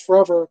last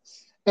forever.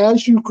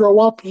 As you grow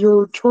up,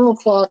 your internal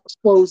clock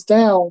slows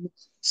down.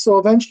 So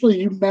eventually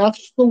you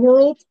match the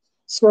world.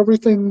 So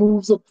everything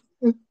moves up,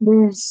 it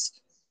moves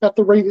at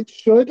the rate it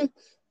should,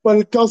 but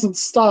it doesn't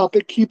stop.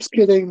 It keeps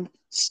getting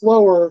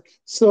slower.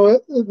 So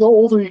the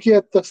older you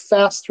get, the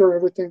faster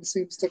everything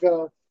seems to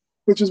go,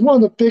 which is one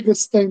of the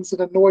biggest things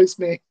that annoys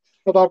me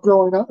about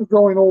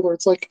growing older.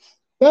 It's like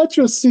that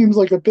just seems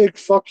like a big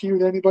fuck you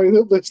to anybody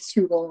that lives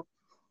too long.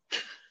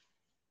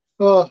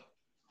 Uh,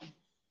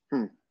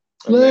 Hmm.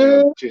 I may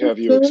have to have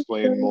you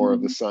explain more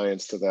of the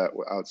science to that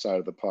outside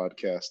of the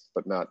podcast,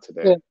 but not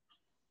today. yeah.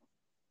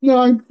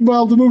 No,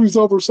 well, the movie's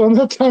over, so I don't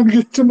have time to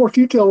get into more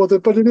detail with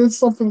it, but it is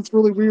something that's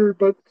really weird,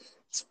 but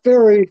it's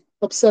very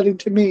upsetting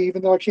to me,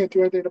 even though I can't do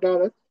anything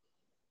about it.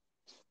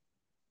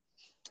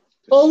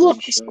 The Oh,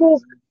 look, the school.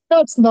 sunshine.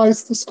 That's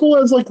nice. The school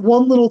has like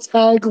one little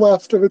tag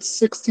left of its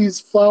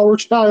 60s flower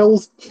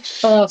child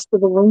past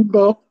of a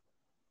rainbow.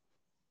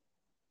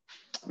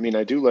 I mean,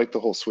 I do like the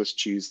whole Swiss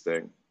cheese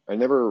thing. I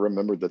never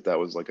remembered that that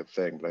was like a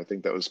thing, but I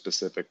think that was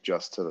specific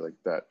just to like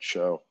that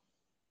show.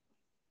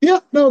 Yeah,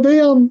 no,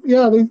 they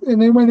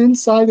went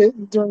inside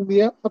it during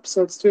the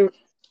episodes too.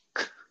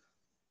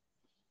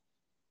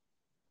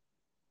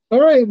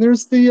 All right,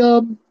 there's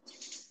the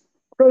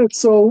credits.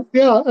 So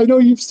yeah, I know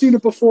you've seen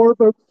it before,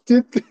 but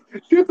did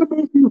the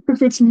movie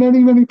with its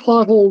many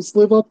plot holes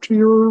live up to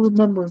your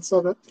remembrance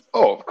of it?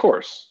 Oh, of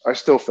course. I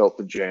still felt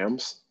the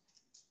jams.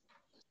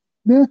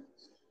 Yeah,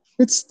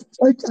 it's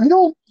like I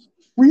don't.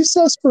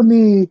 Recess for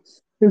me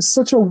is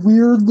such a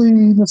weirdly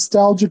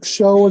nostalgic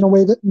show in a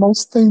way that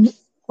most things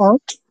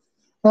aren't.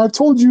 And I've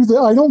told you that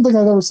I don't think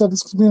I've ever said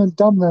this because we haven't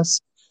done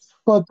this,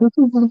 but this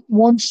is the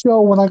one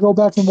show when I go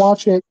back and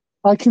watch it,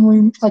 I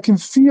can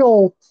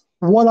feel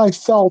what I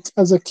felt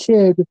as a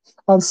kid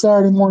on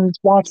Saturday mornings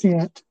watching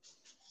it,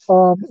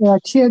 and I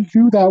can't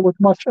do that with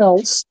much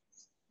else.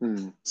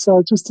 Hmm.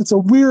 So it's a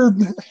weird,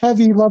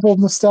 heavy level of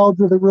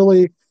nostalgia that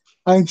really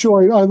I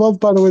enjoy. I love,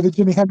 by the way, the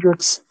Jimi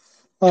Hendrix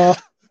uh,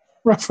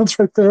 reference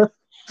right there.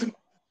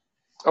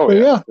 Oh But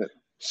yeah. yeah,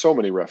 So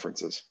many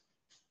references.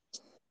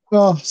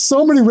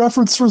 so many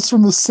references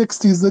from the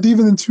 60s that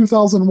even in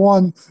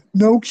 2001,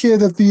 no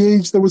kid at the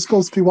age that was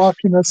supposed to be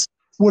watching this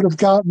would have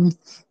gotten,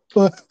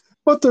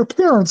 but their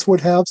parents would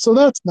have, so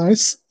that's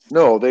nice.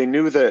 No, they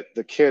knew that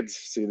the kids,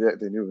 see,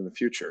 they knew in the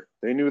future.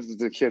 They knew that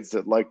the kids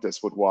that liked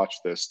this would watch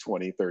this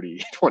 20,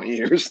 30, 20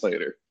 years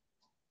later.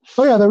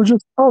 Oh, yeah, they were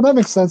just, oh, that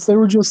makes sense. They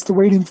were just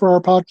waiting for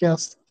our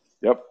podcast.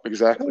 Yep,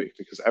 exactly.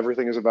 Because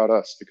everything is about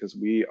us, because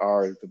we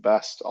are the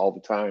best all the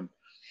time.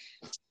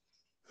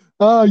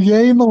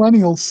 Yay,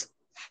 millennials.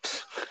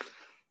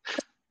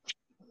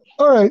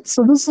 All right,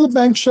 so this is a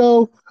bank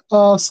show.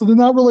 So there's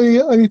not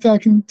really anything I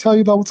can tell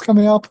you about what's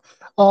coming up.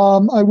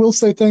 I will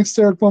say thanks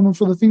to Eric Bowman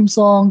for the theme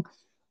song.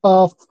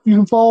 You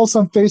can follow us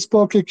on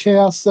Facebook at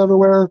Chaos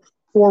Everywhere,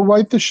 or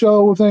write the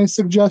show with any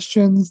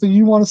suggestions that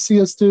you want to see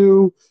us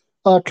do,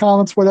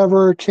 comments,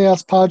 whatever,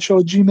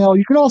 chaospodshow at Gmail.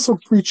 You can also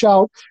reach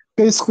out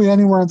basically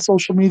anywhere on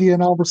social media,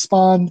 and I'll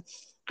respond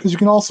because you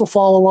can also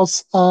follow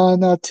us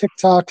on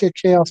TikTok at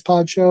Chaos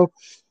Pod Show.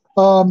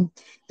 Um,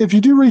 if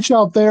you do reach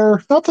out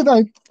there, not that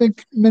I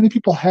think many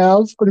people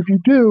have, but if you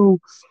do,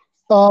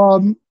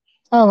 um,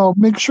 I don't know,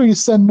 make sure you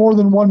send more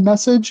than one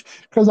message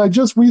because I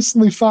just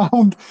recently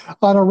found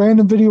on a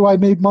random video I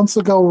made months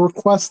ago a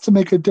request to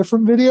make a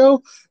different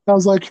video. I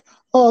was like,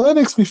 oh, that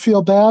makes me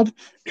feel bad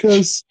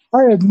because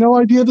I had no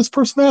idea this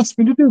person asked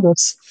me to do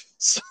this.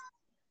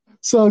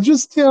 So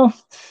just,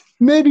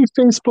 maybe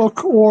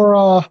Facebook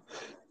or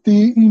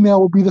the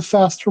email would be the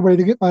faster way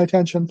to get my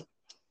attention.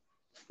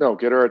 No,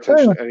 get our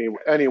Anyway, attention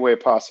any way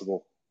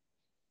possible.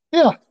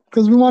 yeah,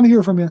 because we want to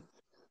hear from you.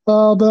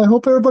 But I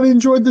hope everybody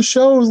enjoyed the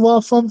show. It was a lot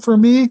of fun for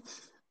me.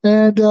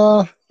 And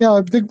yeah,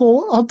 I think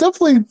I'll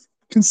definitely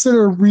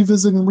consider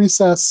revisiting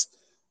Recess.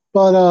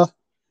 But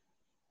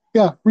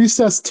yeah,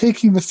 Recess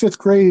taking the fifth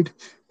grade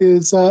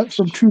is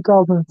from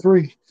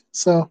 2003.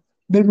 So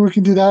maybe we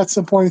can do that at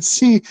some point and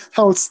see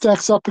how it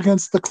stacks up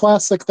against the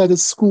classic that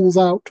is Schools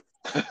Out.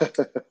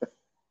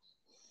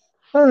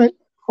 All right.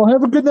 Well,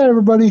 have a good night,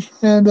 everybody.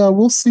 And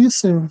we'll see you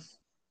soon.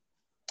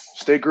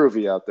 Stay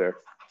groovy out there.